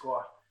diddly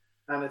squat.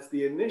 And it's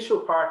the initial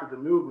part of the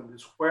movement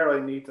is where I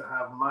need to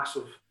have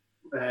massive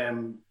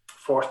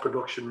force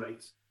production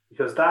rates,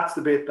 because that's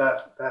the bit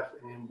that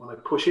when I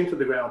push into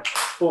the ground,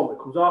 boom, it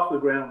comes off the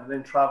ground and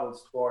then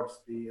travels towards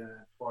the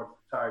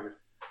target.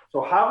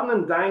 So having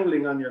them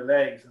dangling on your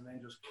legs and then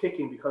just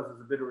kicking because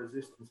there's a bit of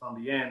resistance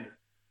on the end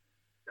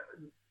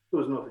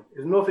does nothing.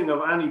 It's nothing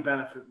of any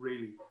benefit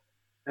really.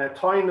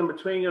 Tying them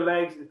between your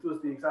legs, it does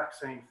the exact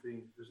same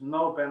thing. There's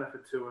no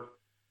benefit to it.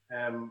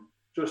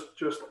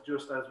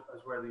 Just as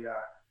where they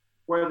are.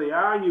 Where they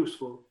are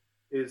useful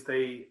is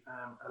they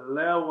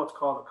allow what's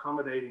called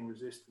accommodating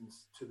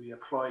resistance to be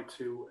applied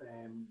to,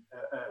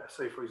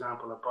 say for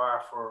example, a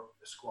bar for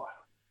a squat.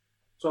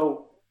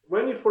 So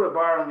when you put a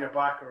bar on your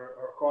back or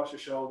across your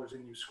shoulders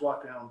and you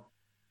squat down,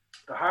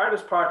 the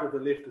hardest part of the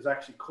lift is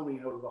actually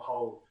coming out of the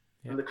hole.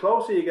 Yeah. And the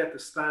closer you get to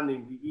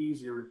standing, the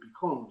easier it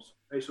becomes.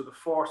 Okay, so the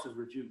force is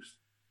reduced.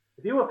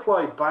 If you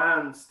apply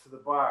bands to the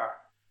bar,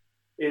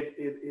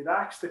 it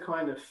acts to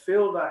kind of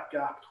fill that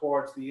gap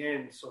towards the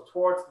end. So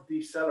towards the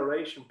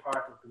deceleration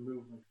part of the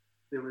movement,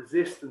 the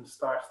resistance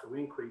starts to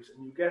increase,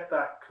 and you get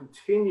that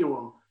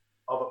continuum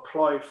of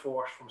applied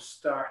force from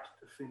start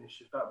to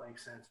finish, if that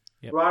makes sense.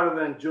 Yep. Rather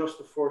than just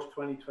the first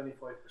 20-25%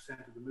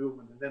 of the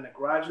movement. And then it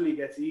gradually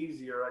gets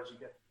easier as you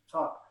get to the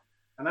top.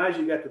 And as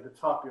you get to the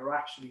top, you're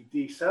actually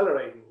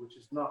decelerating, which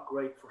is not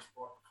great for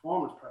sport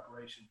performance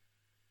preparation.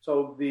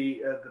 So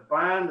the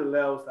band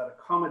allows that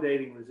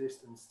accommodating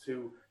resistance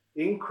to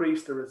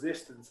increase the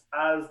resistance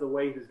as the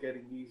weight is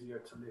getting easier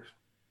to lift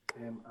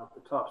at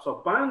the top.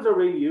 So bands are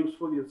really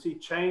useful. You'll see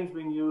chains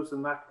being used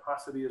in that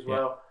capacity as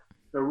well.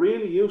 They're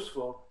really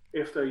useful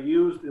if they're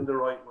used in the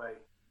right way.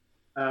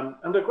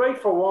 And they're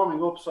great for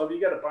warming up. So if you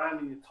get a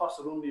band and you toss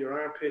it under your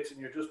armpits and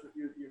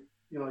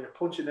you're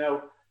punching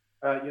out,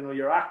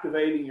 you're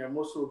activating your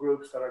muscle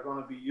groups that are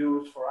going to be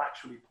used for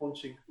actually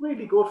punching.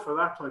 Really good for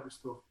that type of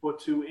stuff.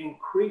 But to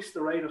increase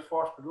the rate of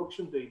force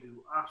production, they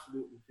do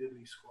absolutely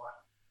diddly squat.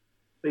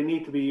 They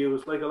need to be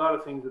used, like a lot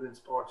of things within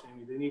sports,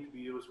 Amy, they need to be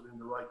used within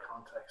the right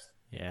context.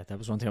 Yeah, that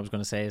was one thing I was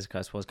going to say, is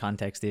because I suppose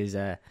context is,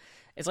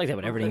 it's like that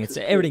with everything. It's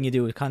everything you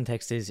do with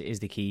context is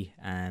the key.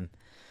 And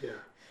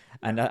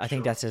I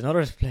think that's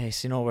another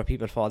place, where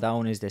people fall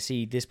down, is they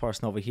see this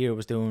person over here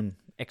was doing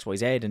X, Y,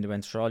 Z, and they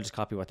went, sure, I'll just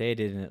copy what they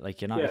did. And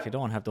if you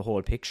don't have the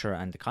whole picture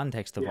and the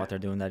context of what they're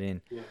doing that in,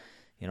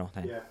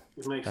 then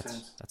it makes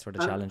sense. That's where the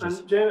challenge is.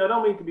 And Jamie, I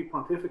don't mean to be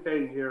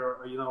pontificating here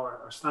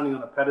or standing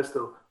on a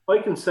pedestal. I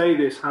can say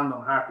this hand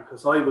on heart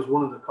because I was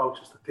one of the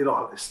coaches that did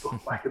all of this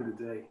stuff back in the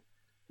day.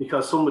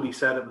 Because somebody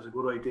said it was a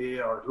good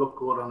idea or it looked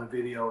good on a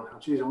video,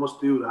 and geez, I must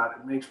do that.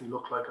 It makes me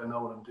look like I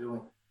know what I'm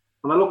doing.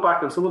 When I look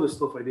back on some of the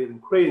stuff I did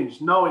and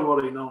cringe, knowing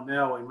what I know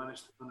now, I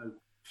managed to kind of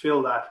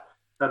fill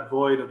that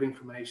void of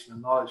information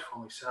and knowledge for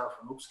myself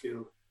and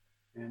upskill.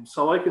 And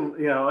so I can,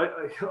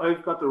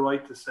 I've got the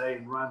right to say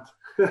and rant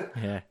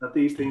that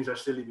these things are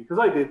silly because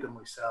I did them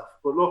myself.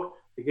 But look,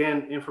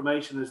 again,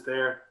 information is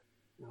there.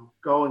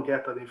 Go and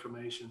get that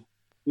information.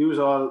 Use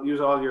all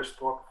your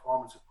sport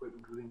performance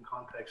equipment within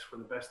context for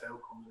the best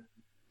outcomes.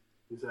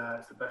 Is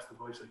the best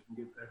advice I can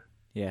give there.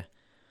 Yeah.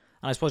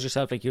 And I suppose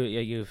yourself, like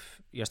you're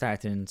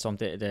starting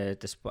something,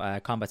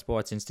 the Combat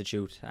Sports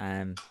Institute.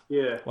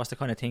 What's the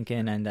kind of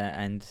thinking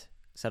and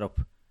setup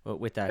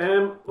with that?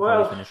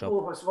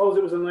 I suppose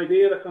it was an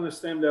idea that kind of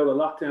stemmed out of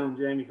lockdown,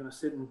 Jamie, kind of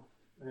sitting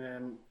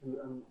in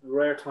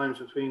rare times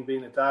between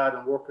being a dad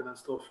and working and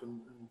stuff, and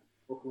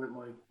working with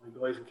my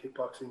guys in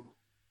kickboxing.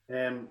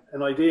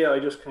 An idea I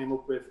just came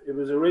up with. It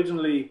was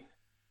originally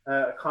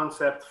a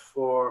concept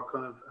for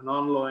kind of an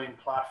online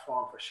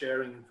platform for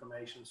sharing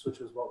information, such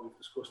as what we've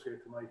discussed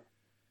here tonight.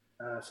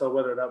 So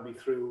whether that be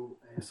through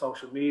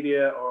social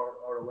media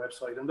or a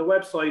website. And the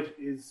website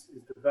is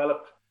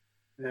developed.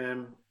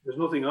 There's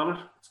nothing on it.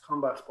 It's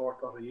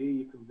combatsport.ie.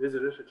 You can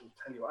visit it. It'll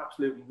tell you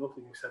absolutely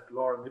nothing except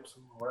Lorem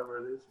Ipsum or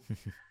whatever it is.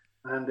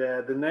 And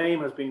the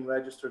name has been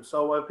registered.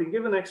 So I've been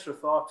giving extra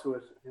thought to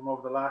it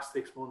over the last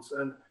 6 months.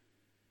 And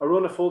I did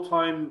run a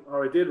full-time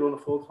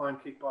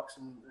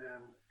kickboxing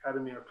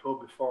academy or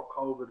club before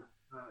COVID.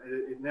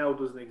 It now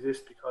doesn't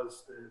exist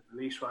because the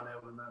lease ran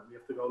out and that. We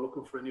have to go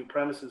looking for a new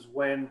premises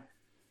when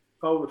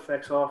COVID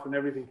affects off and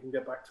everything can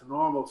get back to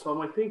normal. So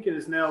my thinking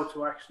is now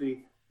to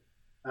actually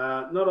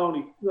not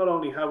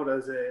only have it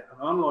as an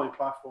online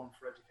platform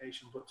for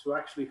education, but to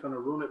actually kind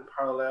of run it in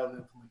parallel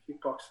into my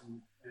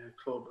kickboxing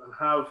club and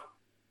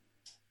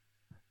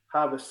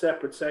have a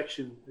separate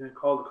section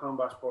called the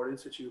Combat Sport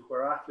Institute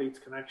where athletes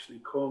can actually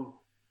come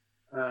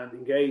and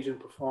engage in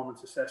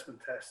performance assessment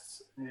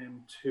tests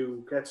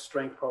to get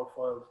strength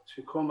profiled,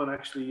 to come and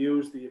actually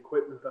use the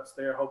equipment that's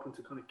there, hoping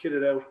to kind of kit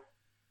it out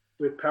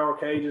with power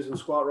cages and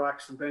squat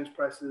racks and bench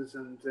presses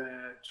and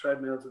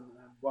treadmills and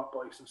watt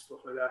bikes and stuff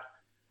like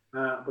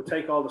that. But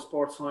take all the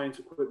sports science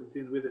equipment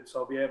in with it,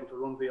 so I'll be able to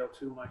run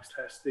VO2 max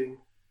testing,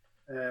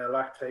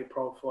 lactate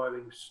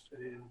profiling,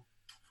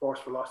 force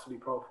velocity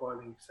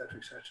profiling, etc.,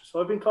 etc. So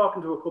I've been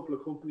talking to a couple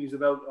of companies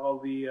about all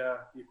the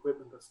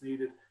equipment that's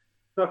needed.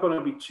 It's not going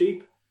to be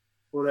cheap,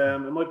 but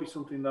it might be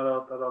something that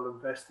I'll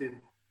invest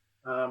in.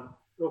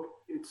 Look,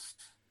 it's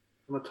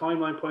from a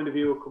timeline point of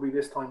view, it could be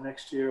this time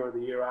next year or the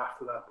year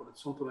after that, but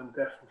it's something I'm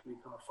definitely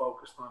kind of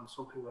focused on,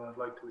 something that I'd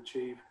like to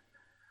achieve.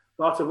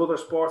 Lots of other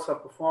sports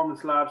have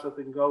performance labs that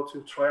they can go to,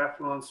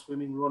 triathlon,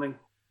 swimming, running.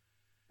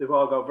 They've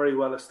all got very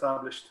well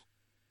established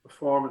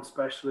performance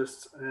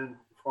specialists and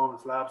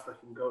performance labs that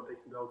they can go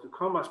to.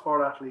 Combat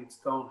sport athletes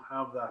don't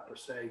have that per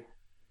se.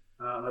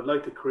 And I'd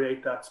like to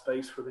create that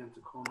space for them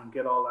to come and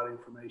get all that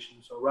information.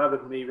 So rather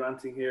than me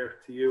ranting here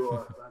to you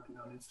or ranting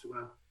on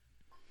Instagram,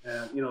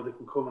 they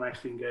can come and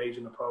actually engage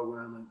in the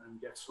program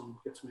and get some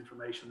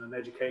information and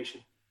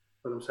education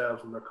for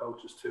themselves and their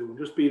coaches too. And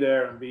just be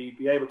there and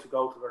be able to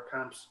go to their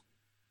camps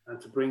and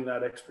to bring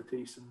that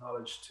expertise and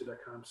knowledge to their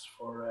camps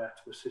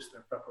to assist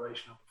their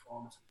preparation and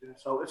performance.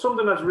 So it's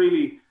something that's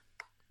really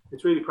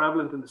It's really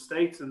prevalent in the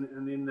States and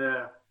in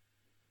the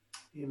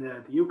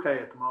UK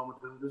at the moment.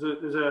 And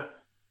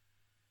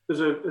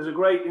there's a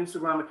great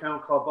Instagram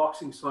account called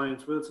Boxing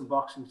Science, Wilson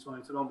Boxing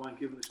Science. I don't mind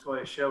giving this guy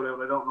a shout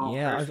out. I don't know.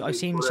 Yeah, I've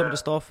seen some of the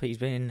stuff he's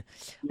been.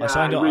 Yeah, I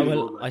signed up.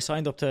 really I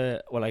signed up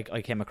to. Well, I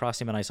came across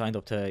him and I signed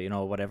up to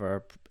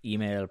whatever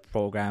email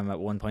program at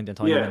one point in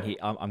time. Yeah. And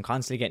I'm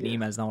constantly getting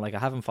emails now. Like I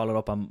haven't followed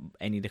up on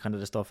any of the kind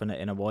of the stuff in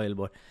a while,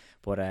 but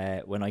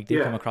when I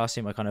did come across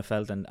him, I kind of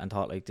felt and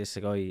thought like this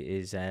guy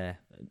is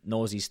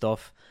knows his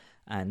stuff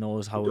and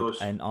knows how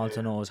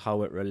knows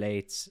how it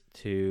relates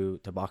to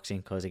boxing,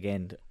 because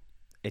again,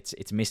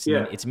 it's missing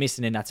it's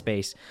missing in that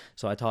space.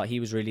 So I thought some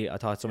of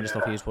the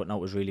stuff he was putting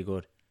out was really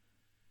good.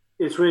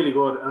 It's really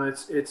good, and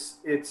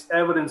it's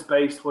evidence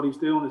based. What he's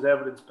doing is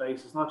evidence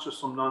based. It's not just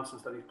some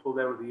nonsense that he's pulled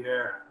out of the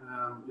air.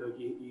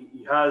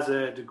 He has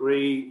a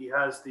degree. He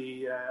has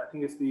I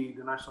think it's the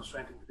National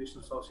Strength and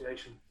Conditioning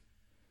Association.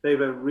 They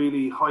have a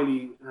really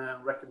highly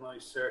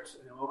recognised cert.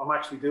 I'm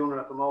actually doing it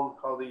at the moment,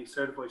 called the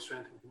Certified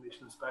Strength and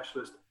Conditioning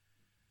Specialist.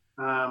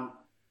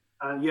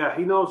 And yeah,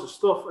 he knows his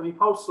stuff, and he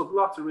posts up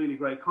lots of really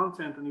great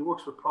content, and he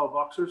works with pro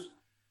boxers.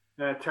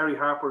 Terry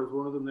Harper is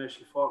one of them there.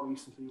 She fought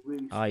recently.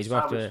 Really he's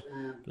worked with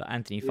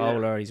Anthony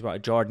Fowler. He's worked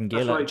with Jordan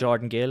Gill. Right.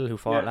 Jordan Gill, who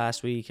fought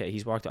last week. I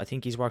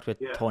think he's worked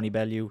with Tony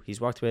Bellew.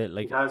 He's worked with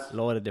a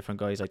lot of different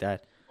guys like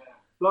that.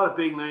 A lot of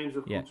big names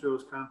have come through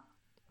his camp.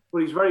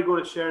 But he's very good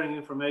at sharing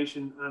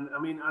information. And I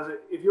mean,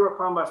 if you're a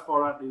combat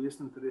sport athlete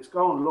listening to this,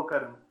 go and look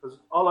at him, because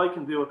all I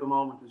can do at the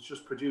moment is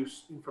just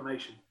produce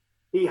information.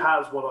 He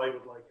has what I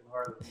would like in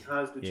Ireland. He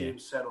has the gym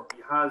set up.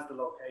 He has the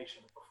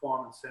location, the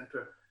performance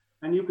centre.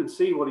 And you can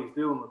see what he's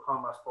doing with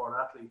combat sport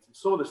athletes. And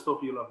some of the stuff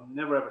you'll have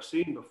never ever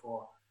seen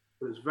before,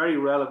 but it's very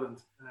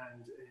relevant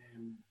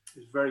and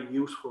is very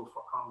useful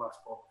for combat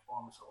sport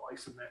performance. So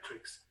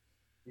isometrics,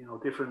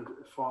 different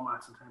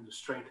formats in terms of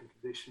strength and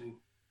conditioning,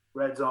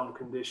 red zone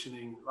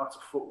conditioning, lots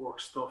of footwork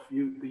stuff,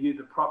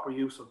 the proper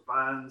use of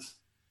bands,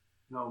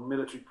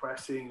 military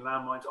pressing,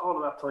 landmines, all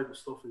of that type of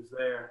stuff is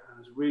there, and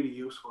it's really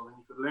useful, and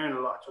you could learn a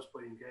lot just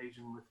by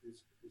engaging with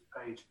his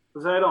page.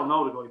 Because I don't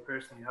know the guy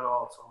personally at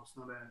all, so it's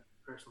not a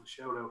personal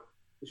shout out.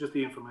 It's just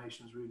the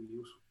information is really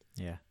useful.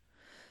 Yeah.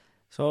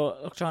 So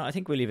look, John, I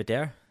think we'll leave it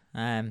there.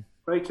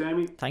 Great,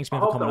 Jamie. Thanks for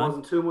coming on. I hope that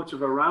wasn't too much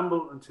of a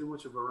ramble and too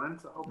much of a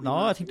rant.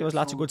 I think there was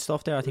lots of good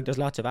stuff there. I think there's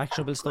lots of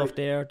actionable stuff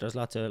there. There's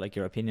lots of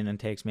your opinion and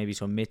takes, maybe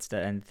some myths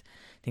and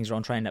things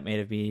around training that may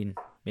have been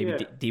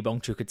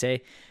debunked, you could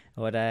say.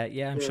 But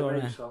I'm sure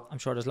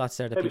there's lots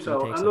there that maybe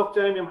people take. And look,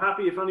 Jamie, I'm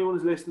happy if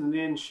anyone's listening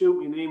in, shoot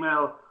me an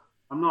email.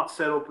 I'm not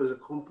set up as a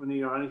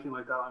company or anything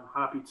like that. I'm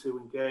happy to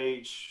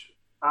engage,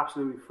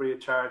 absolutely free of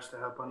charge, to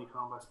help any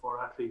combat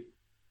sport athlete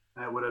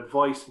with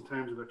advice in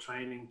terms of their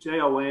training.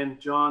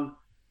 John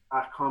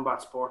at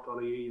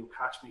combatsport.ie. You'll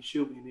catch me.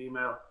 Shoot me an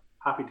email.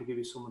 Happy to give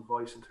you some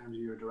advice in terms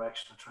of your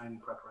direction of training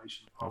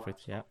preparation.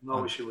 Perfect. Yeah.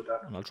 No issue with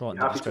that. And I'll throw it in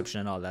the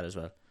description and all that as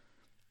well.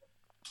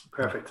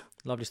 Perfect.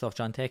 Lovely stuff,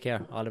 John. Take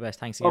care. All the best.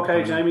 Thanks again.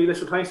 Okay, Jamie.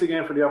 Listen, thanks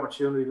again for the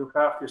opportunity. Look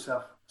after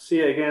yourself. See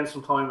you again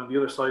sometime on the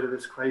other side of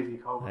this crazy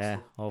COVID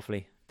stuff.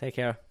 Hopefully. Take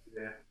care.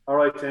 Yeah. All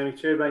right, Jamie.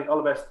 Cheers, mate. All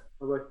the best.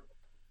 Bye bye.